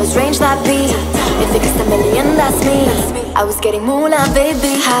blank, close range, that beat. If it costs $1 million, that's me. I was getting moolah,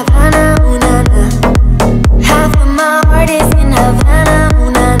 baby. Havana, ooh na na. Half of my heart is in Havana,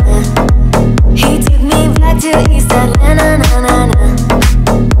 ooh na na. He took me back to East Atlanta, na na na.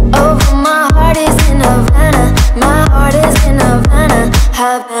 Oh, my heart is in Havana, my heart is in Havana.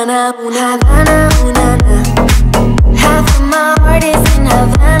 Havana, ooh na Havana, ooh na na. Half of my heart is in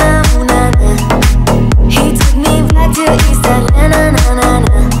Havana, ooh na na. He took me back to East Atlanta, na na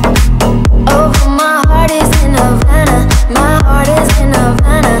na. Oh, my heart is in Havana, my heart is in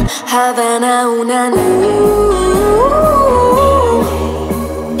Havana. Havana, ooh na na.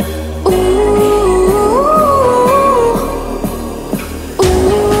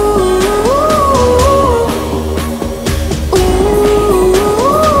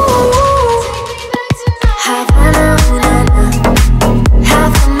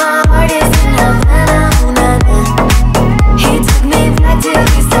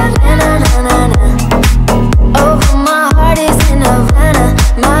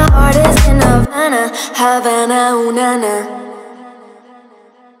 Havana, ooh na na.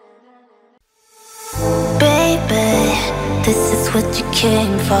 Baby, this is what you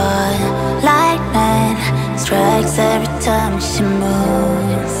came for. Lightning strikes every time she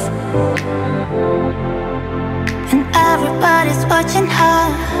moves, and everybody's watching her.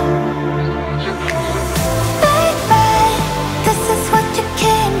 Baby, this is what you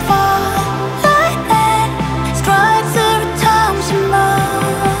came for. Lightning strikes every time she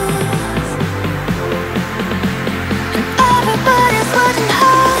moves, everybody's watching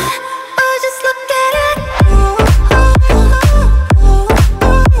her. Oh, just look at it.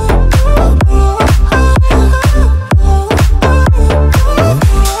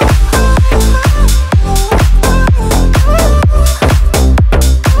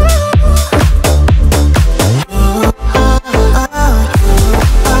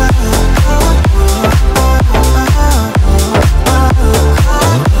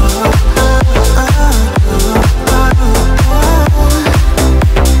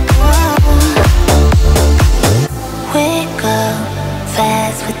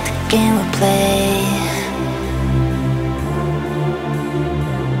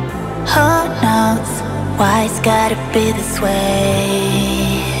 Why it's gotta be this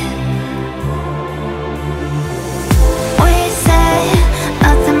way? We say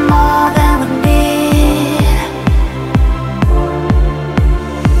nothing more than we need.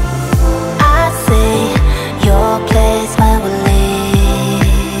 I see your place when we leave.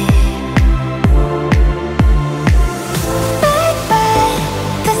 Baby,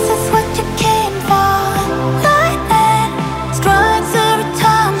 this is what you came for. Lightning strikes every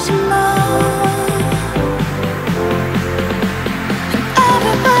time she moves.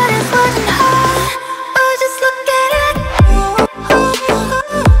 Everybody's watching her. Oh, just look at it.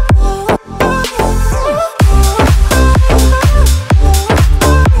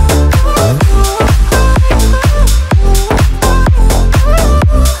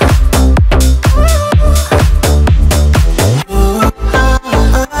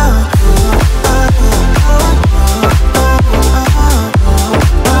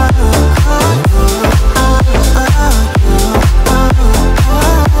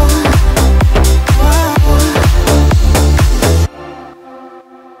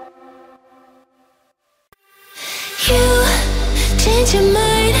 You change your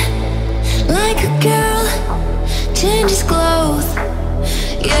mind like a girl changes clothes.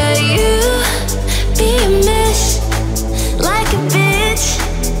 Yeah, you be a mess like a bitch,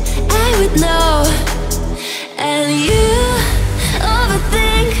 I would know. And you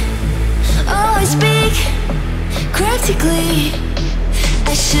overthink, always speak practically.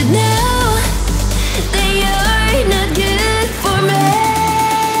 I should know that you're not good for me.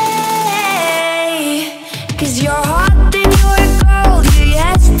 'Cause you're hot, then you're cold. You're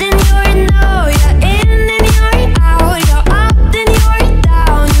yes, then you're no. You're in, then you're out. You're up, then you're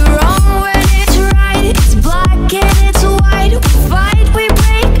down. You're wrong when it's right. It's black and it's white. We fight, we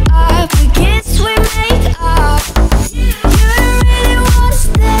break up. We kiss, we make up. You don't really wanna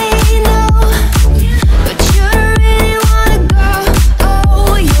stay, no, but you don't really wanna go.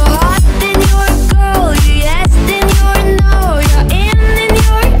 Oh, you're hot, then you're cold. You're yes,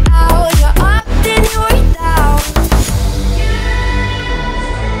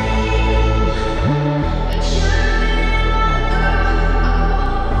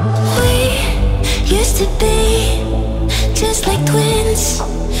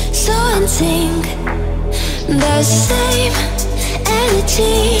 the same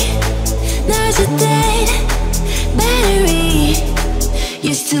energy. There's a dead battery.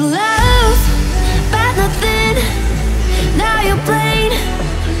 Used to love, but nothing. Now you're plain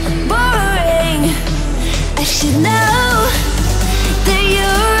boring. I should know that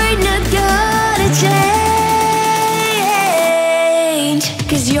you're not gonna change.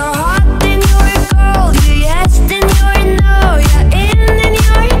 'Cause you're hot, then you're cold. You're yes, then you're no. You're in, then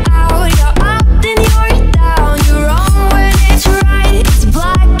you're out. You're up, then you're down. You're wrong when it's right. It's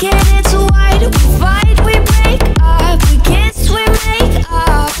black and it's white. We fight, we break up. We kiss, we make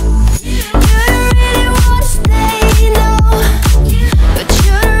up. You don't really wanna stay, no, but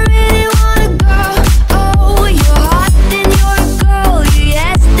you don't really wanna go. Oh, you're hot, then you're cold. You're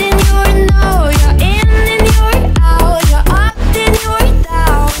yes, then you're no. You're in, then you're out. You're up, then you're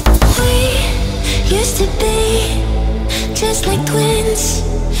down. We used to be just like twins,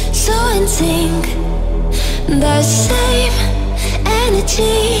 so in sync. The same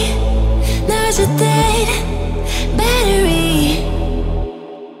energy. There's a dead battery.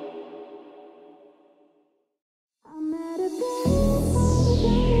 I'm at a bed,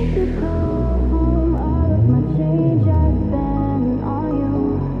 to home. All of my change I spend on you.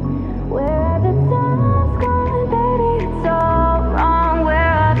 Where are the times gone, baby? It's all wrong.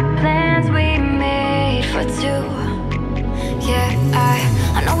 Where are the plans we made for two? Yeah,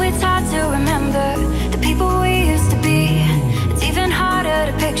 I know it's hard to remember the people we used to be. It's even harder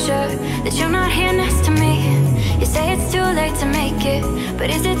to picture that you're not here next to me. You say it's too late to make it, but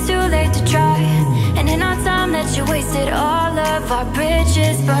is it too late to try? And in our time that you wasted, all of our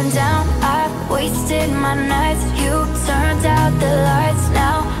bridges burned down. I've wasted my nights, you turned out the lights.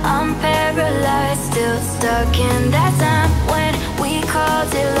 Now I'm paralyzed, still stuck in that time when we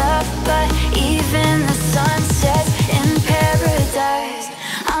called it love. But even the sun sets in paradise.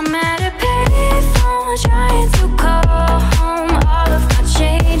 I'm at a payphone trying to call home. All of my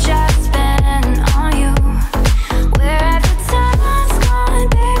change I spend on you. Where have the times gone,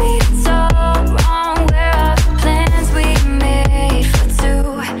 baby? It's all wrong. Where are the plans we made for two?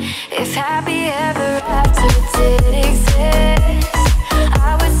 If happy ever after did exist,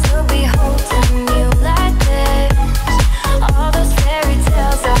 I would still be holding you like this. All those fairy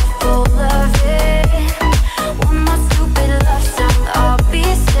tales are full of it. One more stupid love song, I'll be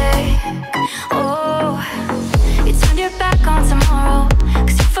sick. Oh, you turned your back on tomorrow,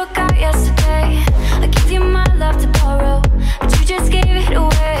 'cause you forgot yesterday. I give you my love to borrow, but you just gave it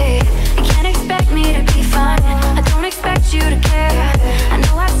away. You can't expect me to be fine, I don't expect you to care. I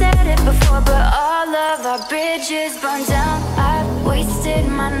know I've said it before, but all of our bridges burned down. I've wasted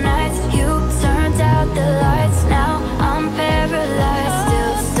my nights, you turned out the lights. Now I'm paralyzed,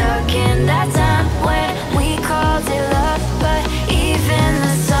 still stuck in that time when we called it love. But even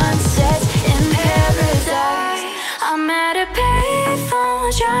the sun sets in paradise. I'm at a payphone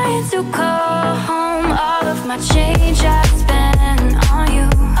trying to call home. All of my change I spend on you.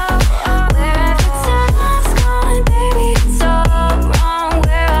 Where have the times gone, baby? It's all wrong.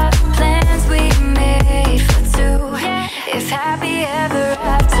 Where are the plans we made for two? If happy ever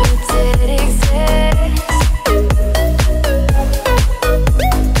after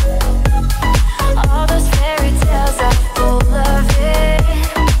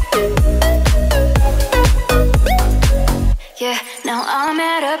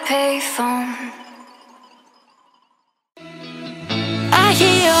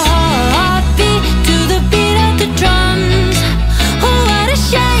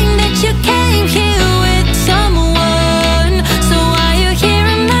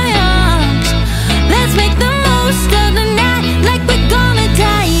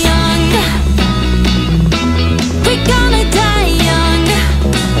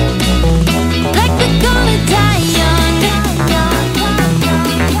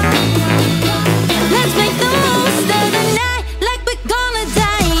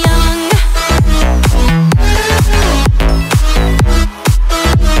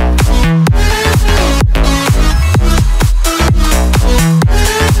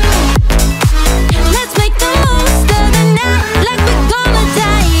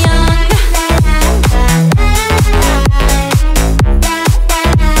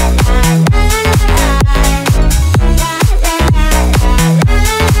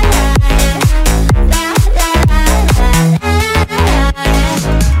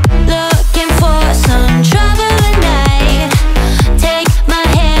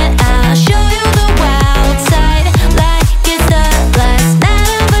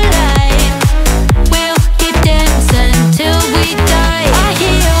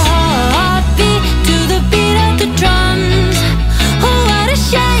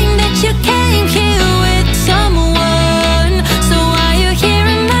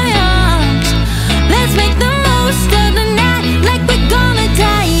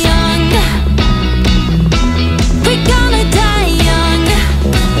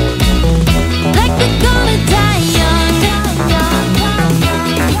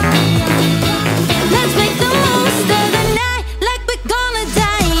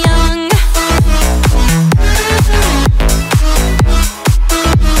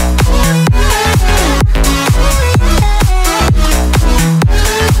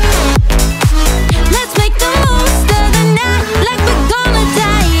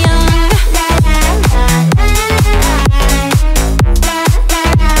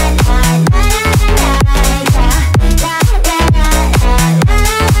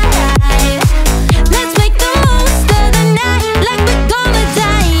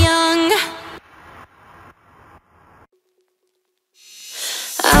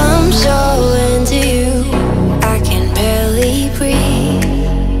I'm so into you, I can barely breathe.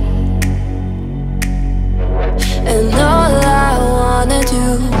 And all I wanna do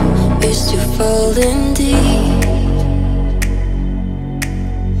is to fall in deep.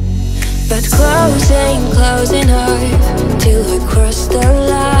 But closing hard till we cross the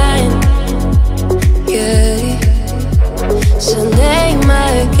line. Yeah. So name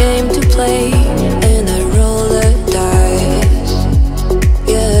my game to play, and I roll the dice.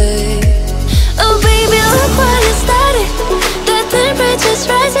 Yeah. Oh baby, look what you started. The temperature's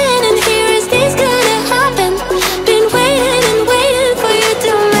rising, and here is this gonna happen. Been waiting and waiting for you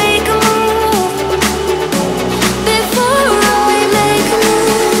to make a move before I make a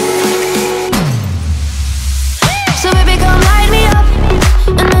move. So baby, come light me up,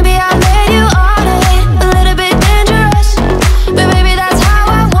 and maybe I'll let you on it. A little bit dangerous, but baby, that's how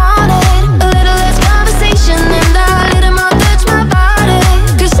I want it. A little less conversation, and a little more touch my body.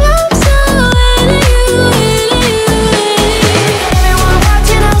 'Cause I'm so into you, Everyone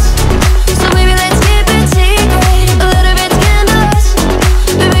watching us, so baby, let's keep it secret. A little bit scandalous,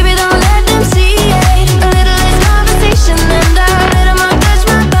 but baby, don't let them see it. A little less conversation, and a little more touch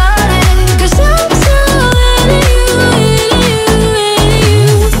my body. 'Cause I'm so into you.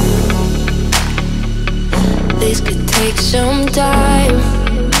 This could take some time.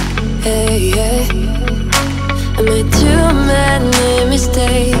 Hey, yeah. I made too many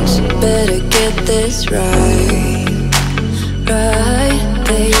mistakes. Better get this right. Right,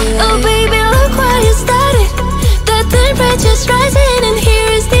 baby. Oh, baby, look what you started. The temperature's rising, and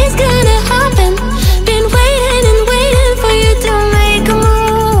here is this gonna happen. Been waiting and waiting for you to make a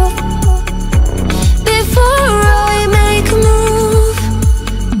move before I make a move.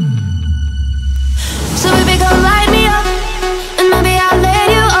 So baby, come light me up, and maybe I'll let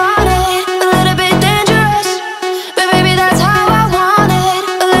you on it. A little bit dangerous, but baby, that's how I want it.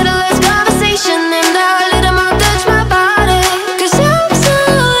 A little less conversation, and a little more touch my body. 'Cause I'm so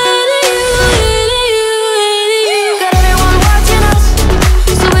into you. Got everyone watching us,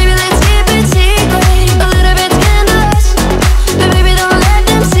 so baby, let's keep it secret. A little bit scandalous, but baby, don't let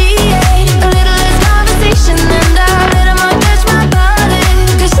them see it. A little less conversation, and a little more touch my body.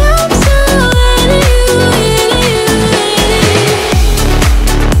 'Cause I'm so into you.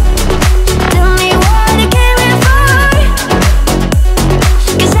 Tell me what you came here for,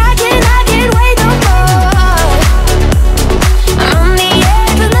 'cause I cannot get way no more. I'm on the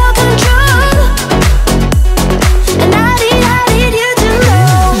edge with no control, and I need you to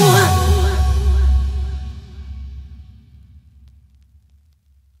know.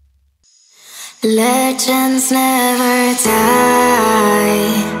 Legends never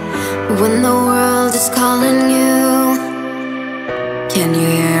die when the world is calling you. Can you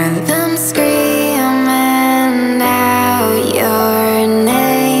hear them screaming out your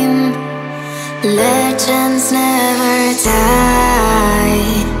name? Legends never die,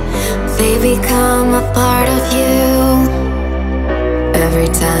 they become a part of you. Every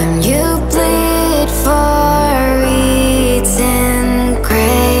time you bleed for eating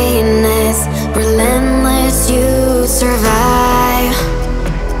greatness, relentless, you survive.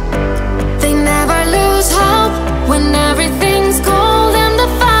 They never lose hope when everything's cold and the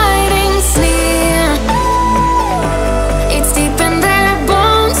fighting's near. It's deep in their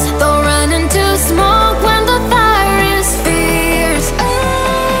bones, they'll run into smoke when the fire is fierce.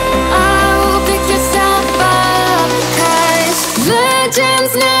 I will pick yourself up, 'cause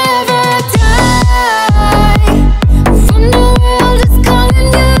legends never die when the world is calling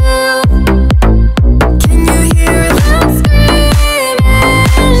you. Can you hear them screaming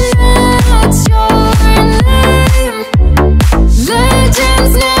out your name?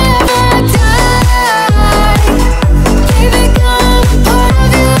 Legends never die, they become a part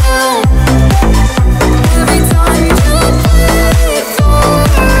of you. Every time you plead for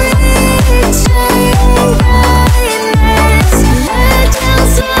reaching greatness,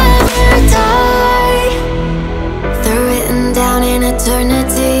 legends never die. They're written down in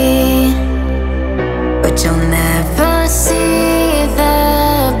eternity, but you'll never see the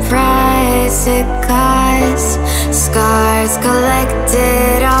price it costs. Scars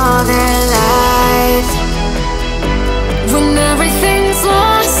collected all their life. When everything's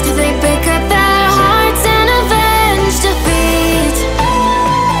lost, they pick up their hearts and avenge defeat.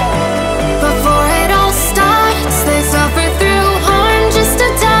 Before it all starts, they suffer through harm just to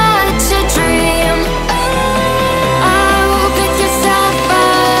touch a dream. I will pick yourself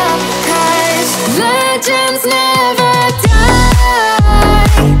up, 'cause legends never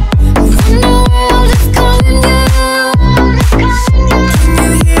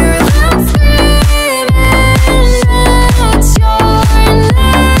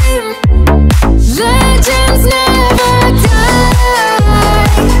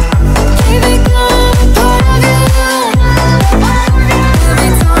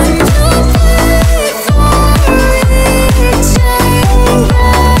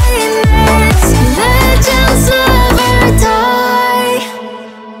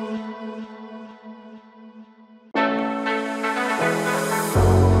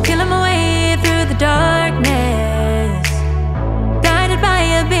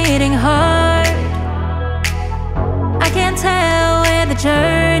beating heart. I can't tell where the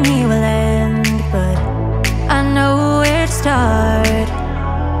journey will end, but I know where to start.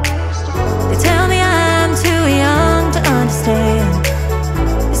 They tell me I'm too young to understand.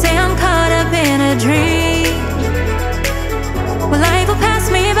 They say I'm caught up in a dream. Well, life will pass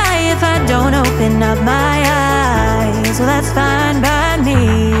me by if I don't open up my eyes. Well, that's fine by me.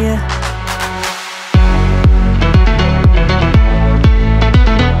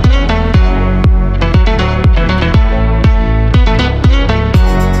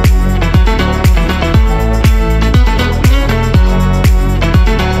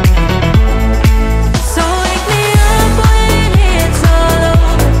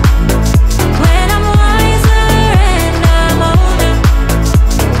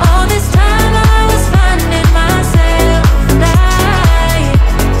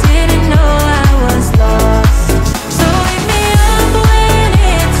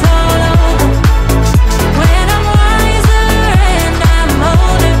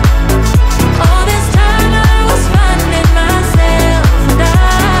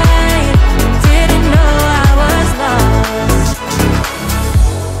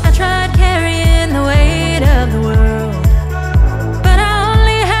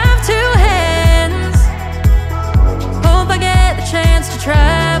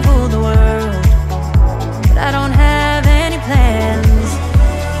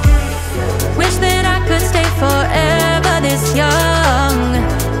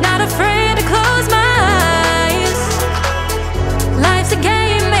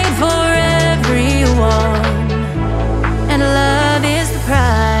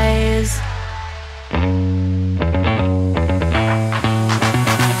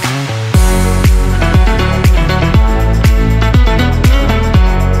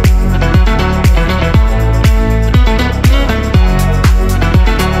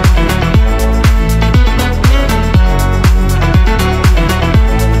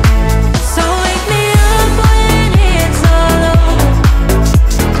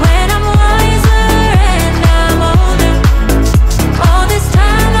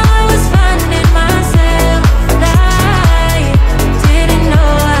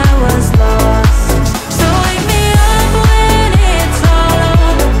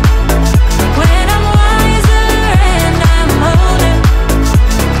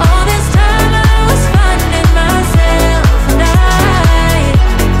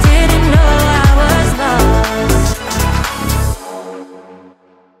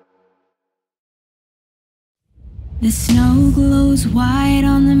 The snow glows white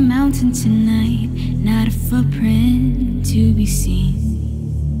on the mountain tonight, not a footprint to be seen.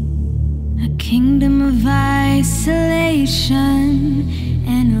 A kingdom of isolation,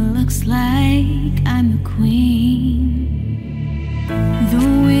 and it looks like I'm the queen. The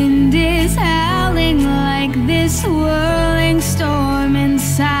wind is howling like this whirling storm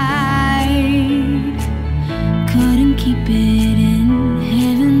inside. Couldn't keep it in,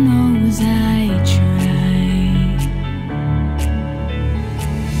 heaven knows I tried.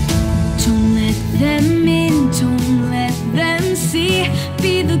 Don't let them in, don't let them see.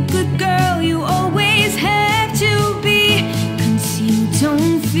 Be the good girl you always have to be. Conceal,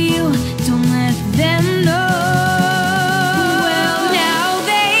 don't feel, don't let them know. Well, now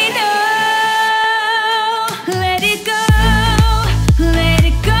they know. Let it go, let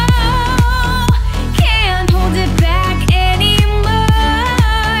it go. Can't hold it back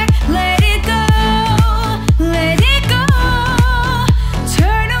anymore. Let it go, let it go.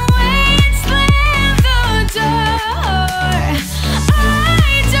 Turn away and slam the door. I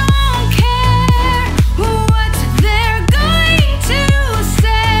don't care what they're going to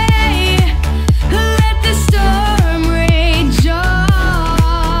say. Let the storm rage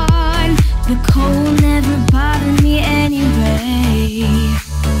on. The cold never bothered me anyway.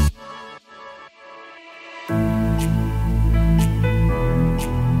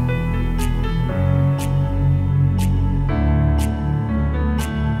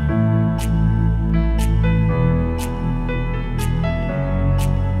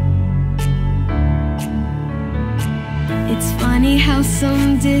 It's funny how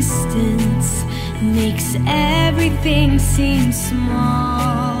some distance makes everything seem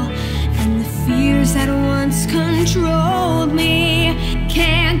small, and the fears that once controlled me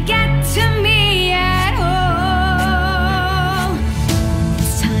can't get to me at all.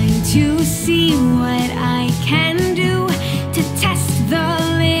 It's time to see what I can do to test the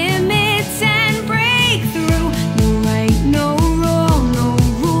limits and break through. No right, no wrong, no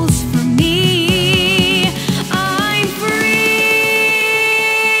rules for me. I'm free.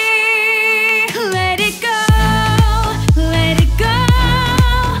 Let it go, let it go.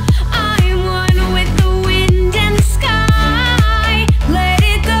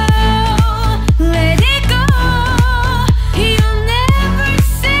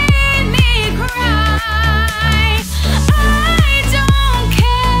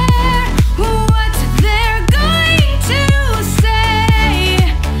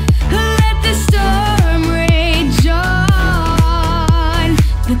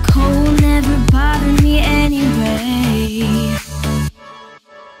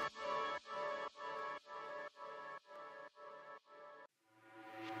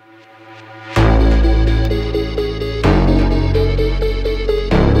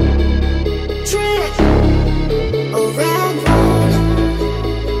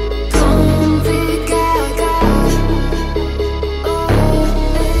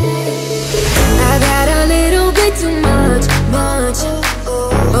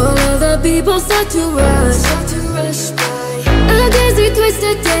 people start to rush. A dizzy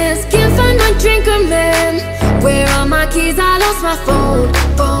twisted dance, can't find my drink or man. Where are my keys? I lost my phone.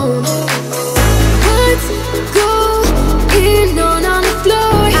 What's going on the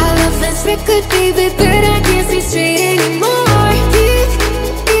floor? I love this record, baby, but I can't see straight anymore. Keep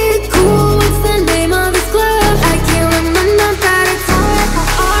it cool, what's the name of this club? I can't remember, but it's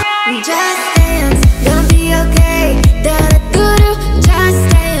alright. Just dance, gonna be okay. Da-da-do-do, just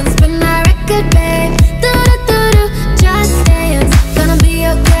dance, spin that record, babe. Da-da-do-do, just dance, gonna be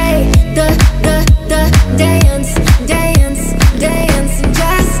okay. Dance, dance, dance,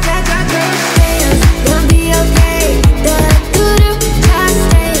 just dance, gonna be okay. Da-da-do-do, just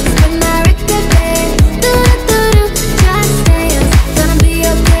dance, spin that record, babe. Da-da-do-do, just dance, gonna be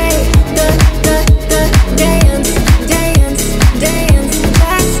okay. Dance, dance, dance,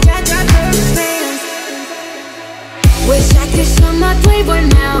 just dance. Wish I could show my Playboy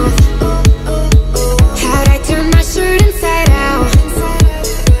mouth. How'd I turn my shirt inside out?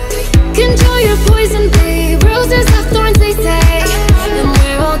 Control your poison, babe. Roses have thorns, they say, and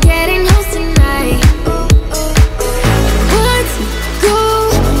we're all getting hoes tonight. What's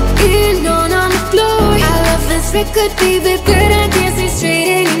going on the floor? I love this record, baby, but I can't see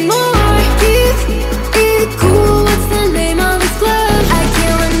straight anymore. Keep it cool, what's the name of this club? I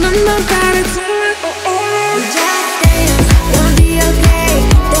can't remember, but it's just dance, gonna be okay.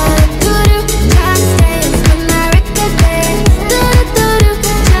 Da-da-do-do, just dance, spin that record, babe. Da-da-do-do,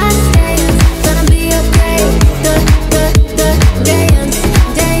 just dance, gonna be okay. Dance, dance,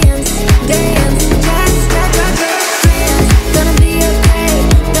 dance, just dance, gonna be okay.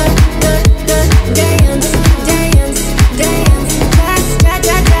 Dance, dance, dance,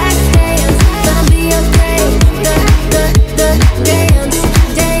 just dance, gonna be okay. Dance, dance,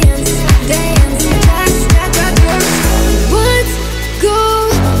 dance, just dance. What's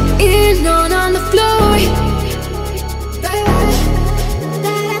going on the floor?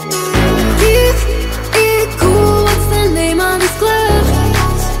 Keep it cool, what's the name of this club?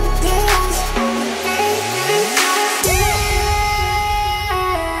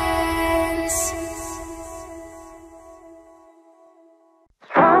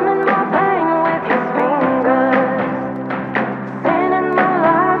 Strumming my pain with his fingers, singing my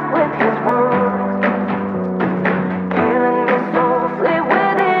life with his words, killing me softly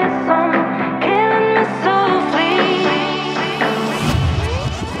with his song, killing me softly.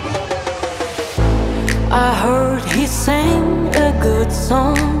 I heard he sang a good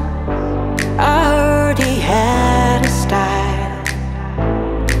song. I heard he had a style,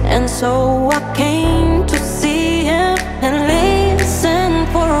 and so I came to see him and listen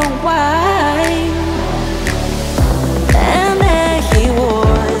for a while. And there he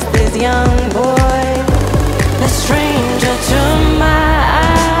was, this young boy, a stranger to my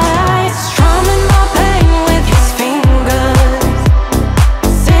eyes, strumming my pain with his fingers,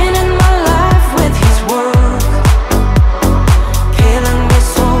 singing my life with his words, killing me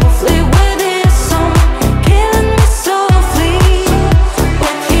softly with his song, killing me softly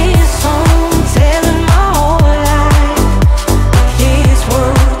with his song, telling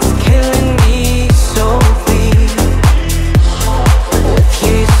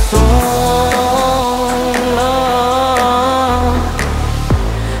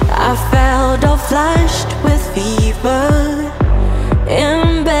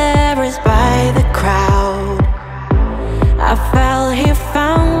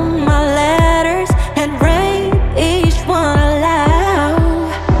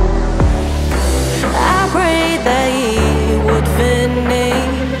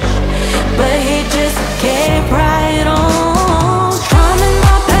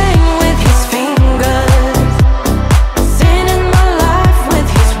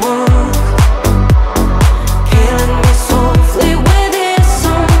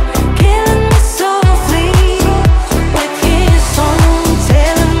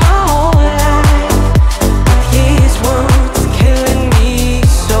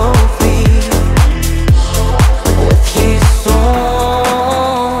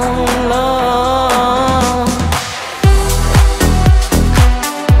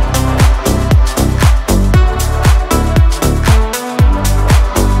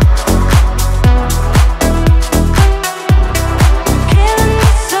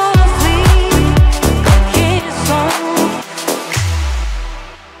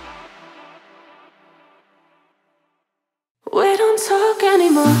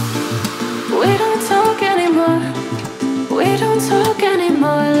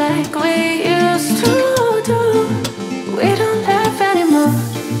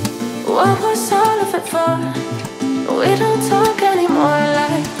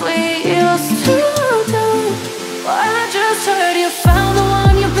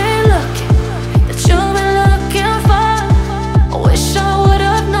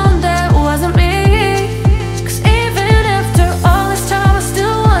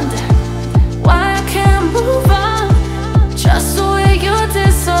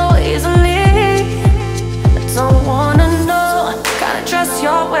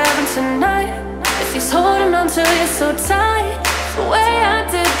so tight, the way I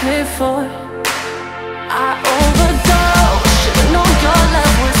did before. I overdosed, should've known your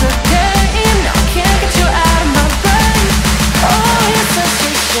love was a game. Now I can't get you out of my brain. Oh, it's such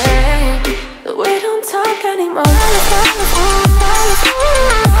a shame that we don't talk anymore.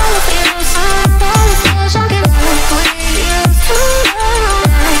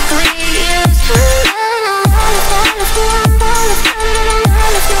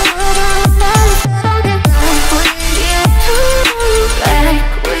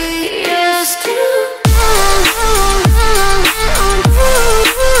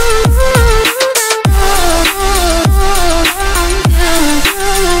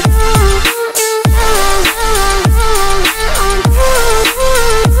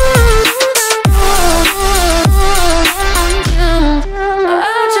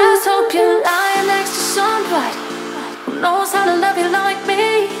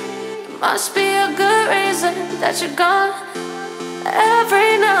 Must be a good reason that you're gone.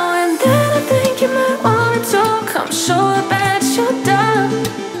 Every now and then I think you might wanna talk. I'm sure that you're done,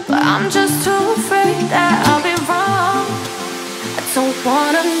 but I'm just too afraid that I'll be wrong. I don't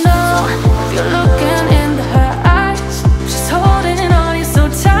wanna know if you're looking into her eyes. She's holding on you so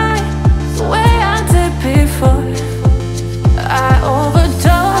tight, the way I did before. I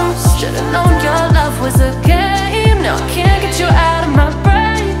overdosed, should've known your love was a game. Now I can't get you out of my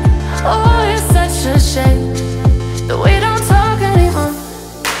brain. Oh, it's such a shame that we don't talk anymore.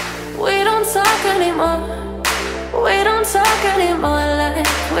 We don't talk anymore. We don't talk anymore like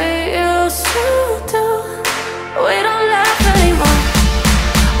we used to do. We don't laugh anymore.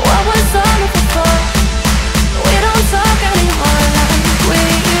 What was on it before? We don't talk anymore like we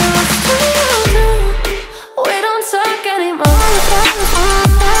used to do. We don't talk anymore.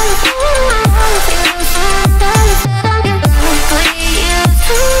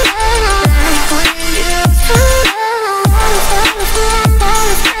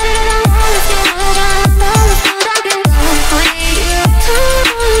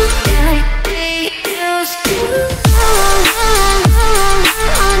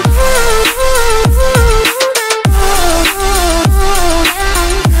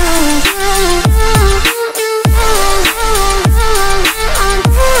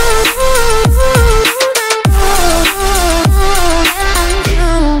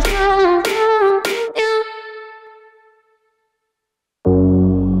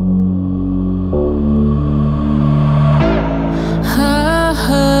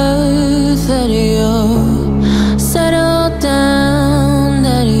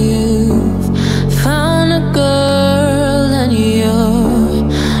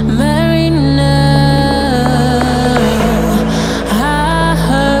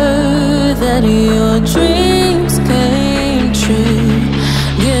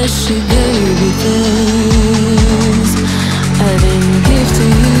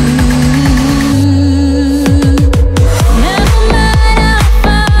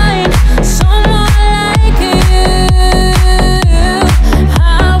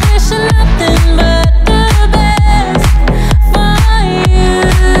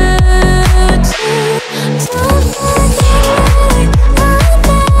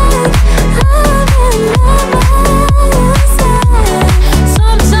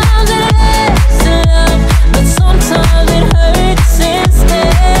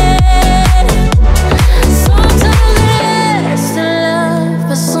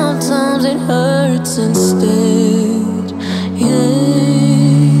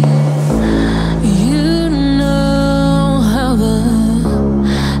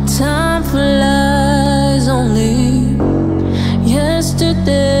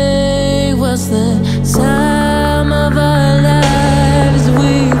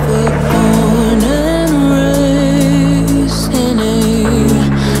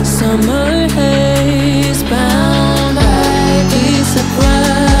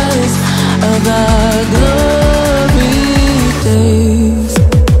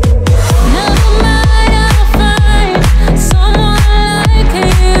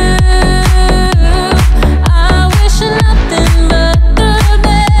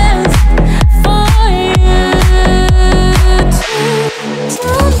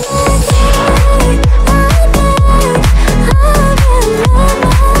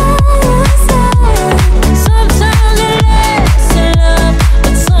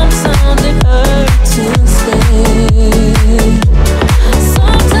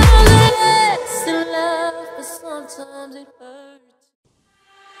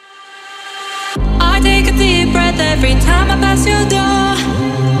 I take a deep breath every time I pass your door.